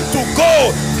time to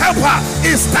go. Help her.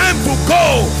 It's time to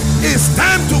go. It's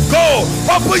time to go.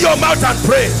 Open your mouth and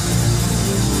pray.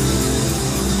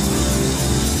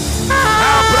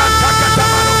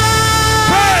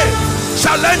 Pray.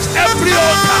 Challenge every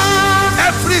altar,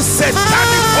 every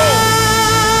satanic home.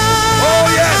 Oh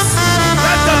yes,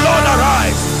 let the Lord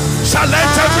arise.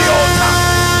 Challenge every altar,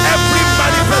 every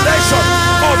manipulation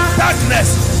of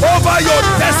darkness over your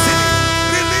destiny.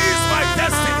 Release my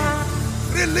destiny.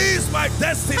 Release my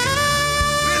destiny.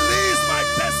 Release my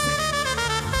destiny.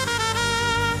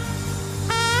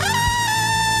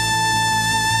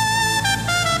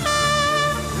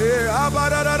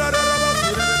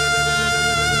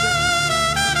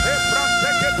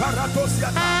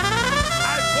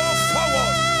 I go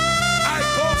forward. I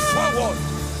go forward.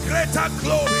 Greater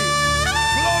glory.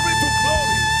 Glory to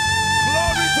glory.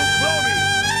 Glory to glory.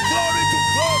 Glory to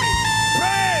glory.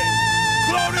 Pray.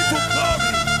 Glory to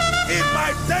glory. In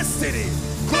my destiny.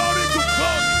 Glory to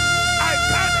glory. I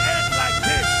can't end like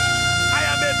this. I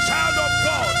am a child of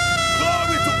God.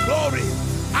 Glory to glory.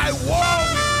 I war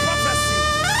with prophecy.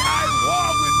 I war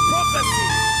with prophecy.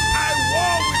 I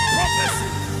war with prophecy.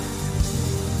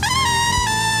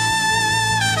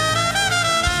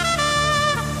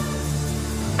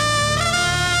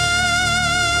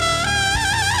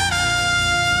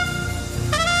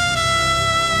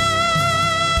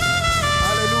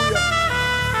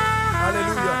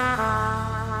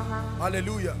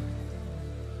 Hallelujah.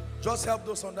 Just help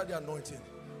those under the anointing.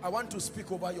 I want to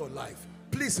speak over your life.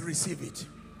 Please receive it.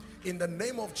 In the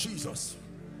name of Jesus.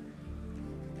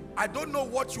 I don't know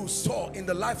what you saw in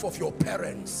the life of your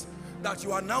parents, that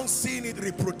you are now seeing it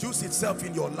reproduce itself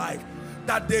in your life.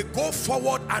 That they go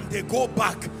forward and they go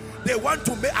back. They want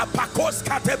to make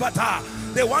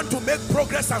they want to make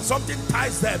progress and something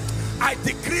ties them. I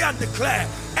decree and declare,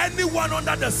 anyone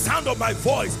under the sound of my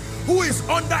voice who is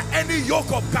under any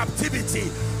yoke of captivity,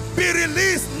 be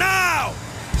released now.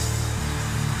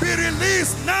 Be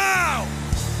released now.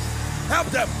 Help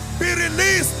them. Be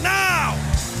released now.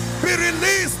 Be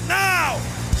released now.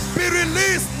 Be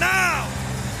released now.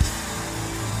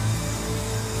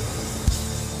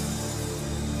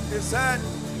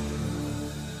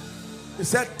 He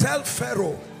said, tell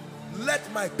Pharaoh,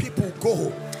 let my people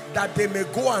go, that they may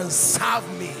go and serve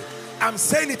me. I'm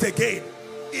saying it again.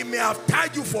 It may have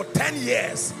tied you for 10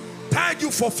 years, tied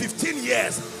you for 15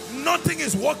 years. Nothing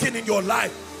is working in your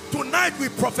life. Tonight we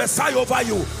prophesy over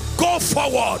you. Go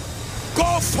forward.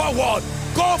 Go forward.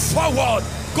 Go forward.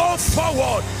 Go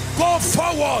forward. Go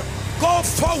forward. Go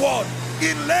forward.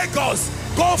 In Lagos,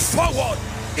 go forward.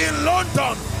 In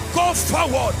London, go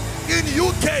forward. In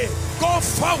UK, go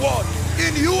forward.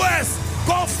 In US,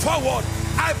 go forward.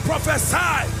 I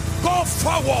prophesy, go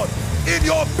forward. In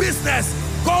your business,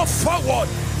 go forward.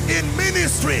 In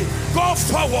ministry, go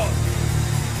forward.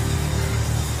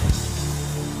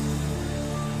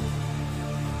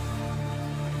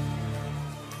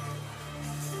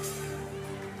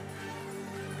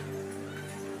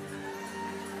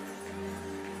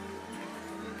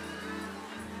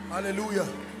 Hallelujah.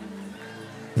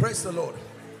 Praise the Lord.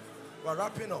 We're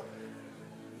wrapping up.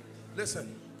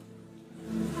 Listen.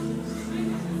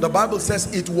 The Bible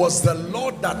says it was the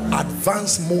Lord that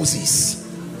advanced Moses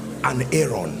and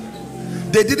Aaron.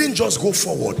 They didn't just go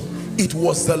forward. It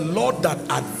was the Lord that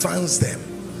advanced them.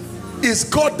 It's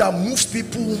God that moves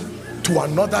people to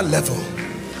another level.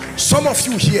 Some of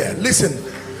you here, listen,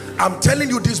 I'm telling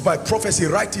you this by prophecy,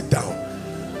 write it down.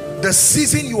 The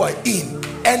season you are in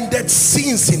ended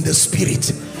sins in the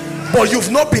spirit, but you've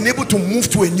not been able to move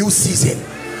to a new season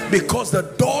because the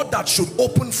door that should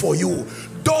open for you,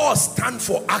 doors stand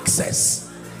for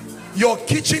access. Your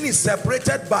kitchen is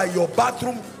separated by your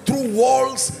bathroom through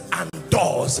walls and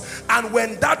doors, and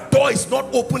when that door is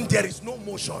not open, there is no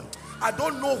motion. I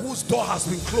don't know whose door has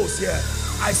been closed here.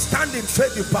 I stand in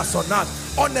faith with Pastor Nat.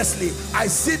 Honestly, I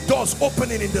see doors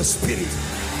opening in the spirit.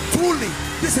 Truly,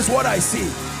 this is what I see.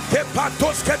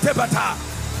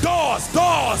 Doors,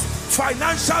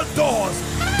 financial doors,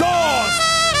 doors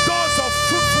of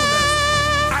fruitfulness.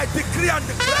 I decree and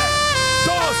declare,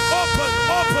 doors open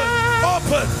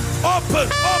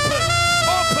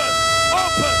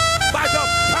by the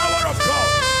power of God.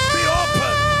 Be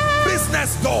open.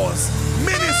 Business doors,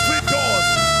 ministry doors,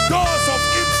 doors of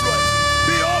influence.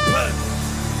 Be open.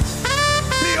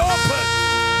 Be open.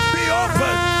 Be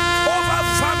open over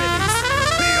families.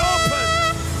 Be open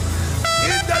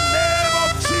in the name of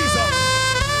Jesus.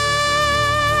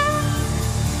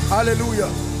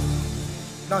 Hallelujah.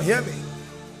 Now hear me.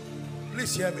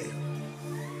 Please hear me.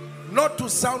 Not to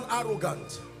sound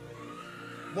arrogant,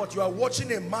 but you are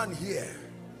watching a man here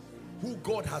who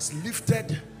God has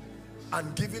lifted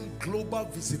and given global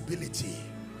visibility.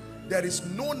 There is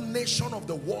no nation of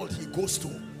the world he goes to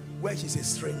where he's a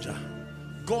stranger.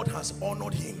 God has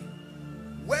honored him.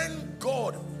 When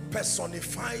God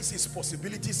personifies his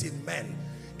possibilities in men,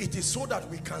 it is so that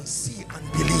we can see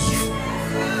and believe.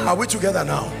 Are we together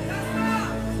now?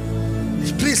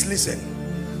 Please listen.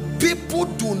 People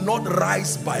do not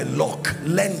rise by luck.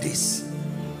 Learn this.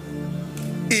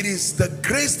 It is the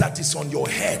grace that is on your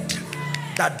head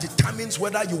that determines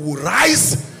whether you will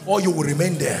rise or you will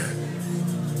remain there.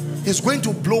 It's going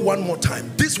to blow one more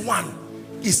time. This one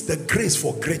is the grace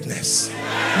for greatness.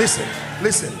 Listen,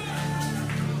 listen,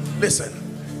 listen.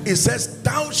 It says,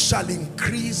 thou shalt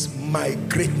increase my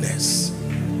greatness,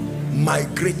 my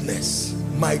greatness,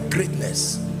 my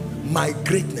greatness, my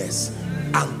greatness,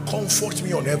 and comfort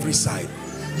me on every side.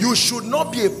 You should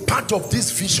not be a part of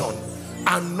this vision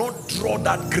and not draw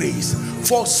that grace.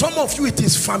 For some of you, it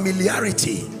is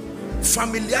familiarity.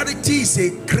 Familiarity is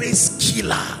a grace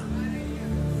killer.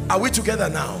 Are we together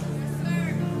now?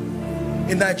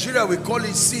 In Nigeria, we call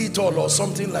it see it all or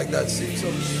something like that. See.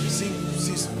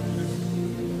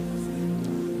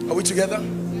 Are we together?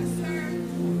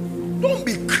 Don't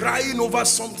be crying over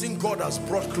something God has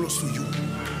brought close to you.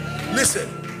 Listen,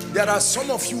 there are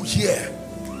some of you here,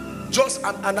 just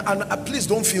and please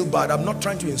don't feel bad. I'm not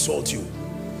trying to insult you.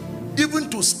 Even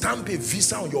to stamp a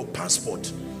visa on your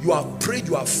passport, you have prayed,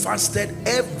 you have fasted.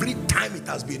 Every time it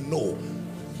has been no.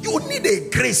 You need a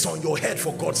grace on your head,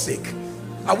 for God's sake.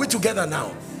 Are we together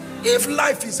now? If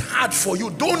life is hard for you,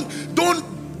 don't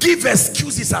give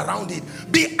excuses around it.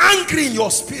 Be angry in your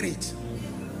spirit.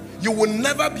 You will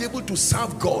never be able to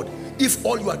serve God if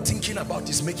all you are thinking about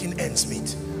is making ends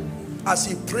meet. As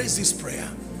he prays this prayer,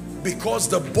 because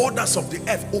the borders of the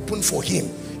earth open for him,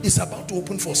 is about to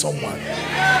open for someone.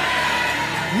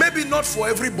 Maybe not for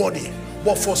everybody,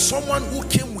 but for someone who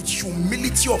came with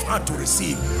humility of heart to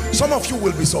receive. Some of you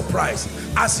will be surprised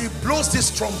as he blows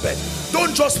this trumpet.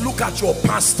 Don't just look at your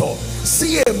pastor.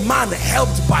 See a man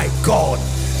helped by God,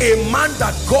 a man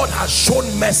that God has shown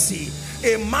mercy,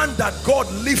 a man that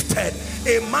God lifted,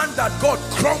 a man that God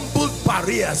crumbled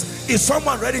barriers. Is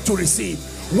someone ready to receive?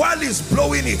 While he's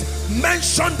blowing it,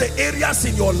 mention the areas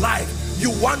in your life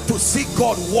you want to see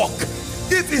God walk.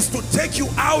 If it's to take you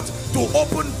out, to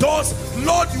open doors,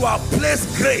 Lord, you have placed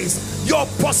grace. Your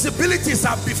possibilities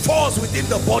are before us within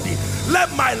the body.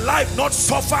 Let my life not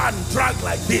suffer and drag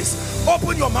like this.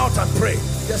 Open your mouth and pray.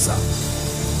 Yes, sir.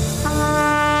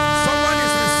 Someone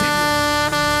is receiving.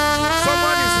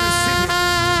 Someone is receiving.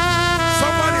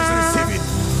 Someone is receiving.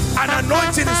 An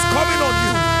anointing is coming on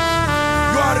you.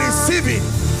 You are receiving.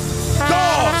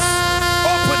 Doors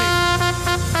opening.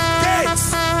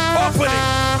 Gates opening.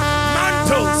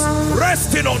 Mantles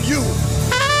resting on you.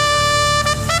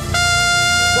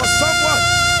 For someone,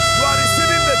 you are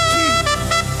receiving the key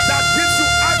that gives you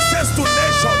access to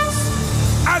nations.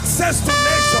 Access to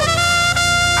nations.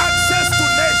 Access to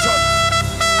nations.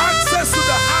 Access to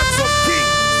the hearts of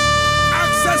kings.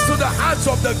 Access to the hearts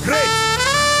of the great.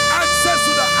 Access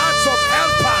to the hearts of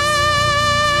helpers.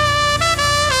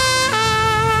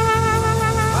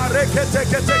 1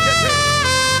 minute,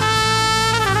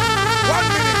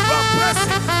 you are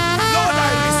pressing. Lord,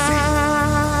 I receive.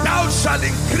 Thou shalt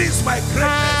increase my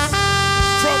greatness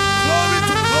from glory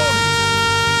to glory.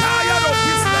 Tired of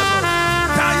this level,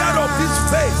 tired of this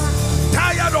phase,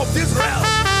 tired of this realm.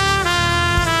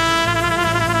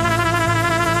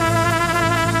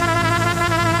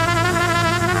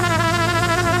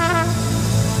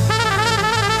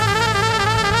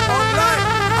 Online,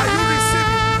 are you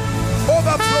receiving?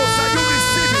 Overflows, are you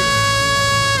receiving?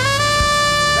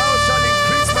 Thou shalt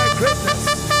increase my greatness.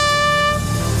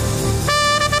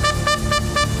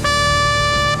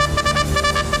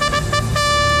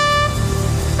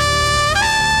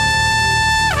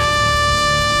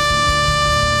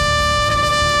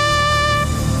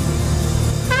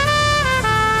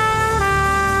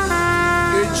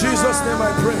 In Jesus' name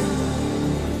I pray.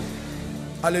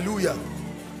 Hallelujah.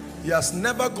 He has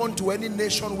never gone to any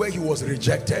nation where he was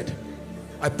rejected.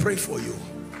 I pray for you.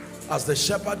 As the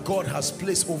shepherd God has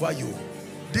placed over you,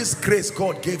 this grace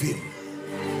God gave him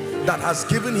that has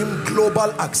given him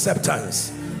global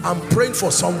acceptance. I'm praying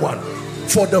for someone.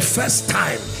 For the first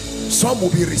time, some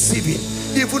will be receiving,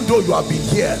 even though you have been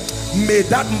here. May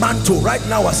that mantle right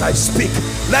now as I speak,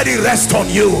 let it rest on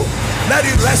you. Let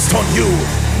it rest on you.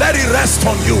 Let it rest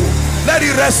on you. Let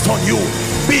it rest on you.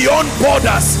 Beyond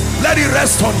borders, let it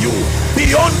rest on you.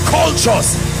 Beyond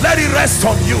cultures, let it rest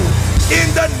on you. In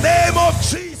the name of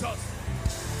Jesus.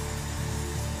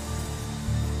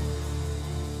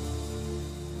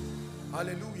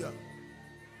 Hallelujah.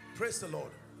 Praise the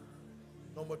Lord.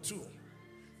 Number 2,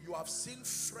 you have seen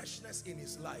freshness in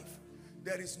his life.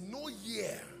 There is no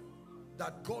year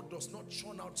that God does not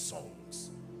churn out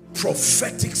songs,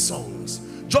 prophetic songs.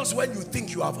 Just when you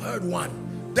think you have heard one,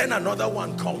 then another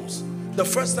one comes. The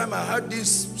first time I heard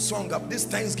this song, this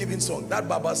Thanksgiving song, that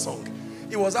Baba song,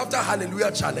 it was after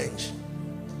Hallelujah Challenge.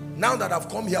 Now that I've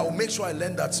come here, I will make sure I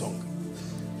learn that song.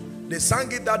 They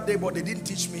sang it that day, but they didn't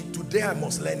teach me. Today I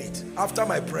must learn it after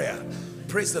my prayer.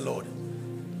 Praise the Lord.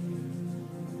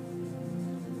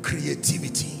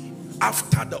 Creativity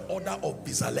after the order of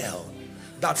Bezalel,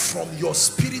 that from your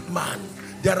spirit man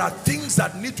there are things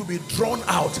that need to be drawn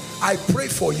out. I pray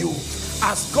for you,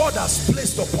 as God has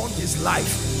placed upon his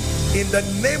life, in the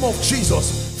name of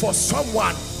Jesus. For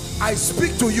someone, I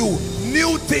speak to you,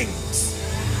 new things,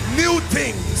 new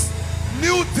things,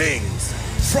 new things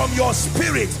from your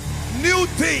spirit, new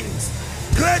things,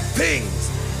 great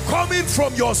things coming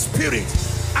from your spirit.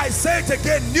 I say it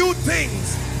again, new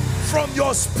things from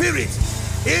your spirit,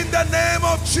 in the name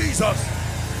of Jesus.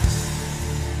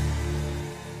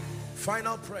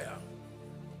 Final prayer.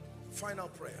 Final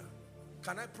prayer.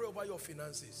 Can I pray over your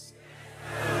finances?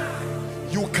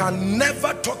 You can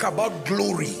never talk about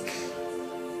glory,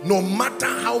 no matter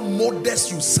how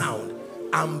modest you sound,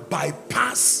 and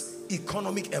bypass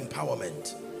economic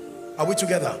empowerment. Are we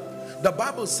together? The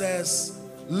Bible says,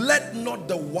 let not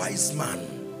the wise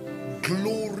man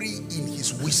glory in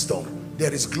his wisdom.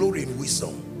 There is glory in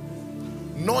wisdom.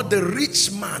 Nor the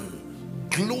rich man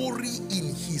glory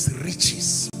in his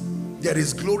riches. There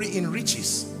is glory in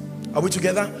riches. Are we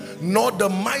together? Nor the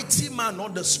mighty man, nor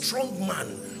the strong man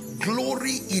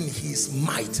glory in his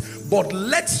might, but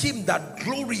let him that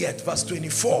glorieth, verse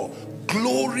 24,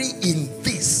 glory in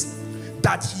this,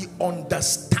 that he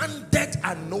understandeth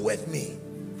and knoweth me.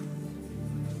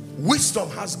 Wisdom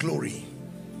has glory,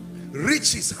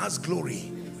 riches has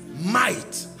glory,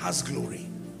 might has glory.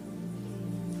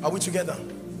 Are we together?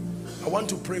 I want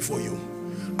to pray for you.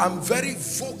 I'm very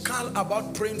vocal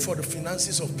about praying for the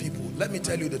finances of people. Let me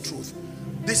tell you the truth.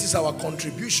 This is our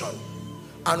contribution.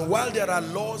 And while there are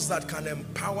laws that can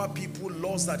empower people,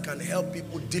 laws that can help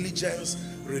people, diligence,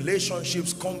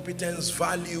 relationships, competence,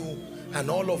 value, and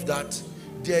all of that,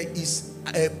 there is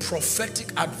a prophetic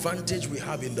advantage we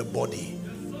have in the body.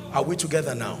 Are we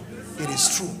together now? It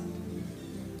is true.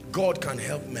 God can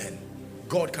help men.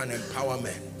 God can empower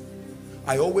men.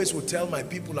 I always will tell my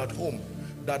people at home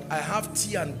that I have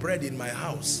tea and bread in my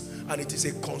house, and it is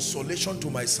a consolation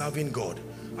to my serving God.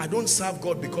 I don't serve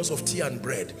God because of tea and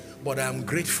bread, but I am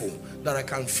grateful that I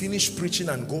can finish preaching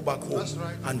and go back home,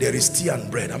 right, and there is tea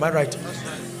and bread. Am I right? That's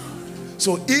right.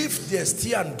 So if there's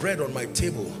tea and bread on my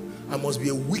table, I must be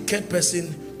a wicked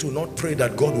person to not pray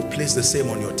that God will place the same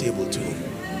on your table too.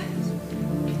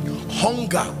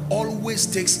 Hunger always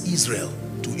takes Israel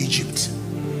to Egypt.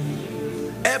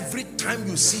 Every time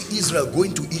you see Israel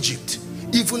going to Egypt,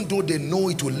 even though they know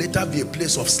it will later be a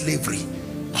place of slavery,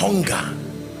 hunger.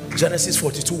 Genesis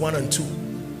 42, 1 and 2.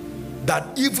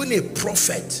 That even a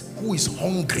prophet who is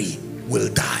hungry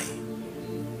will die.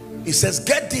 He says,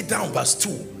 get thee down, verse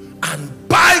 2, and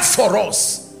buy for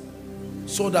us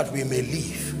so that we may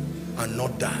live. and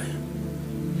not die.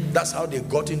 That's how they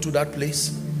got into that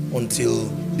place, until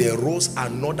there rose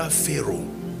another Pharaoh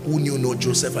who knew no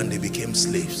Joseph, and they became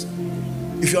slaves.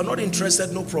 If you are not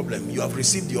interested, no problem. You have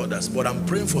received the orders. But I'm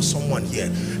praying for someone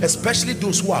here, especially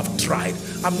those who have tried.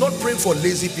 I'm not praying for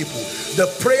lazy people. The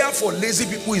prayer for lazy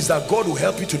people is that God will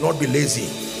help you to not be lazy.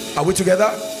 Are we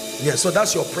together? Yes, so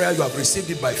that's your prayer. You have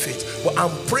received it by faith. But I'm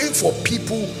praying for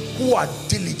people who are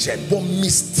diligent, but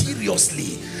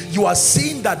mysteriously you are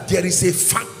seeing that there is a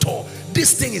factor.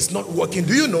 This thing is not working.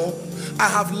 Do you know? I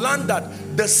have learned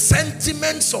that the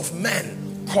sentiments of men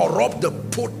corrupt the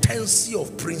potency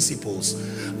of principles.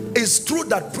 It's true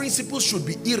that principles should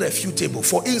be irrefutable.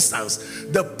 For instance,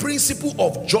 the principle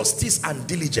of justice and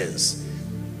diligence.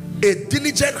 A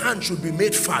diligent hand should be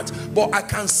made fat. But I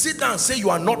can sit down and say, you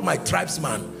are not my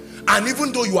tribesman, and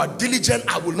even though you are diligent,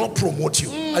 I will not promote you.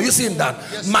 Are you seeing that?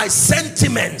 Yes, my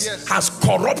sentiments yes, has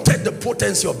corrupted the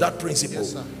potency of that principle.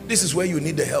 Yes, this is where you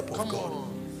need the help of God.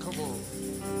 Come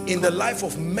on. In the life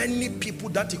of many people,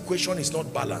 that equation is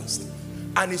not balanced.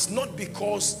 And it's not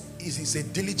because it is a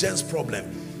diligence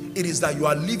problem. It is that you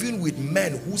are living with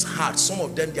men whose hearts, some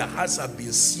of them, their hearts have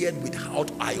been seared with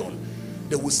hot iron.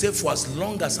 They will say, for as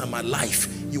long as I'm alive,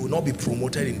 you will not be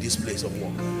promoted in this place of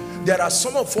work. There are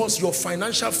some of us, your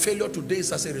financial failure today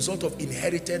is as a result of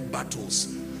inherited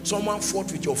battles. Someone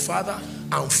fought with your father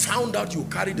and found out you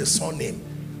carry the surname,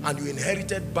 and you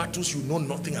inherited battles you know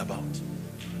nothing about.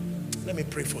 Let me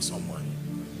pray for someone.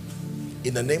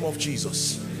 In the name of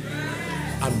Jesus,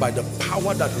 and by the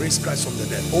power that raised Christ from the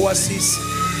dead, Oasis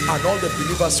and all the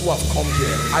believers who have come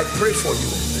here, I pray for you.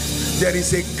 There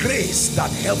is a grace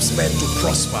that helps men to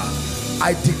prosper.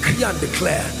 I decree and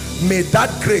declare, may that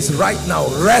grace right now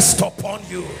rest upon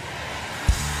you.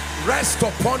 Rest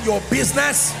upon your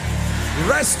business.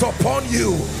 Rest upon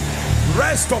you.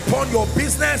 Rest upon your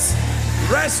business.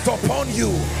 Rest upon you.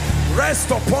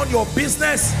 Rest upon your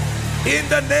business. In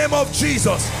the name of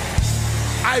Jesus,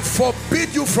 I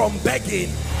forbid you from begging.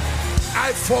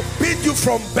 I forbid you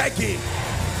from begging.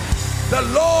 The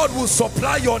Lord will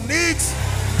supply your needs,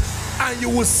 and you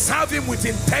will serve him with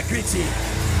integrity.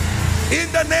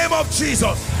 In the name of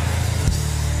Jesus.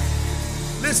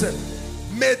 Listen,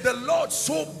 may the Lord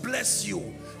so bless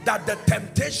you that the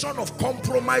temptation of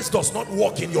compromise does not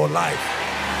work in your life.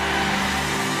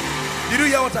 Did you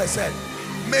hear what I said?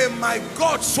 May my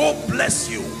God so bless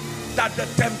you that the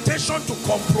temptation to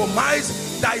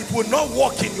compromise, that it will not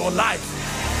work in your life.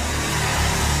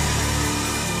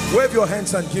 Wave your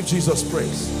hands and give Jesus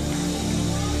praise.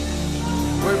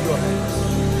 Wave your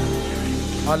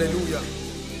hands. Hallelujah.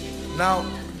 Now,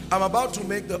 I'm about to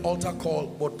make the altar call,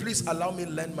 but please allow me to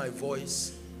lend my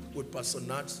voice with Pastor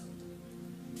Nat.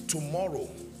 Tomorrow,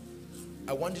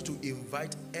 I want you to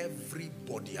invite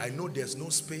everybody. I know there's no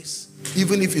space.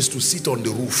 Even if it's to sit on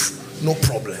the roof, no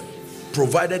problem,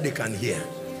 provided they can hear.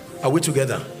 Are we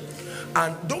together?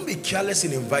 And don't be careless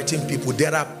in inviting people.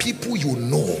 There are people you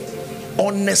know,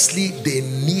 honestly, they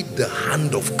need the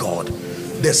hand of God.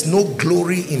 There's no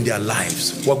glory in their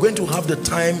lives. We're going to have the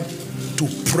time to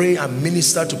pray and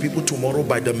minister to people tomorrow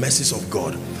by the mercies of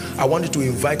God. I want you to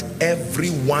invite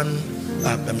everyone.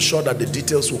 I'm sure that the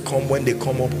details will come when they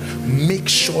come up. Make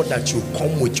sure that you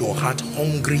come with your heart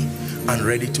hungry and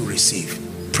ready to receive.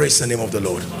 Praise the name of the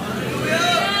Lord.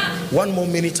 One more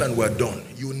minute and we're done.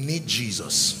 You need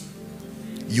Jesus.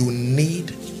 You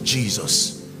need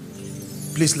Jesus.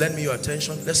 Please lend me your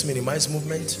attention. Let's minimize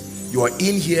movement. You are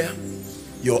in here,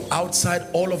 you're outside,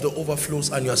 all of the overflows,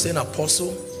 and you're saying,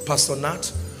 Apostle, Pastor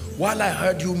Nat, while I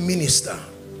heard you minister,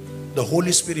 the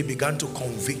Holy Spirit began to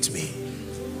convict me,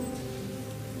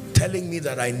 telling me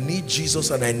that I need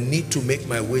Jesus and I need to make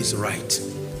my ways right.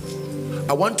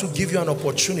 I want to give you an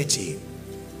opportunity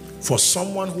for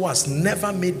someone who has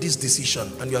never made this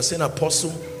decision, and you are saying,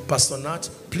 Apostle, Pastor Nat,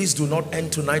 please do not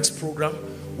end tonight's program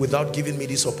without giving me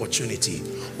this opportunity.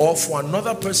 Or for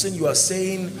another person, you are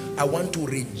saying, I want to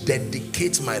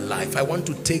rededicate my life. I want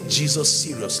to take Jesus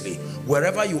seriously.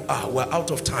 Wherever you are, we're out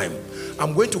of time.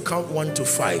 I'm going to count 1 to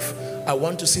 5. I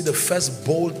want to see the first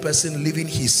bold person leaving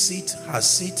his seat, her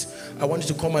seat. I want you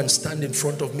to come and stand in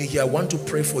front of me here. I want to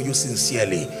pray for you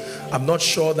sincerely. I'm not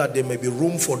sure that there may be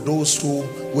room for those who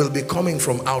will be coming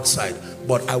from outside,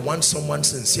 but I want someone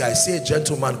sincere. I see a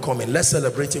gentleman coming. Let's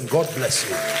celebrate him. God bless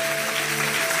you.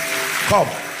 Come.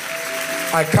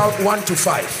 I count 1 to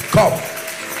 5. Come.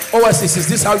 Oasis, is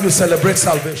this how you celebrate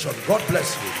salvation? God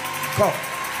bless you. Come.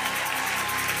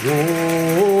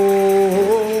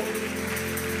 Oh,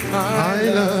 I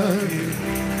love you.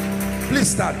 Please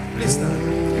stand. Please stand.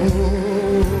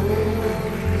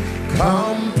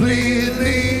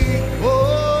 Completely.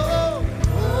 Oh,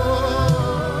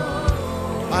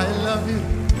 I love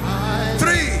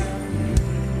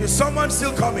Is someone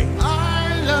still coming?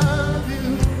 I love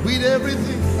you with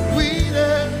everything, with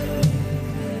everything.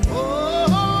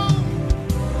 Oh,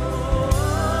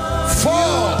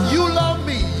 Four. you love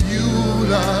me, you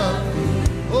love me.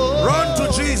 Oh, Run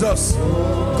to Jesus.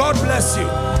 God bless you.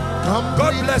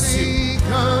 God bless you.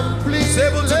 completely. He's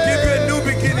able to give you a new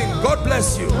beginning. God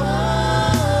bless you.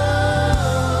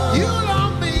 You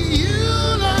love me, you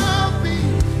love me,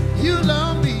 you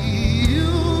love me, you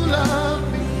love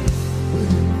me.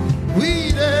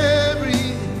 With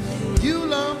every, you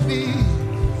love me,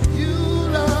 you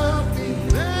love me,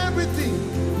 everything,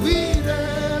 with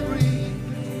every.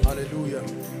 Hallelujah.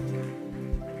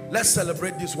 Let's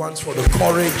celebrate these ones for the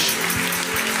courage.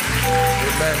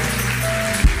 Amen.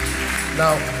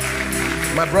 Now,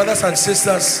 my brothers and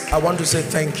sisters, I want to say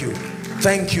thank you.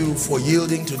 Thank you for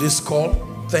yielding to this call.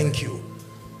 Thank you.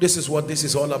 This is what this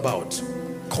is all about.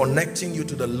 Connecting you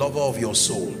to the lover of your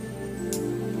soul.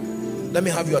 Let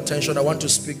me have your attention. I want to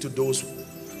speak to those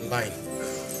online.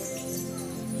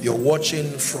 You're watching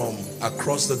from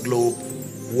across the globe,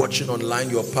 watching online.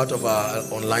 You're part of our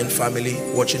online family,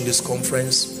 watching this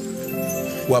conference.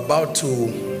 We're about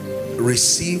to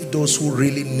receive those who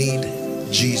really need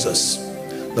Jesus.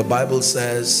 The Bible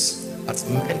says, as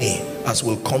many as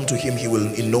will come to him, he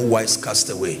will in no wise cast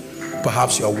away.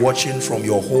 Perhaps you are watching from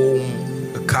your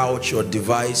home, a couch, your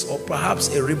device, or perhaps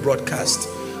a rebroadcast,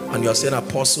 and you are saying,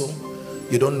 Apostle,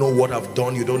 you don't know what I've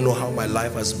done, you don't know how my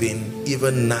life has been.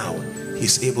 Even now,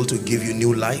 he's able to give you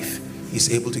new life.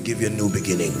 He's able to give you a new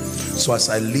beginning. So as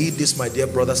I lead this, my dear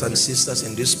brothers and sisters,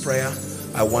 in this prayer,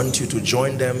 I want you to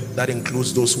join them. That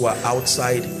includes those who are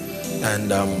outside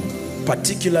and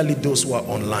particularly those who are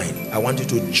online. I want you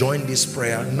to join this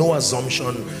prayer. No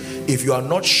assumption. If you are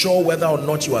not sure whether or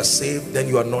not you are saved, then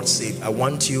you are not saved. I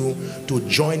want you to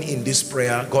join in this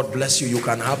prayer. God bless you. You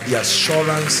can have the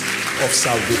assurance of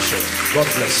salvation. God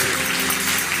bless you.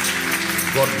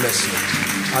 God bless you.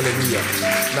 Hallelujah.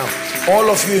 Now, all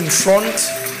of you in front,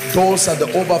 those at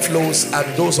the overflows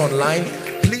and those online,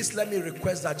 please let me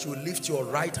request that you lift your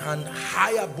right hand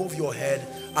high above your head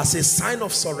as a sign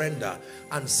of surrender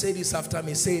and say this after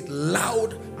me. Say it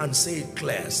loud and say it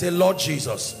clear. Say, Lord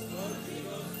Jesus,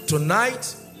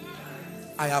 tonight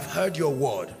I have heard your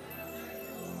word.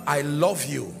 I love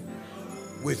you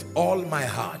with all my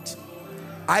heart.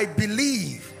 I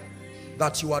believe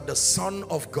that you are the Son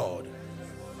of God.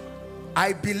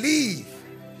 I believe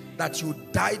that you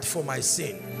died for my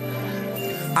sin.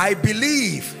 I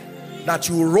believe that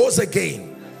you rose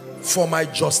again for my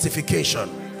justification.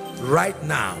 Right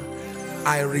now,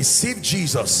 I receive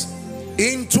Jesus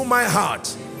into my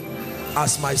heart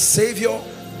as my Savior,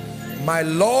 my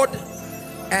Lord,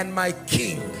 and my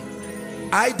King.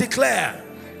 I declare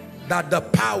that the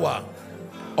power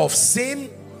of sin,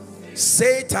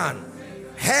 Satan,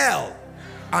 hell,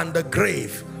 and the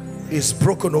grave is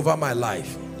broken over my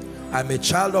life. I'm a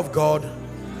child of God.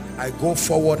 I go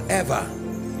forward ever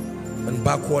and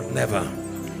backward never,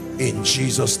 in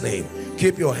Jesus' name.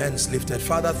 Keep your hands lifted.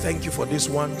 Father, thank you for these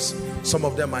ones. Some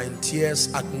of them are in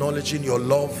tears, acknowledging your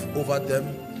love over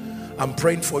them. I'm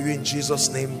praying for you in Jesus'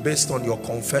 name, based on your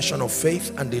confession of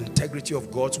faith and the integrity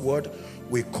of God's word.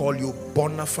 We call you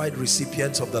bona fide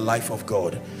recipients of the life of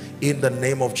God. In the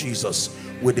name of Jesus,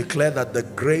 we declare that the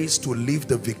grace to live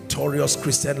the victorious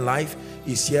Christian life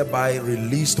is hereby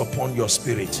released upon your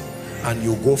spirit, and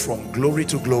you go from glory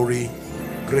to glory,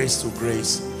 grace to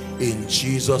grace. In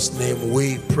Jesus' name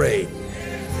we pray.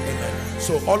 Amen.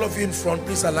 So all of you in front,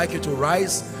 please, I'd like you to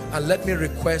rise, and let me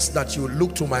request that you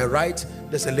look to my right.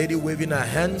 There's a lady waving her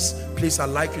hands. Please, I'd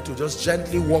like you to just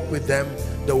gently walk with them.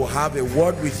 They will have a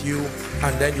word with you,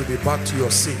 and then you'll be back to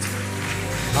your seat.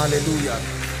 Hallelujah.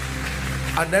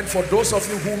 And then for those of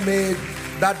you who made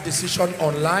that decision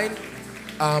online,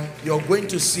 you're going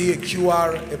to see a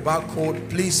QR, a barcode.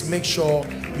 Please make sure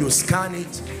you scan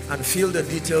it and fill the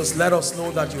details. Let us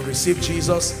know that you received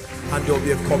Jesus, and there will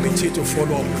be a committee to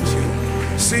follow up with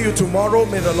you. See you tomorrow.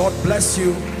 May the Lord bless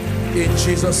you in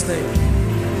Jesus' name.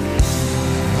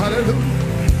 Hallelujah.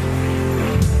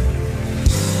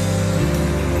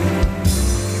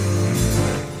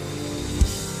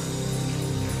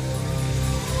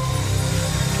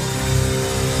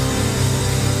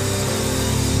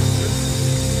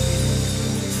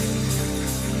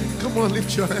 Come on,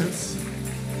 lift your hands.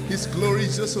 His glory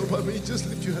is just over me. Just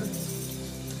lift your hands.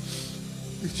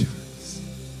 Lift your hands.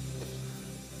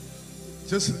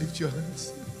 Just lift your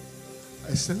hands.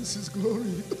 I sense His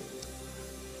glory.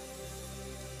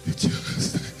 Lift your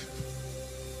hands.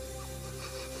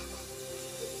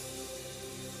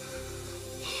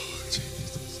 Oh,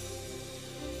 Jesus.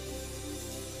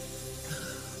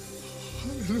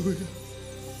 Hallelujah.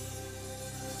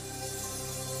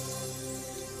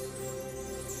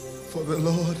 For the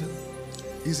Lord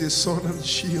is a sun and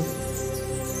shield.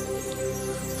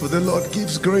 For the Lord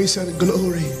gives grace and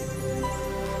glory.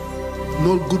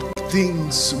 No good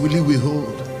things will he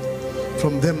withhold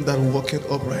from them that walk it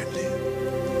uprightly.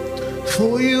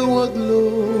 For you are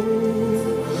glorious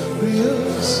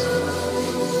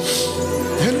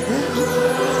and worthy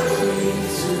to be praised.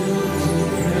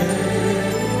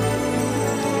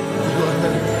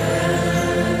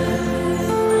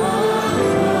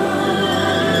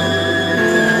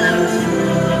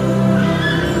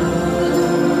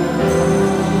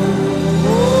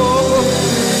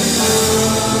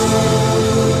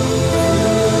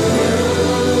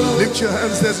 Lift your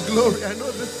hands, there's glory. I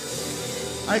know that.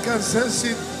 I can sense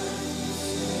it.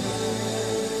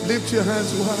 Lift your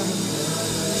hands wide.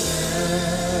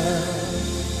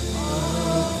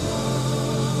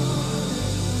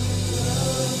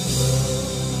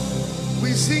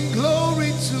 We sing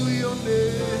glory to your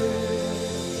name.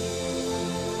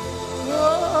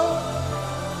 Oh,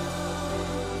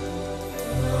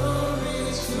 glory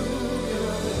to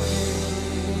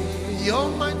your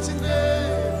mighty name.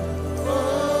 Oh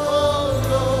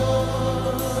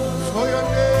Lord, for your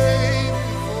name,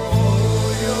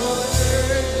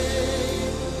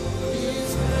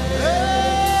 is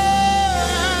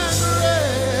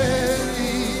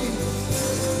ready.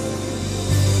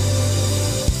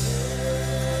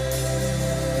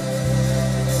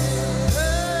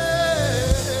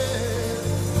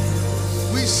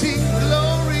 We sing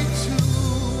glory to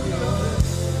your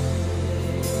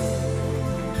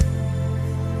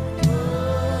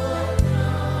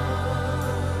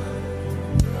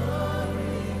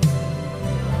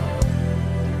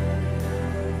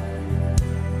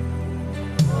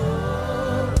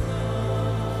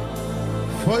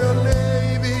for your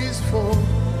name is for.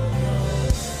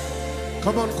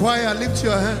 Come on, choir, lift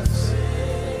your hands.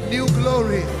 New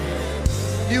glory,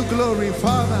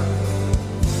 Father.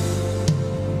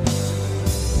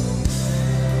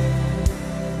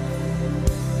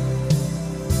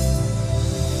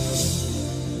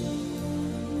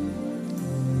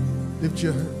 Lift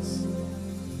your hands.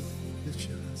 Lift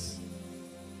your hands.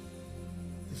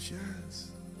 Lift your hands.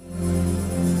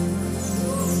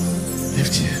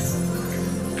 Lift your hands.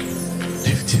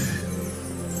 Lift it.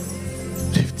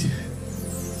 Lift it.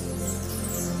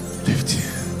 Lift it.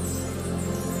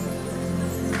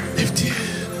 Lift it.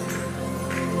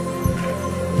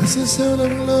 That's the sound of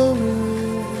glory.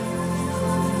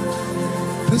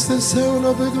 That's the sound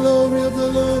of the glory of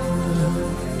the Lord.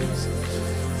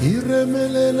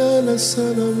 Iremelela la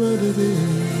salamadede.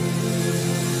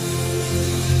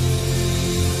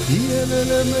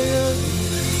 Ielele meya.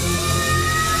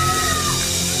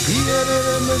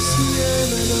 Ielele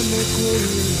mesiela la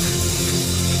mekuri.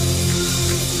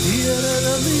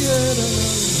 Ielele miela la.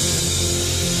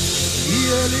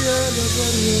 Ielele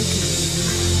barieke.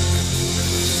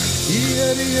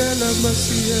 Ielele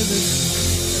mesiela.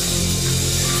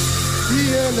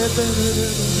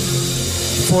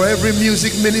 For every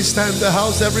music minister in the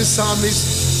house, every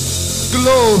psalmist,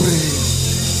 glory.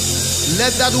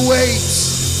 Let that weight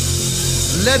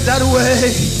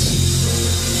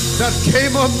that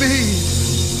came on me,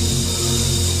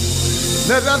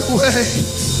 let that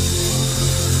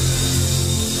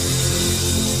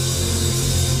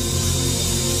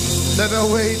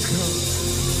weight come.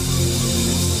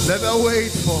 Let that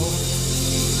weight fall.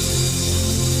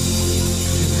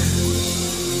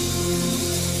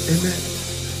 Amen.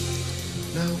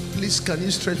 Now, please, can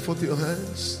you stretch forth your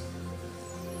hands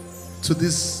to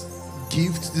this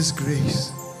gift, this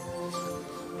grace?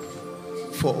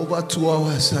 For over 2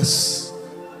 hours has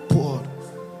poured.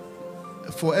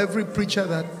 For every preacher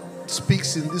that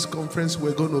speaks in this conference,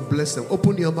 we're going to bless them.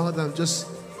 Open your mouth and just,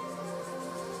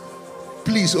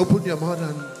 please open your mouth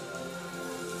and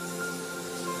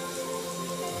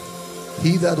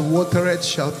he that watereth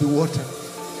shall be watered.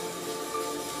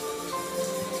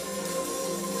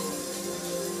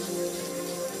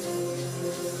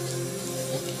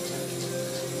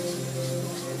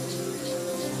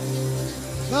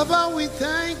 Baba, we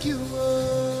thank you,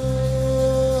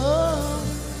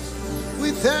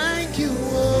 we thank you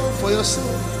for your son.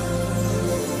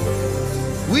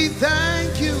 We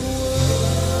thank you,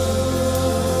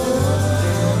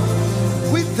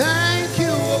 we thank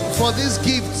you for this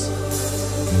gift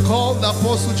called the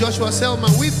Apostle Joshua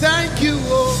Selman. We thank you,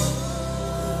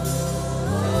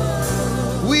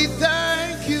 we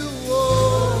thank you,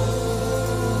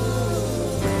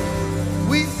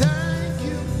 we thank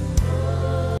you.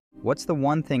 What's the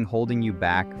one thing holding you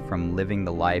back from living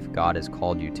the life God has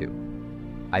called you to?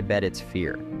 I bet it's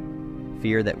fear.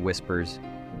 Fear that whispers,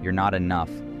 you're not enough,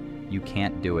 you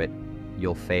can't do it,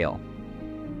 you'll fail.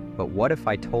 But what if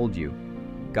I told you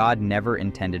God never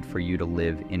intended for you to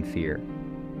live in fear?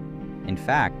 In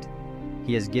fact,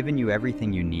 He has given you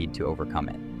everything you need to overcome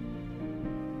it.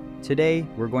 Today,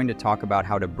 we're going to talk about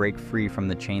how to break free from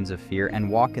the chains of fear and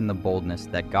walk in the boldness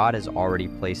that God has already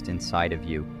placed inside of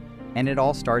you. And it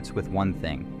all starts with one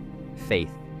thing: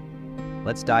 faith.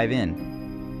 Let's dive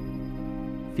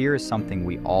in. Fear is something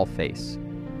we all face.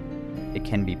 It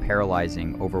can be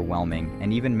paralyzing, overwhelming,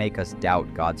 and even make us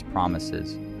doubt God's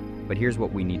promises. But here's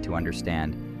what we need to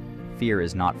understand: fear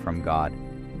is not from God.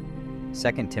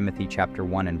 2 Timothy chapter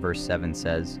 1 and verse 7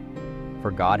 says,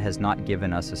 "For God has not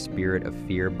given us a spirit of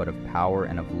fear, but of power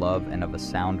and of love and of a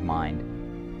sound mind."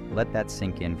 Let that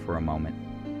sink in for a moment.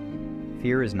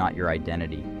 Fear is not your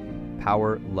identity.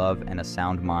 Power, love, and a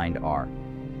sound mind are.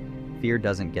 Fear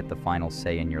doesn't get the final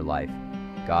say in your life.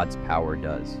 God's power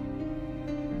does.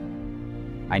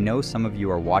 I know some of you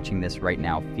are watching this right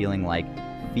now feeling like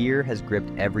fear has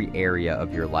gripped every area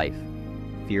of your life.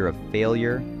 Fear of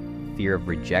failure, fear of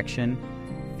rejection,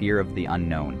 fear of the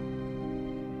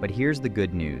unknown. But here's the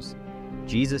good news: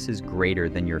 Jesus is greater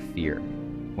than your fear.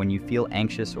 When you feel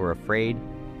anxious or afraid,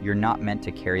 you're not meant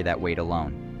to carry that weight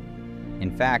alone.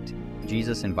 In fact,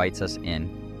 Jesus invites us in.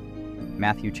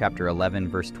 Matthew chapter 11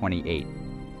 verse 28.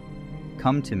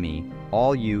 "Come to me,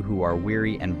 all you who are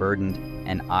weary and burdened,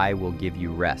 and I will give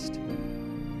you rest."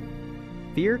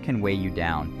 Fear can weigh you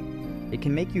down. It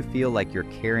can make you feel like you're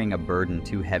carrying a burden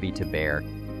too heavy to bear.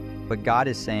 But God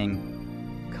is saying,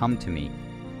 "Come to me.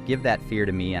 Give that fear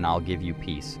to me and I'll give you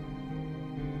peace."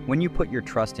 When you put your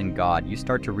trust in God, you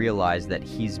start to realize that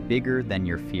He's bigger than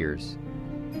your fears.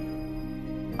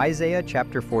 Isaiah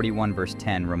chapter 41 verse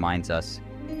 10 reminds us,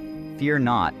 "Fear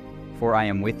not, for I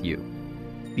am with you.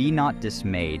 Be not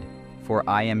dismayed, for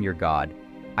I am your God.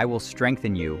 I will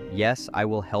strengthen you. Yes, I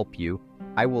will help you.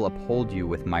 I will uphold you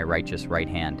with my righteous right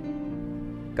hand."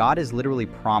 God is literally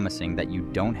promising that you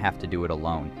don't have to do it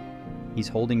alone. He's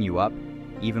holding you up,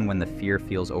 even when the fear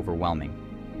feels overwhelming.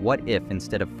 What if,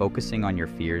 instead of focusing on your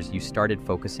fears, you started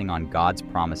focusing on God's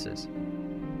promises?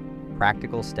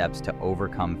 Practical steps to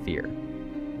overcome fear.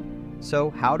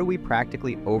 So, how do we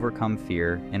practically overcome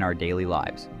fear in our daily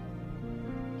lives?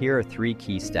 Here are 3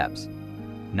 key steps.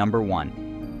 Number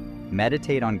 1,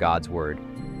 meditate on God's Word.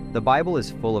 The Bible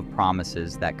is full of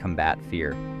promises that combat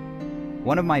fear.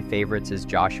 One of my favorites is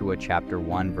Joshua chapter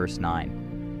 1 verse 9.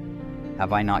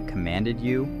 "Have I not commanded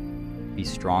you? Be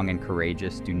strong and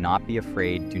courageous. Do not be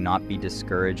afraid. Do not be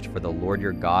discouraged, for the Lord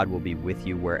your God will be with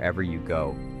you wherever you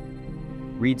go."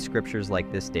 Read scriptures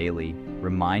like this daily.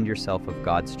 Remind yourself of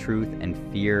God's truth, and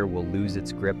fear will lose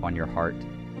its grip on your heart.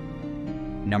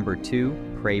 Number 2,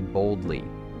 pray boldly.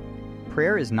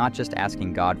 Prayer is not just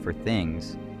asking God for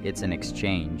things, it's an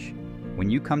exchange. When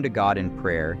you come to God in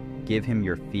prayer, give Him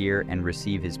your fear and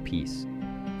receive His peace.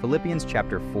 Philippians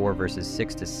chapter 4 verses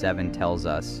 6 to 7 tells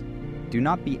us, "Do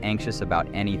not be anxious about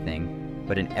anything,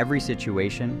 but in every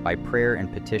situation, by prayer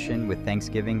and petition with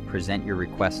thanksgiving, present your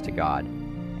requests to God.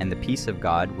 And the peace of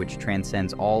God, which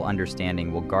transcends all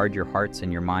understanding, will guard your hearts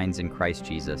and your minds in Christ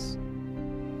Jesus."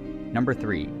 Number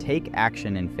 3, take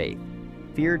action in faith.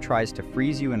 Fear tries to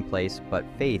freeze you in place, but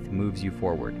faith moves you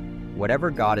forward.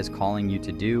 Whatever God is calling you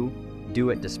to do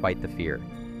it despite the fear.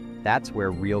 That's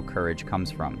where real courage comes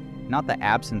from. Not the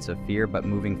absence of fear, but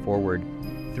moving forward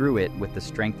through it with the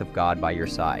strength of God by your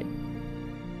side.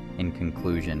 In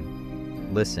conclusion,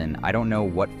 listen, I don't know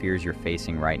what fears you're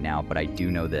facing right now, but I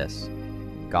do know this: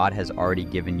 God has already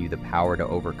given you the power to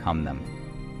overcome them.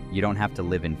 You don't have to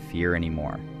live in fear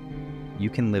anymore. You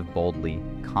can live boldly,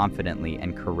 confidently,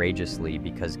 and courageously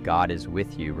because God is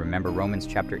with you. Remember Romans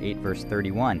chapter 8 verse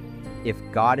 31. If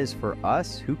God is for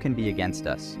us, who can be against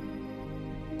us?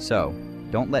 So,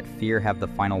 don't let fear have the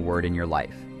final word in your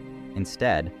life.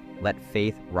 Instead, let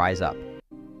faith rise up.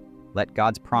 Let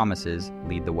God's promises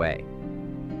lead the way.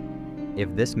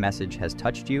 If this message has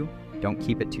touched you, don't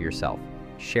keep it to yourself.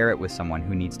 Share it with someone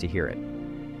who needs to hear it.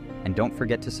 And don't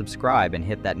forget to subscribe and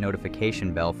hit that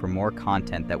notification bell for more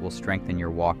content that will strengthen your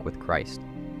walk with Christ.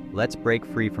 Let's break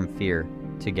free from fear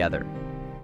together.